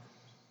between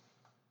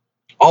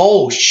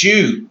Oh,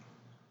 shoot.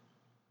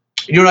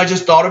 You know what I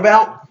just thought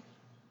about?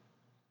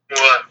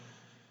 What?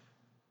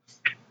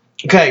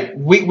 Okay,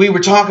 we were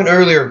talking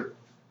earlier.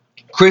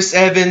 Chris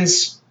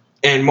Evans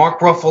and Mark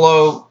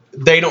Ruffalo,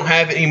 they don't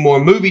have any more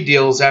movie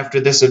deals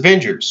after this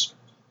Avengers.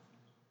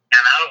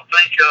 And I don't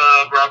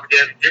think Robert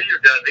Downey Jr.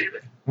 does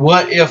either.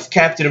 What if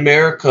Captain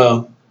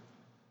America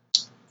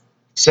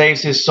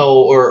saves his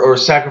soul or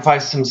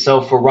sacrifices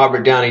himself for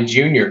Robert Downey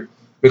Jr.?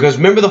 Because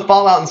remember the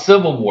fallout in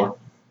Civil War.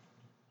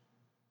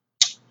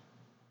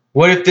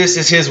 What if this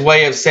is his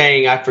way of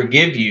saying I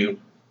forgive you?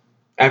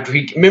 After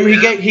he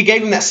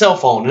gave him that cell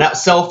phone, and that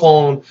cell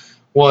phone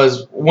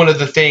was one of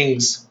the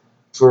things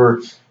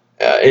for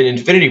in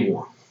Infinity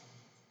War.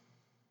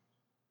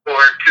 Or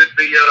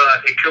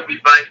it could be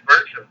vice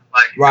versa.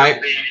 Like it Right.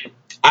 could be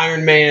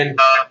Iron Man.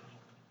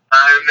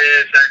 Iron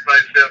Man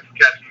sacrificed himself for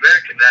Captain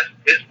America, and that's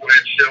his way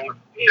of showing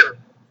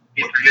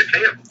he forgets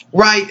him.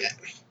 Right.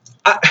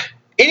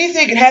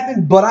 Anything can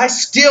happen, but I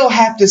still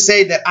have to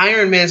say that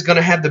Iron Man is going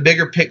to have the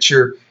bigger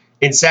picture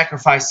in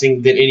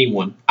sacrificing than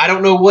anyone. I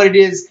don't know what it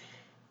is.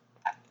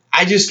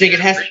 I just think it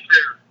has. I have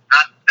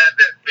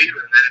that feeling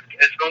that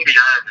it's going to be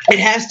Iron Man. It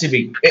has to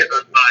be. Because,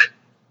 like,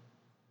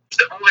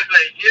 the only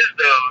thing is,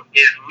 though,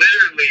 is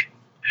literally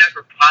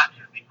Pepper Potts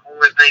is the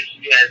only thing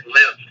he has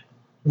left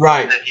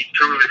Right. that he's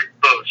truly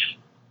close.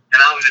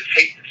 And I would just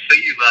hate to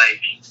see,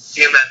 like,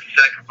 him have to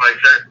sacrifice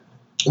her.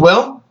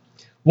 Well,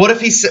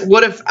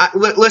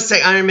 let's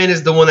say Iron Man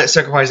is the one that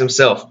sacrificed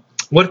himself.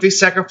 What if he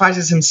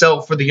sacrifices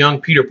himself for the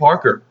young Peter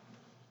Parker?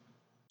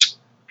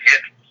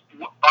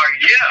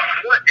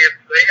 What if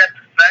they have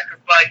to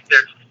sacrifice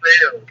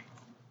themselves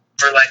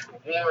for, like, the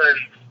ones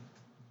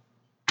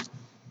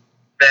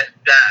that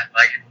died?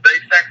 Like, if they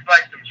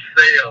sacrifice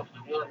themselves,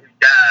 the one who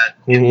died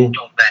is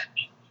come back.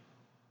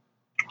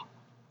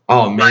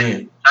 Oh, man. Like,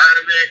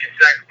 Iron Man can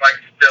sacrifice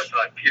himself to,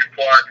 like, Peter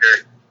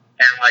Parker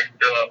and, like,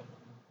 the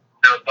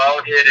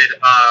bald-headed,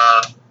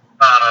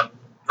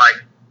 like,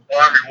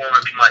 army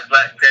woman from, like,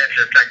 Black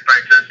Panther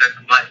sacrifice herself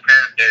to Black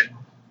Panther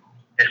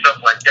and stuff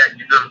like that.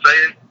 You know what I'm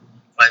saying?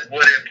 Like,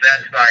 what if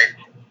that's, like,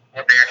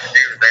 what they have to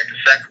do? They have to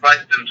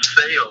sacrifice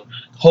themselves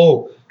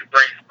to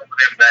bring some of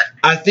them back.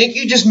 I think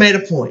you just made a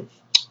point.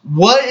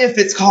 What if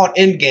it's called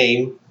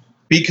Endgame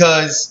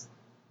because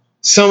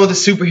some of the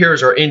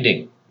superheroes are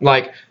ending?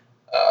 Like,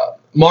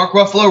 Mark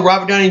Ruffalo,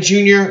 Robert Downey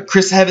Jr.,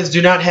 Chris Evans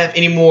do not have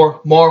any more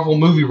Marvel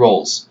movie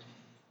roles.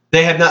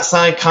 They have not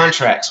signed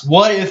contracts.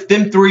 What if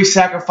them three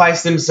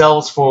sacrifice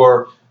themselves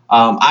for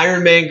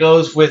Iron Man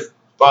goes with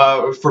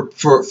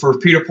for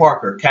Peter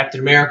Parker,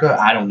 Captain America,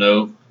 I don't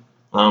know,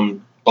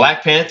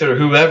 Black Panther or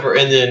whoever,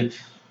 and then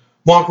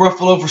Mark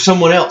Ruffalo for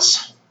someone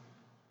else?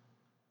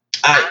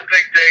 I don't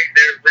think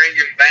they're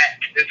bringing back.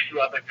 This is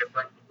who I think they're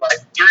bringing back.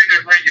 Three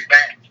they're bringing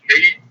back to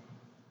me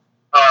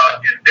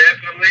is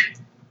definitely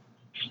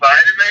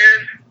Spider-Man.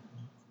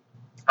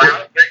 I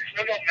don't think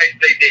some of them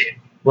they did.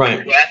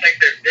 Right. But I think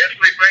they're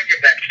definitely bringing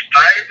back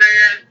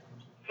Spider-Man,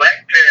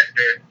 Black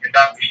Panther, and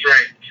Doctor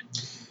Strange.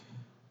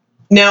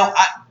 Now,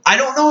 I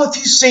don't know if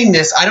you've seen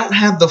this. I don't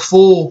have the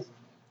full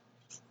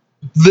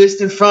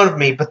list in front of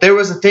me, but there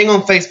was a thing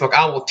on Facebook.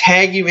 I will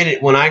tag you in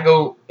it when I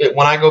go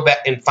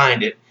back and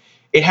find it.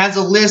 It has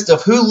a list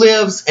of who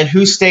lives and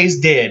who stays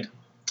dead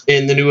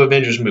in the new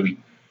Avengers movie.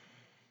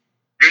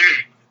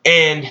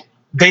 And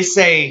they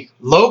say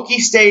Loki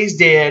stays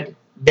dead,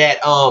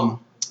 that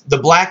the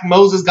Black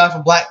Moses guy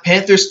from Black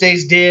Panther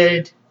stays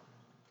dead,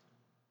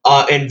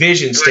 and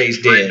Vision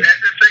stays Black dead.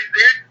 Panther stays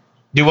dead?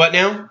 Do what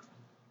now?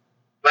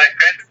 Black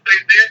Panther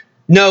stays dead?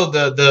 No,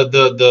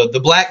 the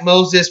Black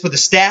Moses with the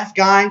staff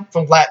guy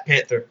from Black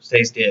Panther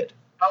stays dead.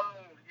 Oh,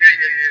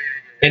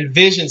 yeah. And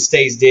Vision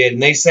stays dead.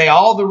 And they say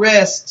all the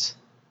rest.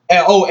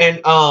 Who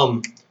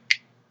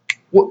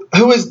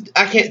is,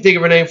 I can't think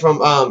of her name,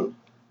 from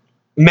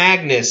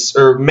Magnus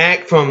or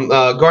Mac from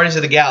Guardians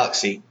of the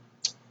Galaxy.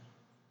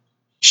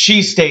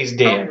 She stays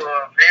dead.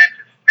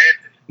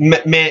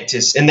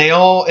 Mantis. And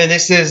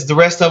it says the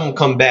rest of them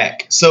come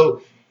back.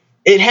 So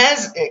it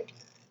has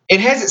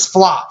its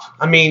flop.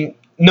 I mean,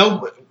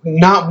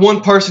 not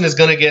one person is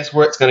going to guess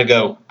where it's going to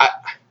go.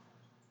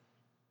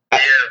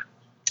 That's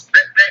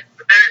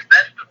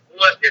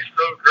what is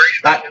so great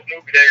about this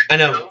movie. There's I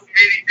know. so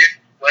many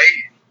different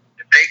ways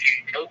that they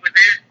can go with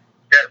it.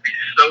 That would be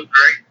so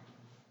great.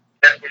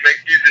 That would make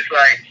you just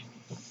like,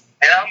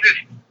 and I just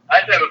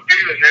have a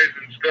feeling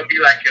there's going to be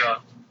like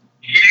a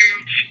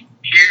huge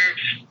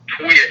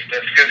twist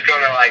that's just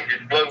going to like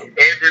just blow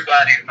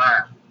everybody's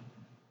mind.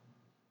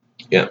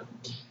 Yeah.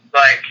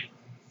 Like,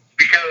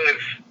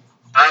 because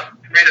I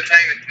made a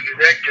thing as the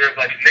director of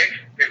like next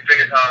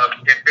Infinity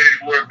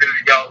War,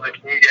 Infinity Gauntlet,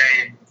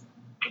 Endgame,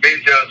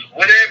 Avengers,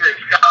 whatever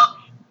it's called.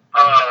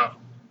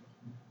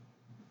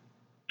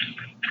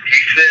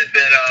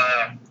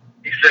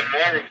 He said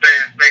Marvel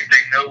fans think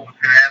they know what's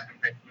gonna happen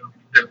next movie,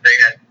 except they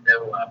have no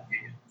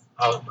idea.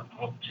 I was like,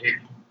 oh jeez.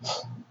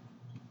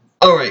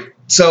 All right.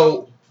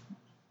 So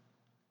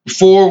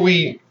before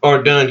we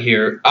are done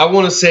here, I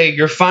want to say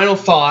your final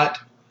thought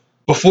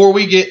before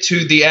we get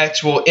to the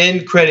actual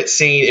end credit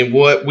scene and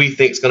what we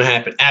think is going to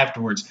happen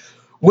afterwards,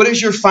 what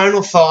is your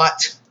final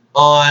thought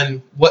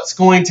on what's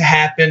going to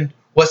happen?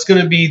 What's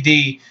going to be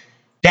the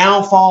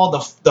downfall,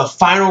 the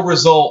final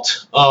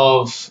result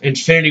of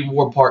Infinity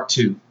War Part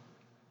 2?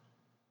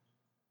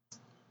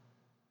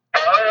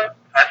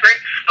 I think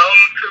some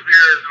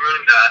superheroes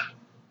will die.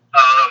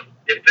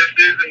 If this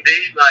is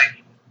indeed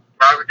like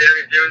Robert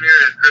Downey Jr.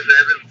 and Chris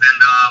Evans and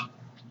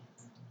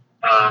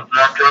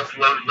Mark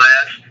Ruffalo's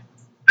last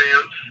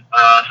films,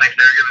 I think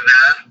they're gonna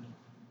die.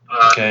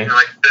 Okay.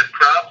 Like they're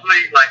probably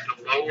like the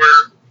lower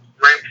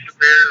ranked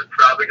superheroes are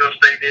probably gonna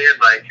stay dead.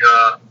 Like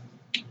I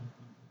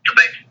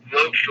think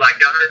Loki, like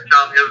I heard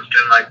Tom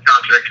Hiddleston like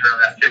contract around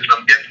that too, so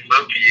I'm guessing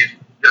Loki is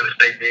gonna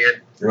stay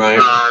dead. Right.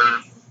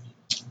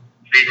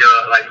 The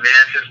like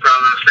Mantis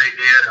probably gonna stay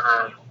dead.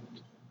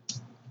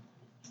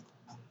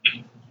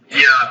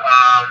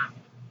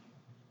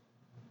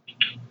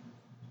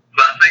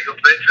 But I think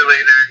eventually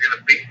they're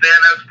gonna beat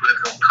Thanos, but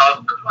it's gonna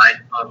cost them like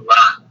a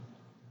lot.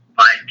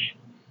 Like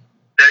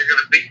they're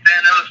gonna beat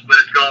Thanos, but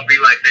it's gonna be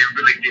like they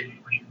really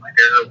didn't win. Like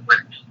they're no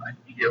winners. Like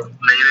you know what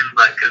I mean?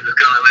 Like because it's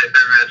gonna let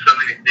them have so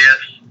many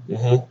deaths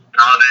and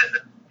all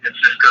that. It's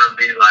just gonna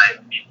be like,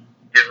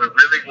 did we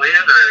really win,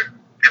 or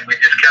did we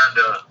just kind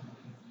of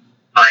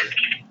like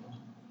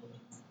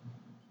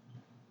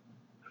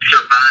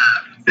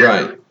survive?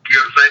 Right. You know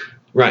what I'm saying?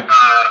 Right.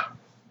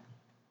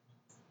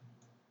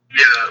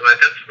 Like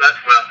that's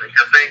what I think.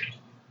 I think,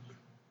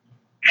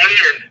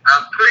 and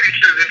I'm pretty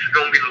sure this is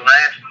gonna be the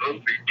last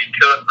movie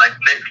because like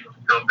next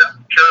one's gonna be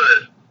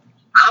because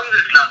I'm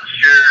just not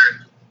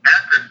sure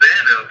after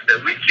Thanos that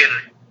we can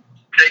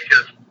take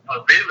a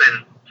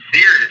villain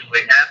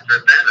seriously after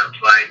Thanos,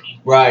 like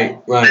Right.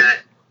 that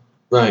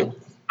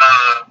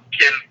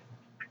can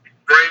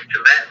bring to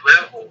that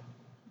level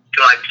to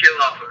like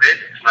kill off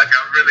Avengers. Like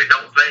I really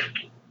don't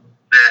think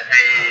that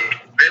a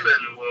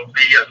villain will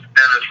be up to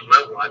Thanos'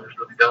 level. I just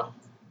really don't.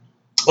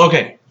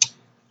 Okay.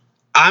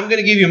 I'm going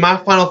to give you my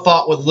final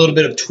thought with a little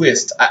bit of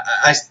twist.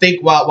 I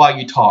think while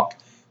you talk.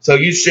 So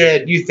you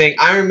said you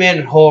think Iron Man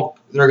and Hulk,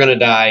 they're going to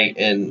die,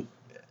 and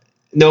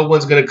no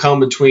one's going to come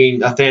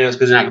between Thanos because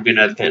there's not going to be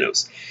another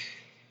Thanos.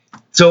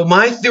 So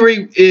my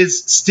theory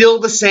is still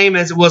the same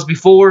as it was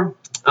before.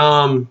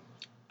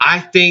 I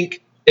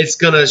think it's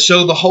going to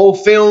show the whole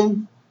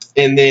film,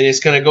 and then it's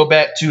going to go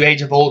back to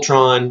Age of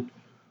Ultron,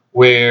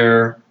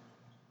 where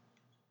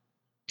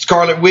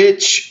Scarlet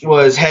Witch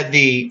had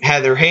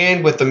their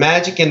hand with the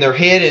magic in their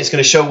head, and it's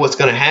going to show what's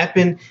going to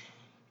happen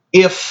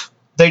if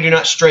they do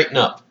not straighten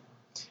up.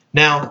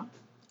 Now,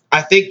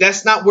 I think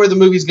that's not where the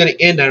movie's going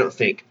to end, I don't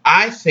think.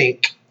 I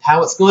think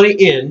how it's going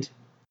to end,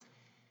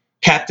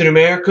 Captain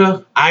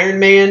America, Iron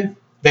Man,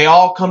 they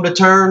all come to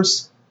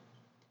terms,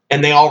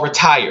 and they all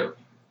retire.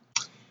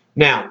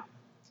 Now,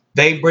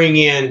 they bring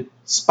in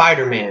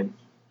Spider-Man.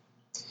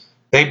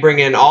 They bring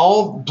in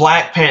all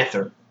Black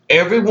Panther.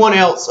 Everyone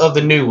else of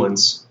the new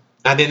ones.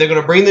 I think they're going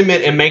to bring them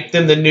in and make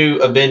them the new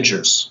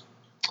Avengers.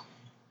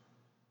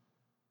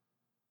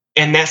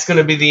 And that's going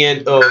to be the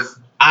end of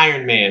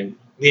Iron Man,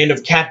 the end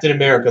of Captain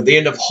America, the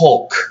end of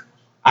Hulk.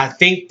 I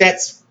think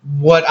that's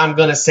what I'm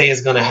going to say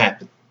is going to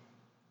happen.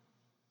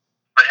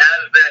 But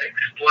how does that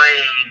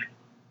explain,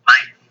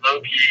 like,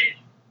 Loki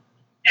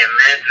and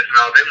Mantis and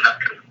all them not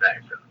coming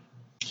back, though?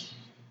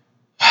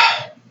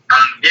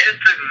 I'm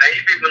guessing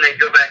maybe when they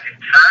go back in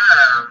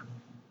time,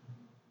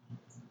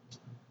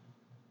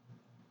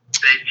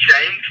 they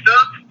change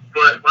stuff,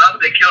 but why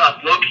would they kill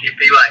off Loki if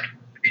he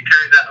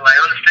turns out, like, I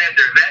understand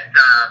during that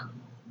time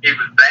he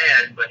was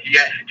bad, but he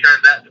actually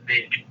turns out to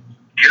be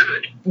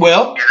good.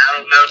 Well, and I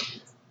don't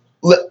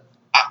know.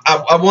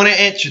 I want to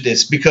answer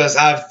this because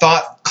I've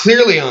thought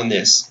clearly on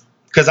this.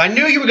 Because I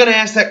knew you were going to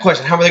ask that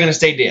question. How are they going to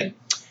stay dead?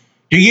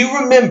 Do you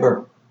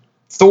remember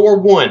Thor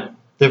 1?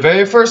 The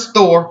very first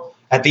Thor,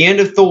 at the end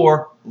of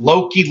Thor,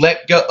 Loki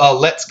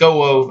lets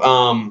go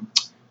of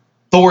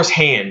Thor's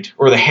hand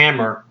or the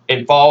hammer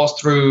and falls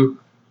through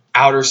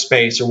outer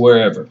space or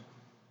wherever.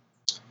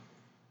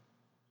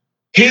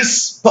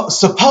 He's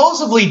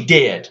supposedly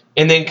dead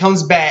and then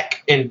comes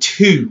back in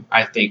 2,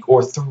 I think,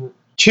 or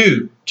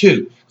 2.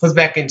 Comes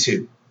back in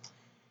 2.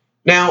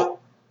 Now,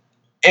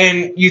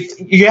 and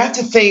you have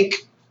to think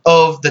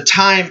of the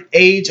time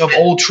Age of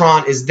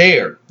Ultron is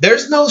there.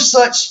 There's no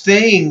such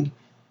thing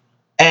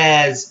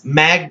as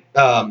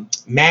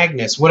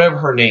Magnus, whatever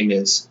her name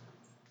is.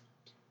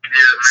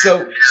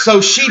 So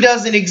she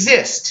doesn't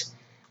exist.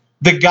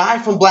 The guy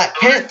from Black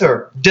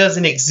Panther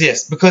doesn't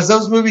exist because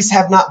those movies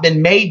have not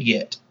been made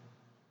yet.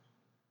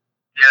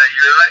 Yeah,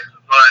 you're right,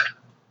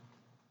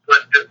 but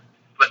the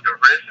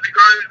rest of the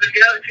Guardians of the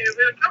Galaxy is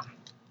in too?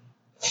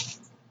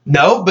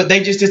 No, but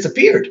they just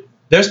disappeared.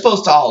 They're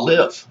supposed to all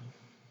live.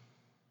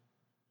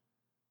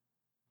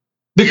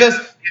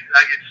 Because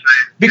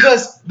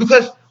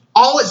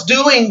all it's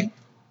doing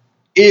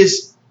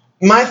is,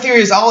 my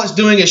theory is all it's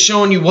doing is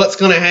showing you what's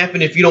going to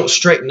happen if you don't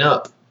straighten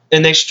up.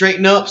 And they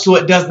straighten up so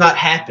it does not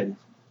happen.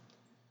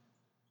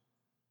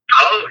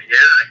 Oh, yeah,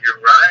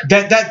 you're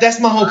right. That's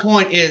my whole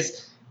point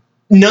is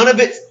none of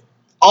it,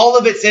 all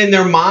of it's in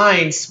their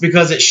minds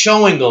because it's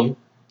showing them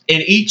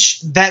in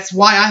each. That's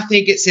why I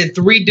think it's in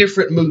 3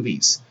 different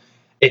movies.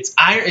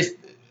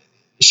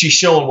 She's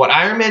showing what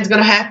Iron Man's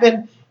going to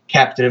happen,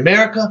 Captain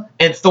America,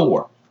 and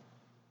Thor.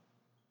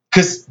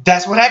 Because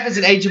that's what happens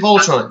in Age of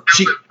Ultron.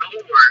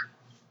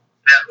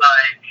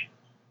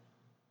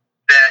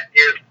 That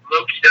if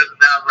Loki doesn't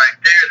die right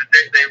there,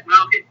 that they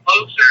will get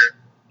closer,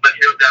 but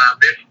he'll die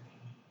eventually.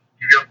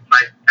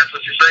 That's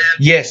what you're saying?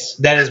 Yes,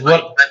 that's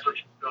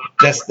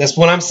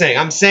what I'm saying.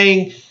 I'm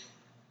saying,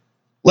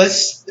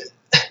 let's,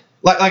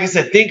 like I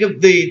said, think of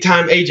the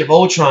time Age of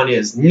Ultron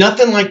is.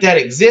 Nothing like that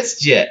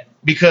exists yet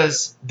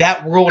because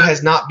that world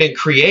has not been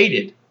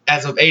created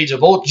as of Age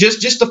of Ultron.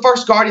 Just the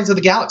first Guardians of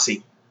the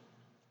Galaxy.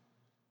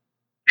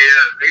 Yeah,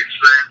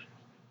 interesting.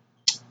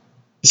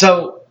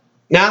 So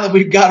now that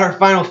we've got our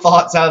final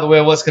thoughts out of the way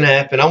of what's going to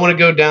happen, I want to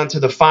go down to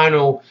the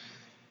final.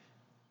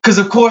 Because,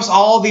 of course,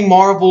 all the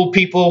Marvel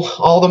people,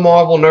 all the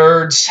Marvel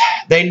nerds,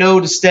 they know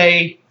to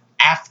stay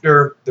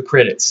after the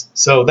credits.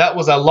 So that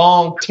was a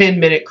long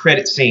 10-minute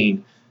credit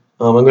scene.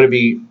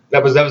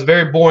 That was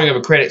very boring of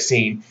a credit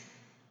scene.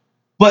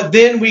 But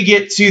then we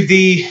get to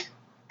the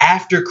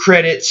after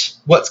credits,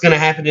 what's going to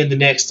happen in the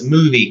next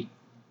movie.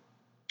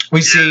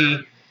 We see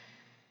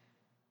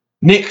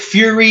Nick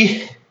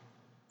Fury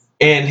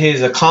and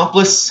his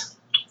accomplice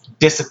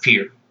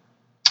disappear.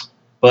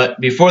 But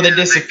before they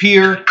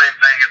disappear,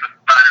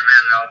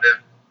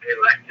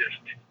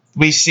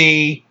 we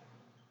see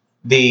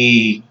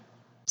the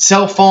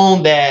cell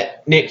phone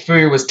that Nick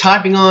Fury was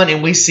typing on,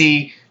 and we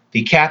see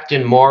the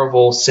Captain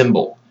Marvel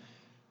symbol.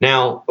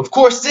 Now, of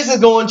course, this is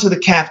going to the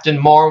Captain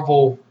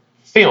Marvel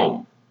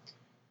film.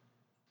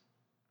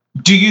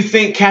 Do you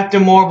think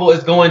Captain Marvel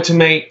is going to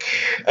make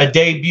a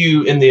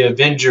debut in the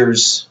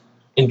Avengers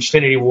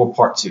Infinity War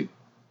Part 2?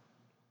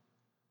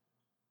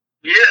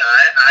 Yeah,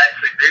 I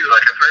actually do.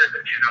 Like, I've heard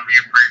that she's going to be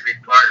a pretty big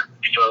part of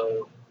it.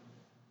 So,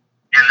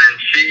 and then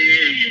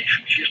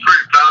she's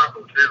pretty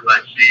powerful, too.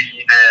 Like,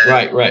 she has...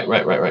 Right. Like,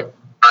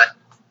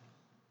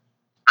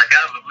 I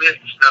got a list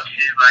of stuff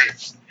she,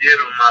 did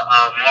on my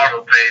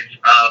Marvel page.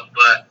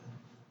 But,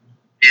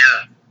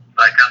 yeah,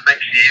 I think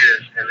she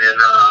is. And then,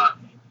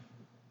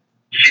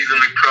 she's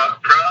going to be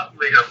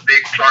probably a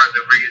big part of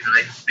the reason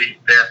they beat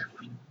that.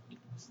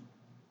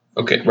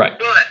 Okay, right.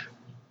 But...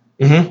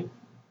 Mm-hmm.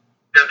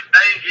 The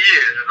thing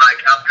is,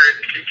 I've heard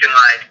that she can,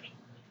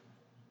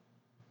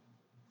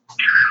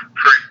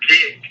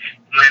 predict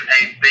when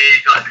a big,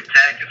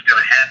 attack is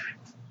going to happen.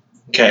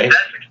 Okay. If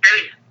that's the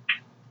case,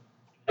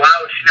 why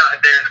was she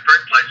not there in the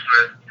first place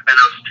when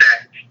Thanos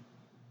attacked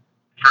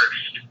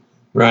first?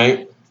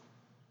 Right.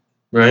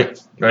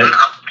 I'm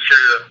not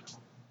sure.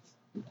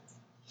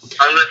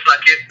 Unless,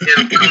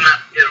 it'll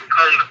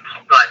come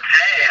to,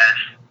 pass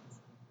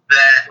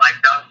that,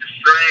 Doctor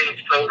Strange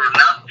told her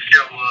not to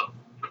show up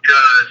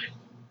because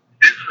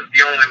this was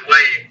the only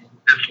way,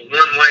 this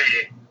one way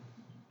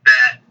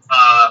that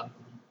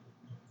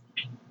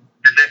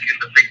they can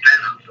defeat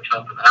Thanos or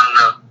something. I don't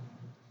know.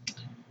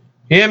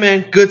 Yeah,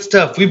 man, good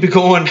stuff. We've been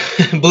going,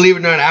 believe it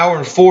or not, an hour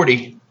and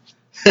 40.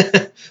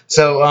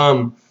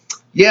 So,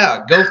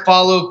 yeah, go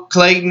follow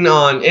Clayton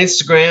on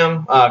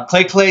Instagram,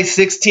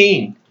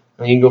 ClayClay16.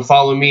 You can go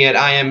follow me at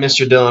I am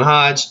Mr. Dylan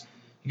Hodge.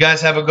 You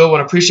guys have a good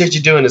one. I appreciate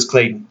you doing this,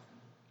 Clayton.